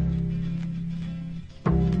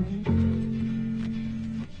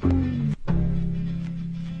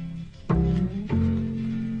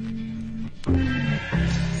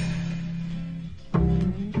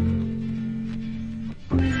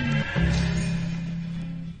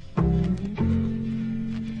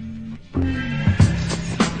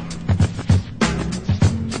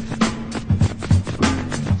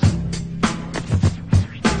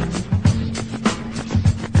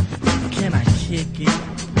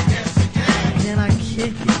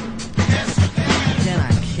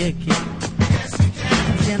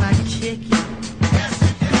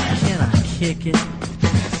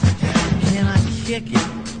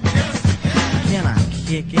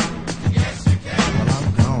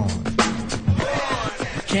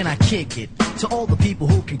 To all the people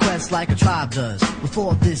who can quest like a tribe does.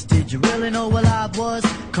 Before this, did you really know what I was?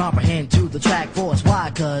 Comprehend to the track force,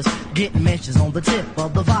 why? Cause getting mentions on the tip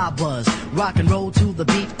of the vibe buzz. Rock and roll to the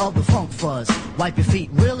beat of the funk fuzz. Wipe your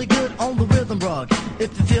feet really good on the rhythm rug.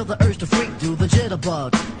 If you feel the urge to freak, do the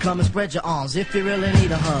jitterbug. Come and spread your arms if you really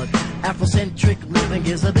need a hug. Afrocentric living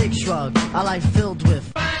is a big shrug. A life filled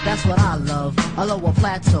with, that's what I love. A lower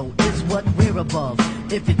plateau is what we're above.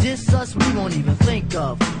 If you diss us, we won't even think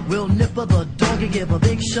of. We'll nipper the dog and give a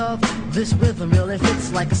big shove. This rhythm really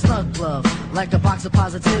fits like a snug glove. Like a box of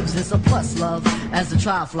positives, it's a plus love. As the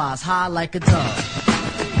trial flies high like a dove.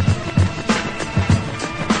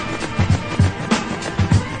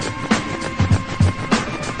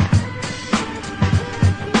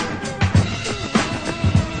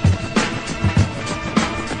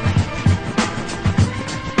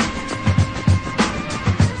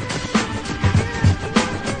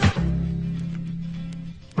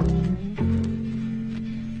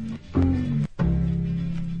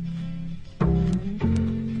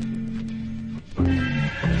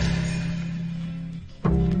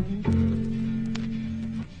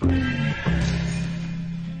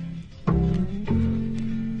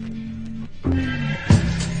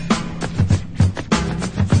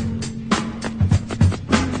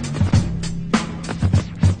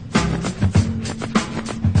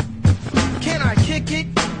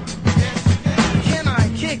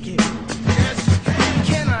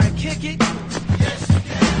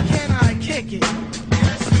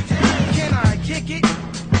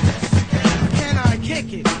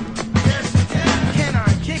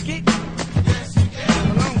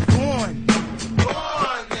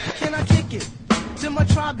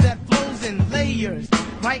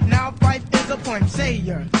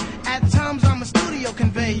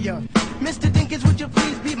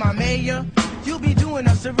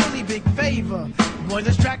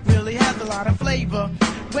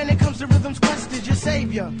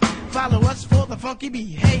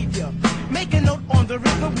 Behavior. Make a note on the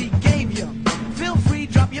rhythm we gave you. Feel free,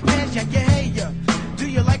 drop your pants, check your hair. Do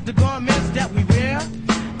you like the garments that we wear?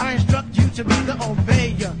 I instruct you to be the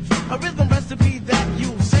obeyer. A rhythm recipe that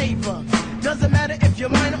you'll savor. Doesn't matter if you're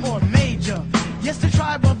minor or major. Yes, the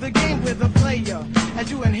tribe of the game with a player.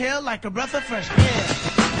 As you inhale like a breath of fresh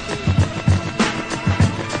air.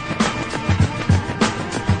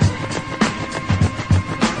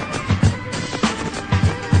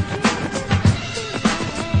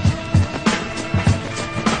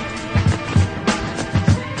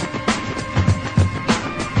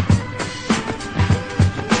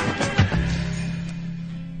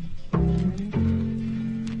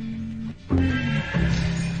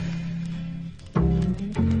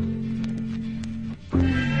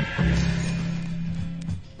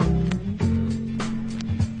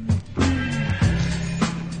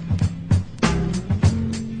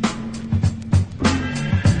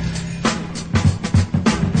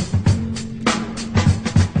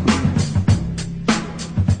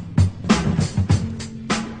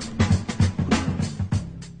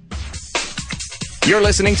 You're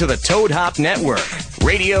listening to the Toad Hop Network,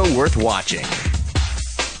 radio worth watching.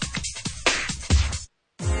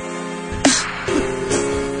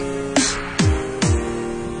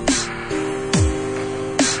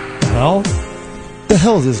 Hell? The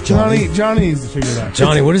hell is this, Johnny? Johnny needs to figure it out.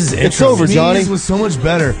 Johnny, what is his It's intro? over, Johnny. Sneeze was so much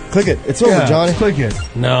better. Click it. It's over, Yeah, Johnny. Click it.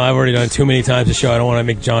 No, I've already done it too many times to show. I don't want to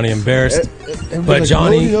make Johnny embarrassed. But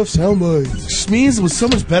Johnny, Sneeze was so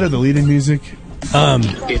much better. The leading music.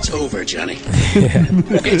 It's over, Johnny.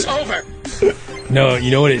 It's over. No,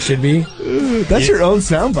 you know what it should be? That's your own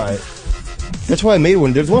soundbite. That's why I made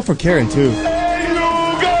one. There's one for Karen, too.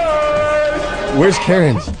 Where's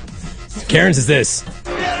Karen's? Karen's is this.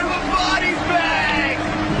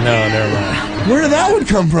 No, never mind. Where did that one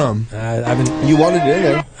come from? I've been. You wanted it in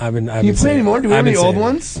there. I've been. Can you play any more? Do we have any old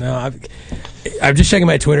ones? No, I'm just checking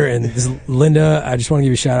my Twitter, and this is Linda. I just want to give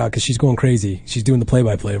you a shout out because she's going crazy. She's doing the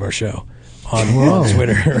play-by-play of our show on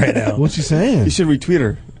Twitter right now. What's she saying? You should retweet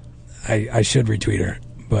her. I should retweet her,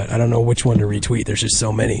 but I don't know which one to retweet. There's just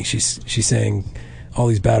so many. She's saying all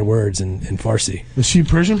these bad words in Farsi. Is she a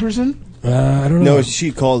Persian person? I don't know. No,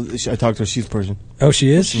 she called. I talked to her. She's Persian. Oh,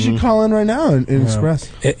 she is? She should call in right now and express.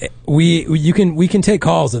 We can take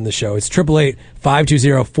calls in the show. It's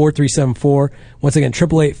 888-520-4374. Once again,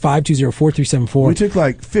 888-520-4374. We took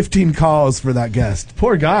like 15 calls for that guest.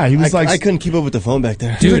 Poor guy. He was I couldn't keep up with the phone back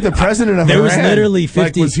there. Dude, the president of there Iran was literally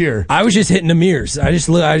 50. was here. I was just hitting the mirrors. I just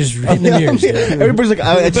hitting the mirrors. Everybody's like,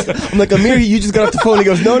 I'm like, Amir, you just got off the phone. He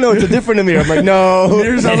goes, no, it's a different Amir. I'm like, no.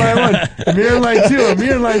 Amir's on line 1. Amir on line 2.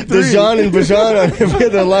 Amir on line 3. Dejan and Bajan on every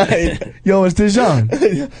other line. Yo, it's Dejan.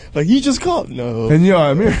 Like, he just called. No. And yo,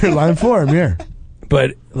 Amir, line 4, Amir.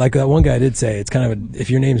 But like that one guy did say, it's kind of if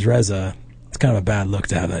your name's Reza, it's kind of a bad look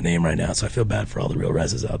to have that name right now. So I feel bad for all the real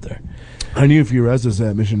Rezas out there. I knew a few Rezas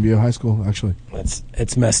at Mission View High School, actually.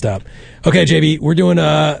 It's messed up. Okay, JB, we're doing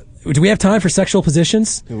do we have time for sexual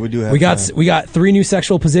positions? Yeah, we do have we got time. We got 3 new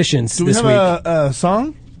sexual positions Do we this have week. a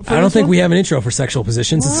song? I don't think we have an intro for sexual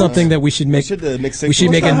positions. It's something that we should make. We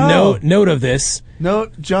should make a note of this.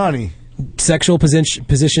 Note, Johnny. Sexual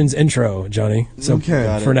positions intro, Johnny. So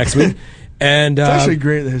Okay. for next week. And It's actually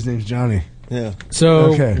great that his name's Johnny. Yeah.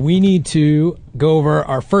 So Okay. we need to go over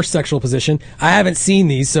our first sexual position. I haven't seen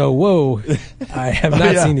these, so whoa, I have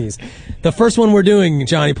not yeah. seen these. The first one we're doing,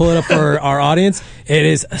 Johnny, pull it up for our audience. It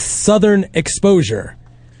is Southern Exposure.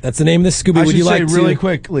 That's the name of this. Scooby, I would should you say like really to?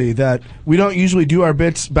 quickly that we don't usually do our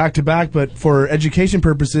bits back to back, but for education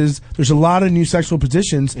purposes, there's a lot of new sexual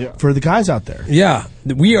positions for the guys out there. Yeah,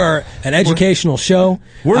 we are an educational show.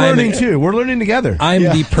 We're learning too. We're learning together. I'm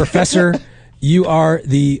the professor. You are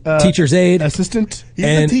the teacher's aide. Assistant. He's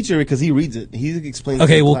the teacher because he reads it. He explains it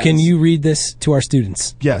Okay, in well, class. can you read this to our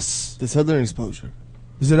students? Yes. The Southern Exposure.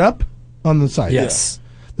 Is it up on the site? Yes.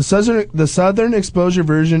 The Southern Exposure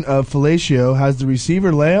version of fellatio has the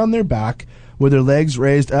receiver lay on their back with their legs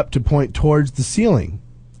raised up to point towards the ceiling.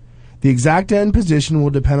 The exact end position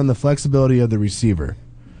will depend on the flexibility of the receiver.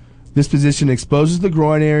 This position exposes the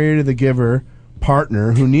groin area to the giver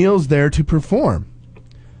partner who kneels there to perform.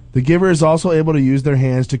 The giver is also able to use their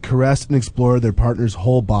hands to caress and explore their partner's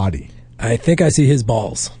whole body. I think I see his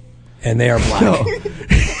balls, and they are black. No.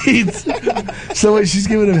 So wait, she's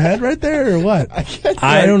giving him head right there, or what?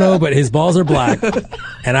 I don't know, but his balls are black,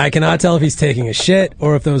 and I cannot tell if he's taking a shit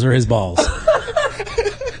or if those are his balls.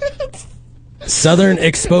 Southern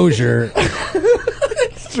Exposure.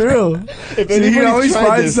 It's true. If So you can anybody's always tried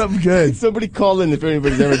find this, something good. Somebody call in if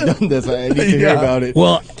anybody's ever done this. I need to hear Yeah. about it.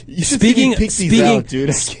 Well, You should see me pick these out, dude.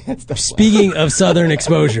 I can't stop Speaking of Southern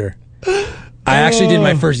Exposure, I actually did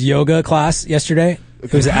my first yoga class yesterday.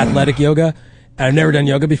 It was athletic yoga. I've never done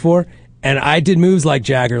yoga before, and I did moves like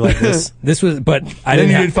Jagger like this. This was, but I Then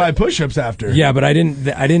didn't. you did 5 push-ups after. Yeah, but I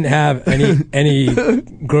didn't have any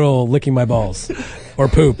girl licking my balls or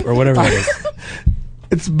poop or whatever it is.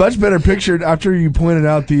 It's much better pictured after you pointed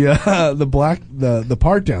out the black the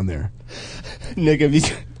part down there. Nick, have you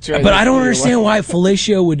tried But I don't understand why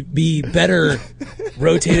fellatio would be better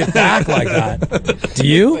rotated back like that. Do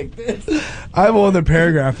you? I have one other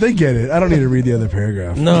paragraph. They get it. I don't need to read the other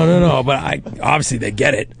paragraph. No. But obviously they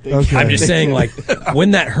get it. Okay. I'm just saying, like,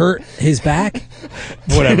 wouldn't that hurt his back?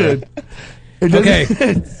 Whatever. Dude, it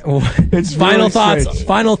doesn't- Okay. It's Final really thoughts. strange.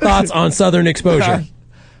 Final thoughts on Southern Exposure.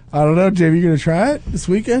 I don't know, Jamie. You gonna try it this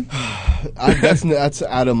weekend? That's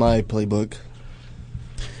out of my playbook.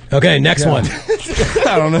 Okay, next Yeah. one.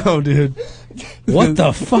 I don't know, dude. What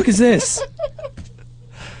the fuck is this?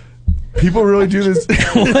 People really do this.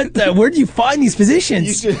 What the? Where'd you find these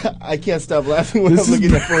positions? I can't stop laughing when This I'm is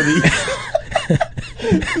looking at for these.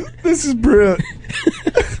 This is Brute.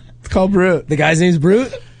 It's called Brute. The guy's name's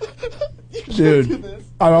Brute? Dude,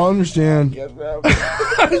 I don't understand.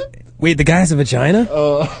 Wait, the guy has a vagina?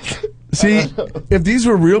 See, if these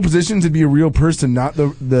were real positions, it'd be a real person, not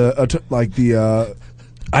the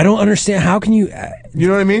I don't understand. How can you? You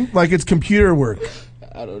know what I mean? Like it's computer work.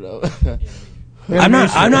 I don't know. I'm not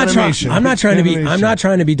trying to be. Animation. I'm not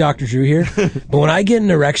trying to be Dr. Drew here. But when I get an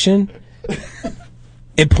erection,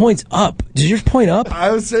 it points up. Does yours point up?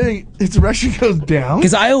 I was saying its erection goes down.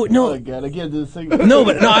 Because Oh my god, I can't do this thing. No,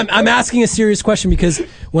 I'm asking a serious question because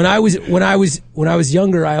when I was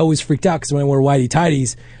younger, I always freaked out because when I wore whitey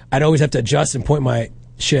tighties, I'd always have to adjust and point my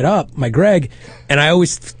shit up, my Greg, and I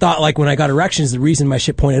always thought like when I got erections, the reason my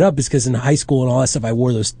shit pointed up is because in high school and all that stuff, I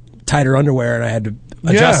wore those tighter underwear and I had to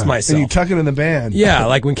adjust myself. And you tuck it in the band. Yeah,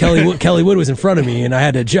 like when Kelly Wood was in front of me and I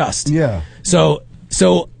had to adjust. Yeah. So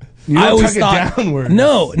you I don't always tuck thought it downward.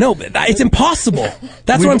 No, it's impossible.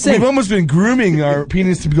 That's what I'm saying. We've almost been grooming our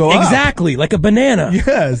penis to go up. Exactly, like a banana.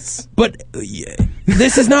 Yes. But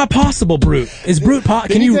this is not possible, Brute. Is Brute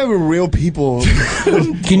can you have real people?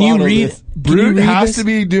 Can you read? Brute has this? to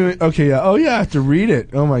be doing. Okay, yeah. Oh, yeah. I have to read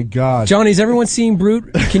it. Oh my god. Johnny, is everyone seeing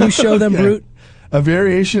Brute? Can you show them Yeah. Brute? A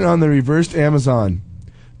variation on the reversed Amazon.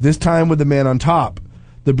 This time with the man on top.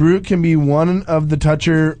 The Brute can be one of the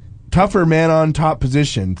tougher man on top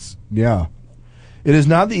positions. Yeah. It is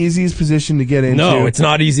not the easiest position to get into. No, it's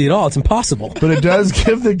not easy at all. It's impossible. But it does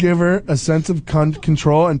give the giver a sense of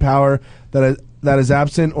control and power that is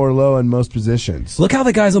absent or low in most positions. Look how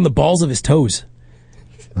the guy's on the balls of his toes.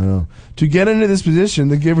 I know. To get into this position,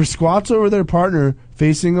 the giver squats over their partner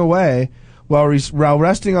facing away while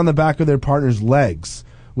resting on the back of their partner's legs,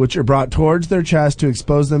 which are brought towards their chest to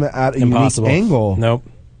expose them at a Impossible. unique angle. Nope.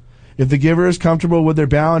 If the giver is comfortable with their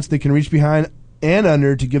balance, they can reach behind and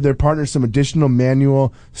under to give their partner some additional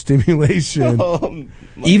manual stimulation.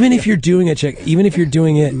 Even if you're doing it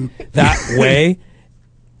that way,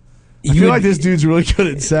 I feel like this dude's really good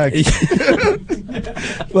at sex.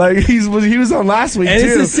 Like he was on last week and too.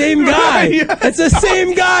 it's the same guy. Yeah. It's the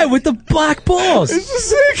same guy with the black balls. It's the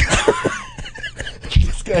same guy.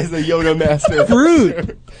 This guy's a yoga master.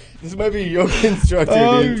 Brute. This might be a yoga instructor,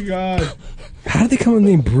 Oh dude. god. How did they come with the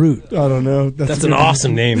name Brute? I don't know. That's an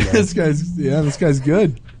awesome name, though. This guy's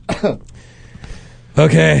good.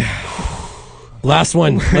 Okay. Last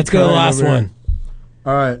one. Let's go to the last Over here. one.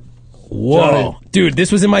 All right. Whoa. Johnny. Dude,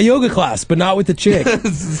 this was in my yoga class, but not with the chick.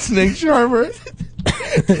 Snake charmer.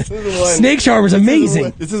 Snake charmer's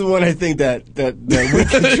amazing. This is one I think that we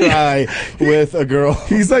can try with a girl.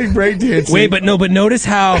 He's like breakdancing. Wait, but notice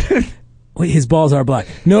how... Wait, his balls are black.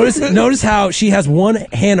 Notice how she has one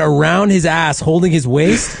hand around his ass holding his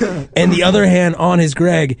waist and the other hand on his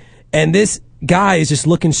Greg, and this guy is just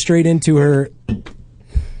looking straight into her.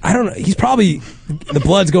 I don't know. He's probably... The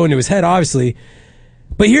blood's going to his head, obviously.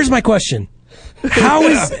 But here's my question.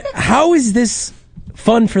 How is this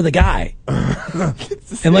fun for the guy?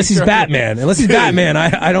 Unless he's Batman.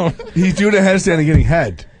 I don't... He's doing a headstand and getting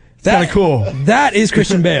head. It's kind of cool. That is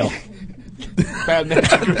Christian Bale. Batman.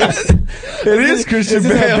 It is Christian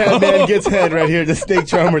This is Bale. how Batman gets head right here. The snake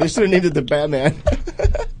charmer. They should have named it the Batman.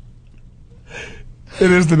 It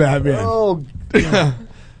is the Batman. Oh.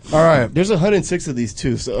 All right. There's 106 of these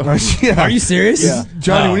too. So Yeah. Are you serious? Yeah.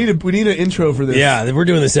 Johnny, we need an intro for this. Yeah, we're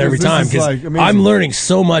doing this every This time is, because like, amazing. I'm learning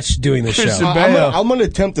so much doing this Christian show. Bale. I'm gonna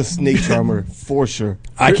attempt the snake charmer for sure.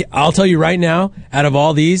 I'll tell you right now, out of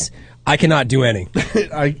all these, I cannot do any.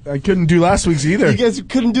 I couldn't do last week's either. You guys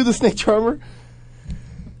couldn't do the snake charmer?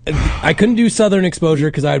 I couldn't do Southern Exposure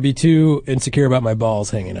because I'd be too insecure about my balls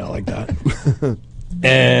hanging out like that.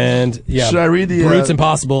 And yeah, Should I read the, Brute's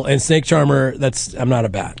impossible and Snake Charmer? I'm not a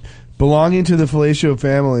bat. Belonging to the fellatio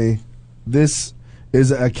family, this is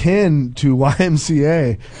akin to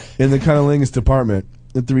YMCA in the cunnilingus department.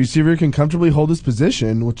 If the receiver can comfortably hold his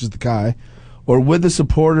position, which is the guy, or with the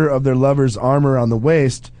supporter of their lover's arm around the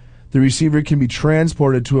waist, the receiver can be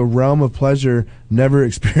transported to a realm of pleasure never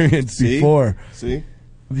experienced before. See?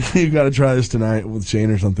 You got to try this tonight with Shane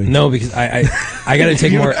or something. No, because I got to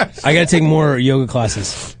take more. I got to take more yoga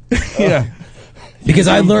classes. Yeah. Because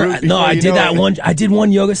I learned. No, I you did know that it. one. I did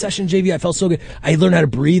one yoga session, JV. I felt so good. I learned how to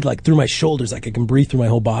breathe like through my shoulders, like I can breathe through my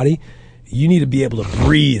whole body. You need to be able to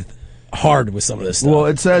breathe hard with some of this stuff. Well,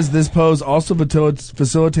 it says this pose also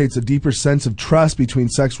facilitates a deeper sense of trust between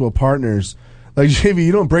sexual partners. Like, JV,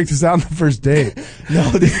 you don't break this out on the first date. No,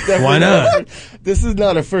 this is definitely Why not? This is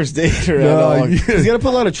not a first dater at No, all. you- He's got to put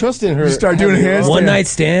a lot of trust in her. You start doing handstands. One night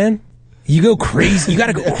stand. You go crazy. You got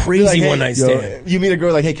to go crazy Like, hey, one night stand. You meet a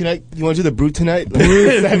girl like, hey, you want to do the brute tonight? Like,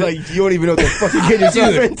 you don't even know what the fuck you're getting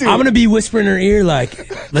yourself Dude, into. I'm gonna be whispering in her ear like,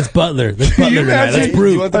 "Let's butler tonight. Let's You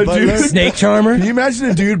brew. want the butler? Snake charmer." Can you imagine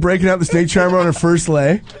a dude breaking out the snake charmer on her first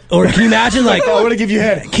lay? Or can you imagine like? I want to give you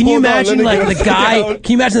head. Can you Hold on, imagine let me like get the guy? down.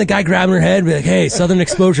 Can you imagine the guy grabbing her head and be like, "Hey, Southern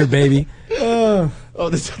Exposure, baby." Oh Oh,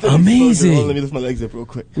 this Amazing. Let me lift my legs up real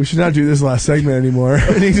quick. We should not do this last segment anymore.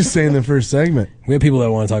 I need to stay in the first segment. We have people that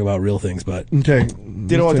want to talk about real things, but okay.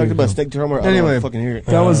 They don't want to talk about steak trauma. I don't Anyway, want to fucking hear it.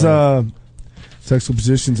 that was Sexual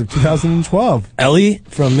Positions of 2012. Ellie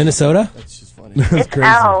from Minnesota. That's just funny. That's crazy.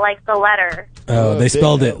 L, like the letter. Oh, they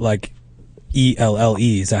spelled it like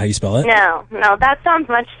E-L-L-E. Is that how you spell it? No, that sounds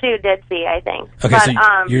much too ditzy, I think. Okay, but,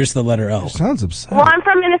 so you're just the letter L. Sounds absurd. Well, I'm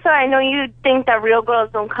from Minnesota. I know you think that real girls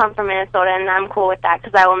don't come from Minnesota, and I'm cool with that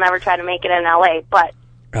because I will never try to make it in LA. But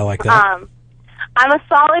I like that. I'm a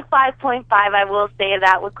solid 5.5. I will say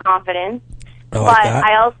that with confidence. I like but that.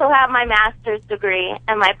 I also have my master's degree,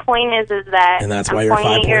 and my point is that And that's I'm why you're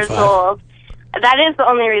 28 years 5.5. old. That is the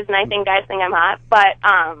only reason I think guys think I'm hot. But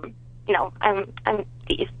I'm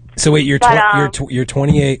decent. So wait, you're But, you're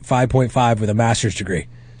 28, 5.5 with a master's degree.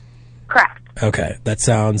 Correct. Okay, that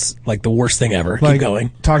sounds like the worst thing ever. Like, Keep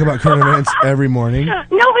going. talk about current events every morning. No,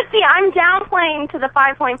 but see, I'm downplaying to the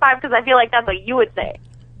 5.5 because I feel like that's what you would say.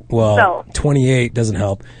 Well, So- 28 doesn't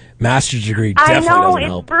help. Master's degree I definitely know, doesn't it's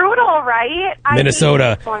help. brutal, right? I Minnesota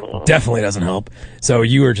hate 20. definitely doesn't help. So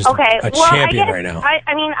you are just Okay, a well, champion I guess, right now.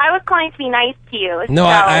 I mean, I was calling to be nice to you. No, so,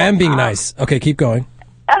 I am being nice. Okay, keep going.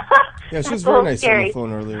 Yeah, she was That's a very little nice on scary. the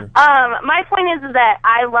phone earlier. My point is that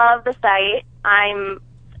I love the site. I'm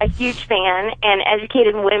a huge fan, and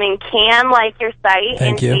educated women can like your site Thank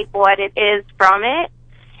and you. take what it is from it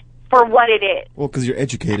for what it is. Well, because you're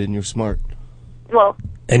educated and you're smart. Well,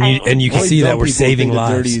 And you can Only see that dumb we're people saving think that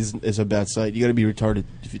lives. Dirty is a bad site. You got to be retarded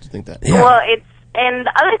if you think that. well, and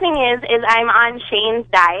the other thing is I'm on Shane's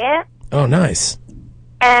diet. Oh, nice.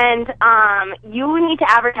 And you need to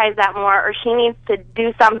advertise that more, or she needs to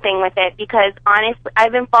do something with it, because honestly,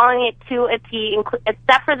 I've been following it to a T,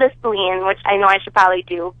 except for the Celine, which I know I should probably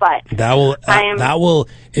do, but That will I'm- that will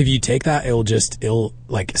if you take that it'll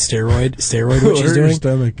like steroid what It'll she's hurt your doing.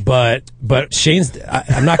 stomach. But Shane's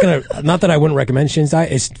I'm not that I wouldn't recommend Shane's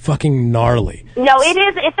diet. It's fucking gnarly. no,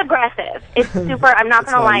 it's aggressive. It's super. I'm not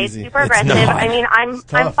gonna not lie, easy. it's super It's aggressive. not. I mean, I'm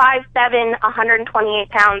tough. 5'7", 128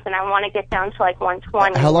 pounds, and I want to get down to like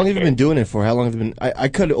 120. How long have you been doing it for? How long have you been? I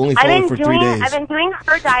could only I've follow been it for doing 3 days. I've been doing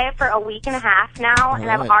her diet for a week and a half now, and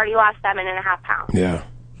I've Alright. already lost 7.5 pounds. Yeah.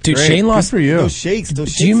 Dude, Great. Shane Good lost for you. Those shakes Do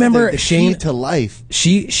is you remember the key Shane to life?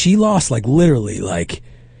 She lost like literally like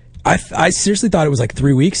I seriously thought it was like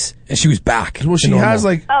 3 weeks and she was back. Well, to she normal. has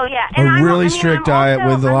like Oh yeah, a and I'm, really I mean, strict I'm diet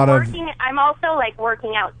also, with a I'm lot of. working, I'm also like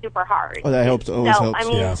working out super hard. Oh, that helps. Always So, helps. I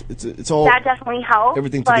mean, yeah. It's all that definitely helps.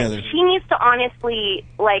 everything but together. she needs to honestly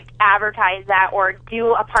like advertise that or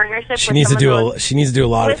do a partnership. She with needs to someone do she needs to do a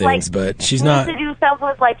lot of with, like, things, but she's she not. needs to do stuff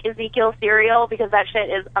with like Ezekiel cereal because that shit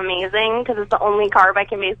is amazing because it's the only carb I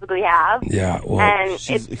can basically have. Yeah, well, and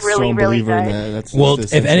it's really really good. Well,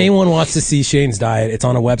 if anyone wants to see Shane's diet, it's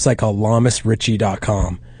on a website called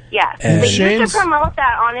LamasRichie.com. Yeah, And but you should Shane's- promote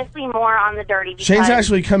that honestly more on the dirty. Because Shane's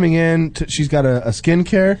actually coming in. She's got a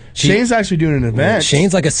skincare. Shane's actually doing an event.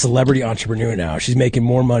 Shane's like a celebrity entrepreneur now. She's making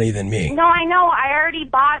more money than me. No, I know. I already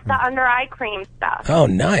bought the under eye cream stuff. Oh,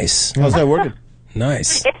 nice. How's that working?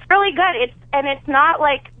 Nice. It's really good. It's not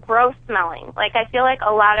like gross smelling. Like I feel like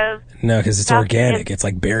a lot of No, because it's stuff organic. is- It's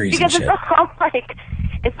like berries and because shit. it's all like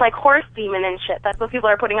it's like horse semen and shit. That's what people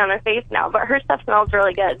are putting on their face now. But her stuff smells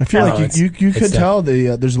really good. I feel No, like it's- you could it's tell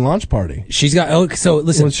there's a launch party. She's got. Oh, so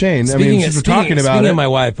listen. Well, Shane, I Speaking mean, of, since we're speaking, talking about speaking it- of my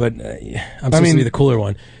wife, but I'm supposed to be the cooler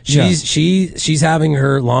one. She's having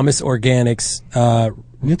her Lamas Organics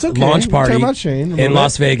It's okay. launch We're party talking about Shane a in little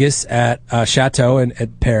Las bit. Vegas at Chateau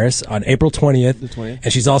at Paris on April 20th. The 20th.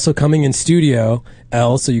 And she's also coming in studio,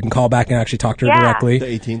 Elle, so you can call back and actually talk to her Yeah. directly. The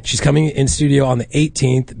 18th. She's coming in studio on the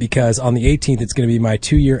 18th because on the 18th it's going to be my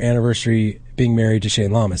 2-year anniversary being married to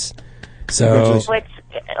Shane Lamas. So Which,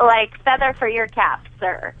 like, feather for your cap,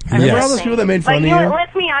 sir. Remember all those people that made fun like, of you?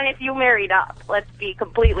 Let's be honest, you married up. Let's be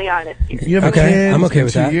completely honest here. You have Okay, a kid. I'm it's okay been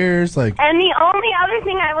with 2 that. years. Like And the only other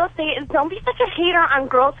thing I will say is don't be such a hater on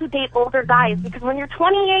girls who date older guys because when you're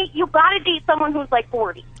 28, you gotta date someone who's like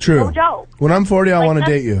 40. true. No joke. When I'm 40, I Like, want to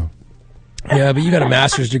that's- date you. yeah, but you got a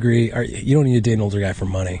master's degree. You don't need to date an older guy for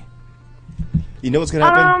money. You know what's gonna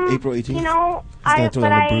happen? April 18th. You know, He's gonna throw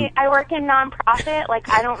on the boot. I work in nonprofit. Like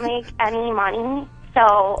I don't make any money,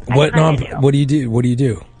 so What I kinda do. What do you do? What do you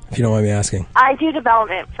do? If you don't mind me asking. I do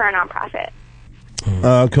development for a nonprofit.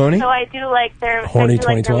 Coney? So I do like their Horny I do,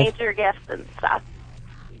 like, their 2012? major gifts and stuff.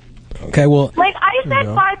 Okay, well, Like I There you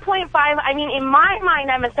said, go. 5.5. I mean, in my mind,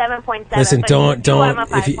 I'm a 7.7. listen, but don't to you, I'm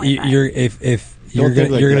a if you, 5.5. you're if you're Don't think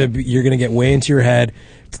gonna like you're that. gonna you're gonna get way into your head.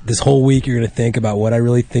 This whole week you're gonna think about what I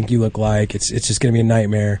really think you look like. It's just gonna be a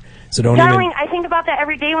nightmare. So don't Darling, even. I think about that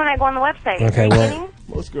every day when I go on the website. Okay, Are you well, kidding?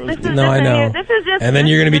 Most girls This do. is No, just I a know. new- this is just. And then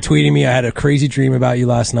you're going to be tweeting me. I had a crazy dream about you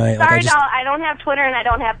last night. Sorry, doll. I don't have Twitter and I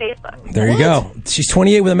don't have Facebook. There you go. She's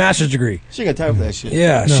 28 with a master's degree. She got time for that shit.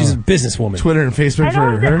 Yeah, she's a businesswoman. Twitter and Facebook I for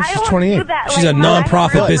don't- her. I She's don't 28. do that. She's a Like,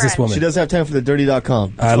 non-profit my businesswoman. She does have time for the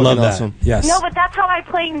dirty.com. I love that. Awesome. Yes. No, but that's how I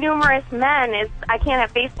play numerous men. Is I can't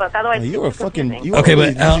have Facebook. Otherwise, You're a it's fucking. confusing. You Okay, are but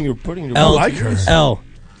really L, using your putting your L, like her. L,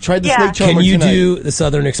 Tried the Yeah. snake charmer can you tonight. do the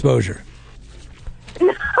Southern Exposure?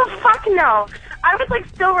 No, fuck no. I was like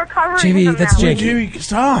still recovering. JV, from that's that. janky. JV,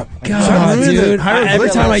 stop. God, Stop doing dude. that. Every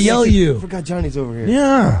time I yell at I you. forgot Johnny's over here.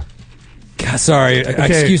 Yeah. God, sorry.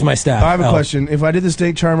 Excuse my staff. I have a L. question. If I did the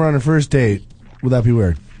snake charmer on a first date, would that be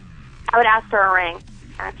weird? I would ask for a ring.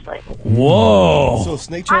 Actually. Whoa. So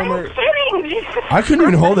snake I'm charmer. kidding. Jesus. I couldn't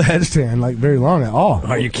even hold a headstand like very long at all.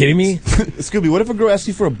 Are you kidding me? Scooby, what if a girl asks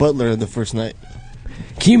you for a butler the first night?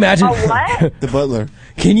 Can you imagine? A what? The butler.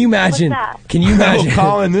 Can you imagine? What's that? Can you imagine?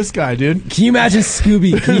 Calling this guy, dude. Can you imagine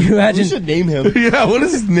Scooby? Can you We imagine? should name him. Yeah, what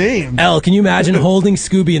is his name? L, can you imagine holding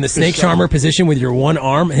Scooby in the snake charmer position with your one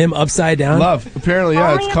arm, him upside down? Love. Apparently,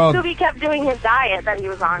 yeah, Only it's if called. Scooby kept doing his diet that he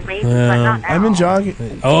was on, maybe, but not now. I've been jogging.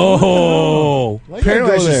 Oh.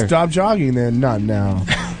 Apparently, I go should there? stop jogging then. Not now.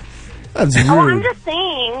 That's Oh, I'm rude. just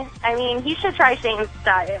saying. I mean, he should try Shane's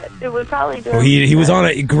diet. It would probably do. Well, he was on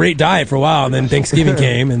a great diet for a while, and then Thanksgiving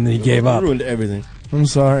came, and then he gave up. Ruined everything. I'm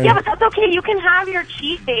sorry. Yeah, but that's okay. You can have your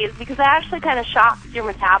cheat days because that actually kind of shocks your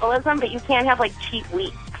metabolism, but you can't have like cheat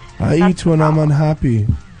weeks. I eat when I'm unhappy,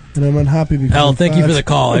 and I'm unhappy because. L, I'm thank you fat. for the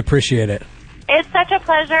call. I appreciate it. It's such a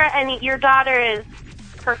pleasure, and your daughter is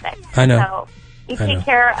perfect. I know. So you I take know.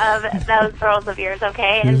 care of those girls of yours,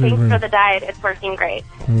 okay? And thanks for the diet. It's working great.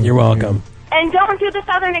 You're welcome. And don't do the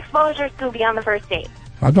Southern Exposure, Scooby, on the first date.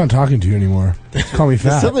 I'm not talking to you anymore. Call me The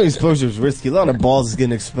fat. southern exposure is risky. A lot of balls is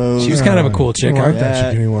getting exposed. She was kind of a cool chick. I don't like huh?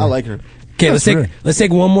 that chick anymore. I like her. Okay, That's let's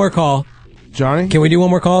take one more call. Johnny? Can we do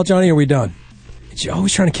one more call, Johnny? Or are we done? You're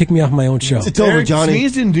always trying to kick me off my own show. It's over, Eric Johnny.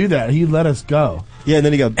 Sneeze didn't do that. He let us go. Yeah, and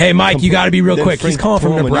then he got. Hey, Mike, you got to be real Then quick. He's Frank calling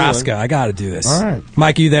from Pullman, Nebraska. I got to do this. All right.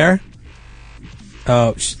 Mike, are you there?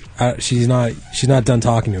 Oh, she's not done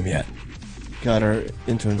talking to him yet. Got our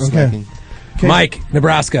intern Okay. slacking. Mike,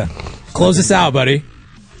 Nebraska, close us out, buddy.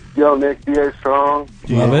 Yo, Nick, DA Strong.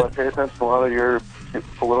 Love it. I pay attention to a lot of your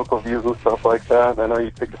political views and stuff like that. I know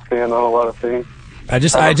you take a stand on a lot of things. I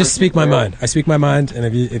just speak my mind. I speak my mind, and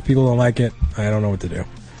if people don't like it, I don't know what to do.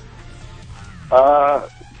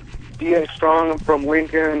 DA Strong, I'm from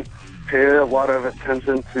Lincoln. Pay a lot of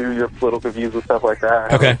attention to your political views and stuff like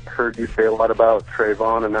that. Okay. I've heard you say a lot about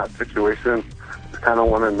Trayvon and that situation. Just kind of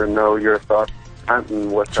wanted to know your thoughts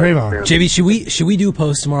and what Trayvon. JV, should we do a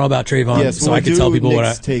post tomorrow about Trayvon Yes, so we'll I can do tell people what I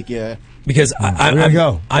Nick's take. Yeah, because I'm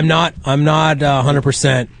not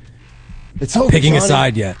 100% it's over, picking a Johnny.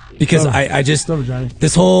 side yet because I just over, Johnny.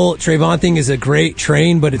 this whole Trayvon thing is a great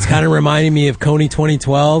train, but it's kind of reminding me of Coney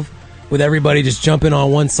 2012 with everybody just jumping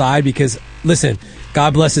on one side because listen,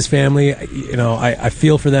 God bless his family. You know, I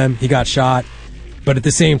feel for them. He got shot, but at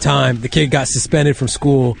the same time, the kid got suspended from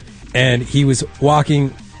school and he was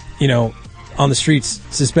walking, you know, on the streets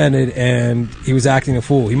suspended and he was acting a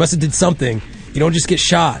fool. He must have did something. You don't just get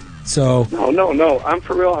shot. So No. I'm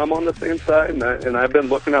for real. I'm on the same side, and I've been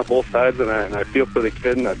looking at both sides, and I feel for the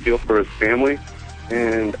kid, and I feel for his family,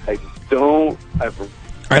 and I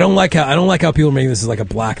don't like how people are making this as like a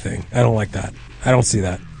black thing. I don't like that. I don't see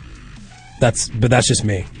that. But that's just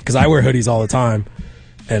me because I wear hoodies all the time,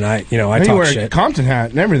 and I And you talk wear a shit. Compton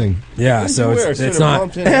hat and everything. Yeah, so it's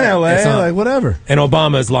not. And LA, It's not. like whatever. And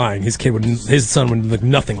Obama is lying. His son would look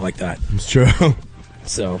nothing like that. It's true.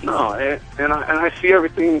 So No, and I see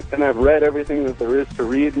everything, and I've read everything that there is to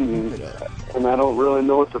read, and I don't really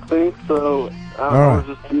know what to think. So I was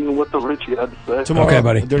just seeing what the Richie had to say. okay,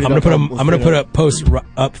 buddy. I'm gonna put a post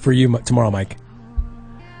up for you tomorrow, Mike.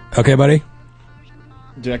 Okay, buddy.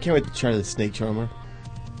 Dude, I can't wait to try the snake charmer.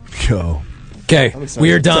 Go. Okay, I'm excited.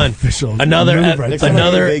 we are It's done. official. Another Move right Next time I'm in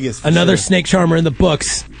another Vegas, for another sure. snake charmer in the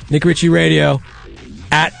books. Nick Ritchie Radio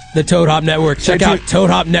at the Toad Hop Network. Check out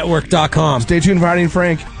ToadHopNetwork.com. Stay tuned for Heidi and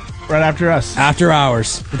Frank right after us. After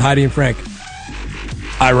Hours with Heidi and Frank.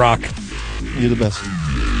 I rock. You're the best.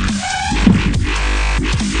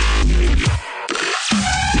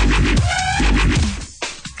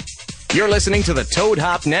 You're listening to the Toad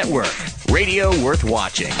Hop Network, radio worth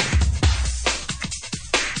watching.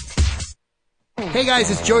 Hey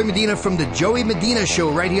guys, it's Joey Medina from the Joey Medina Show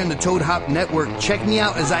right here on the Toad Hop Network. Check me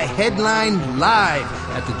out as I headline live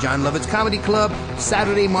at the John Lovitz Comedy Club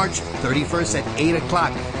Saturday, March 31st at 8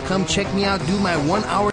 o'clock. Come check me out, do my 1 hour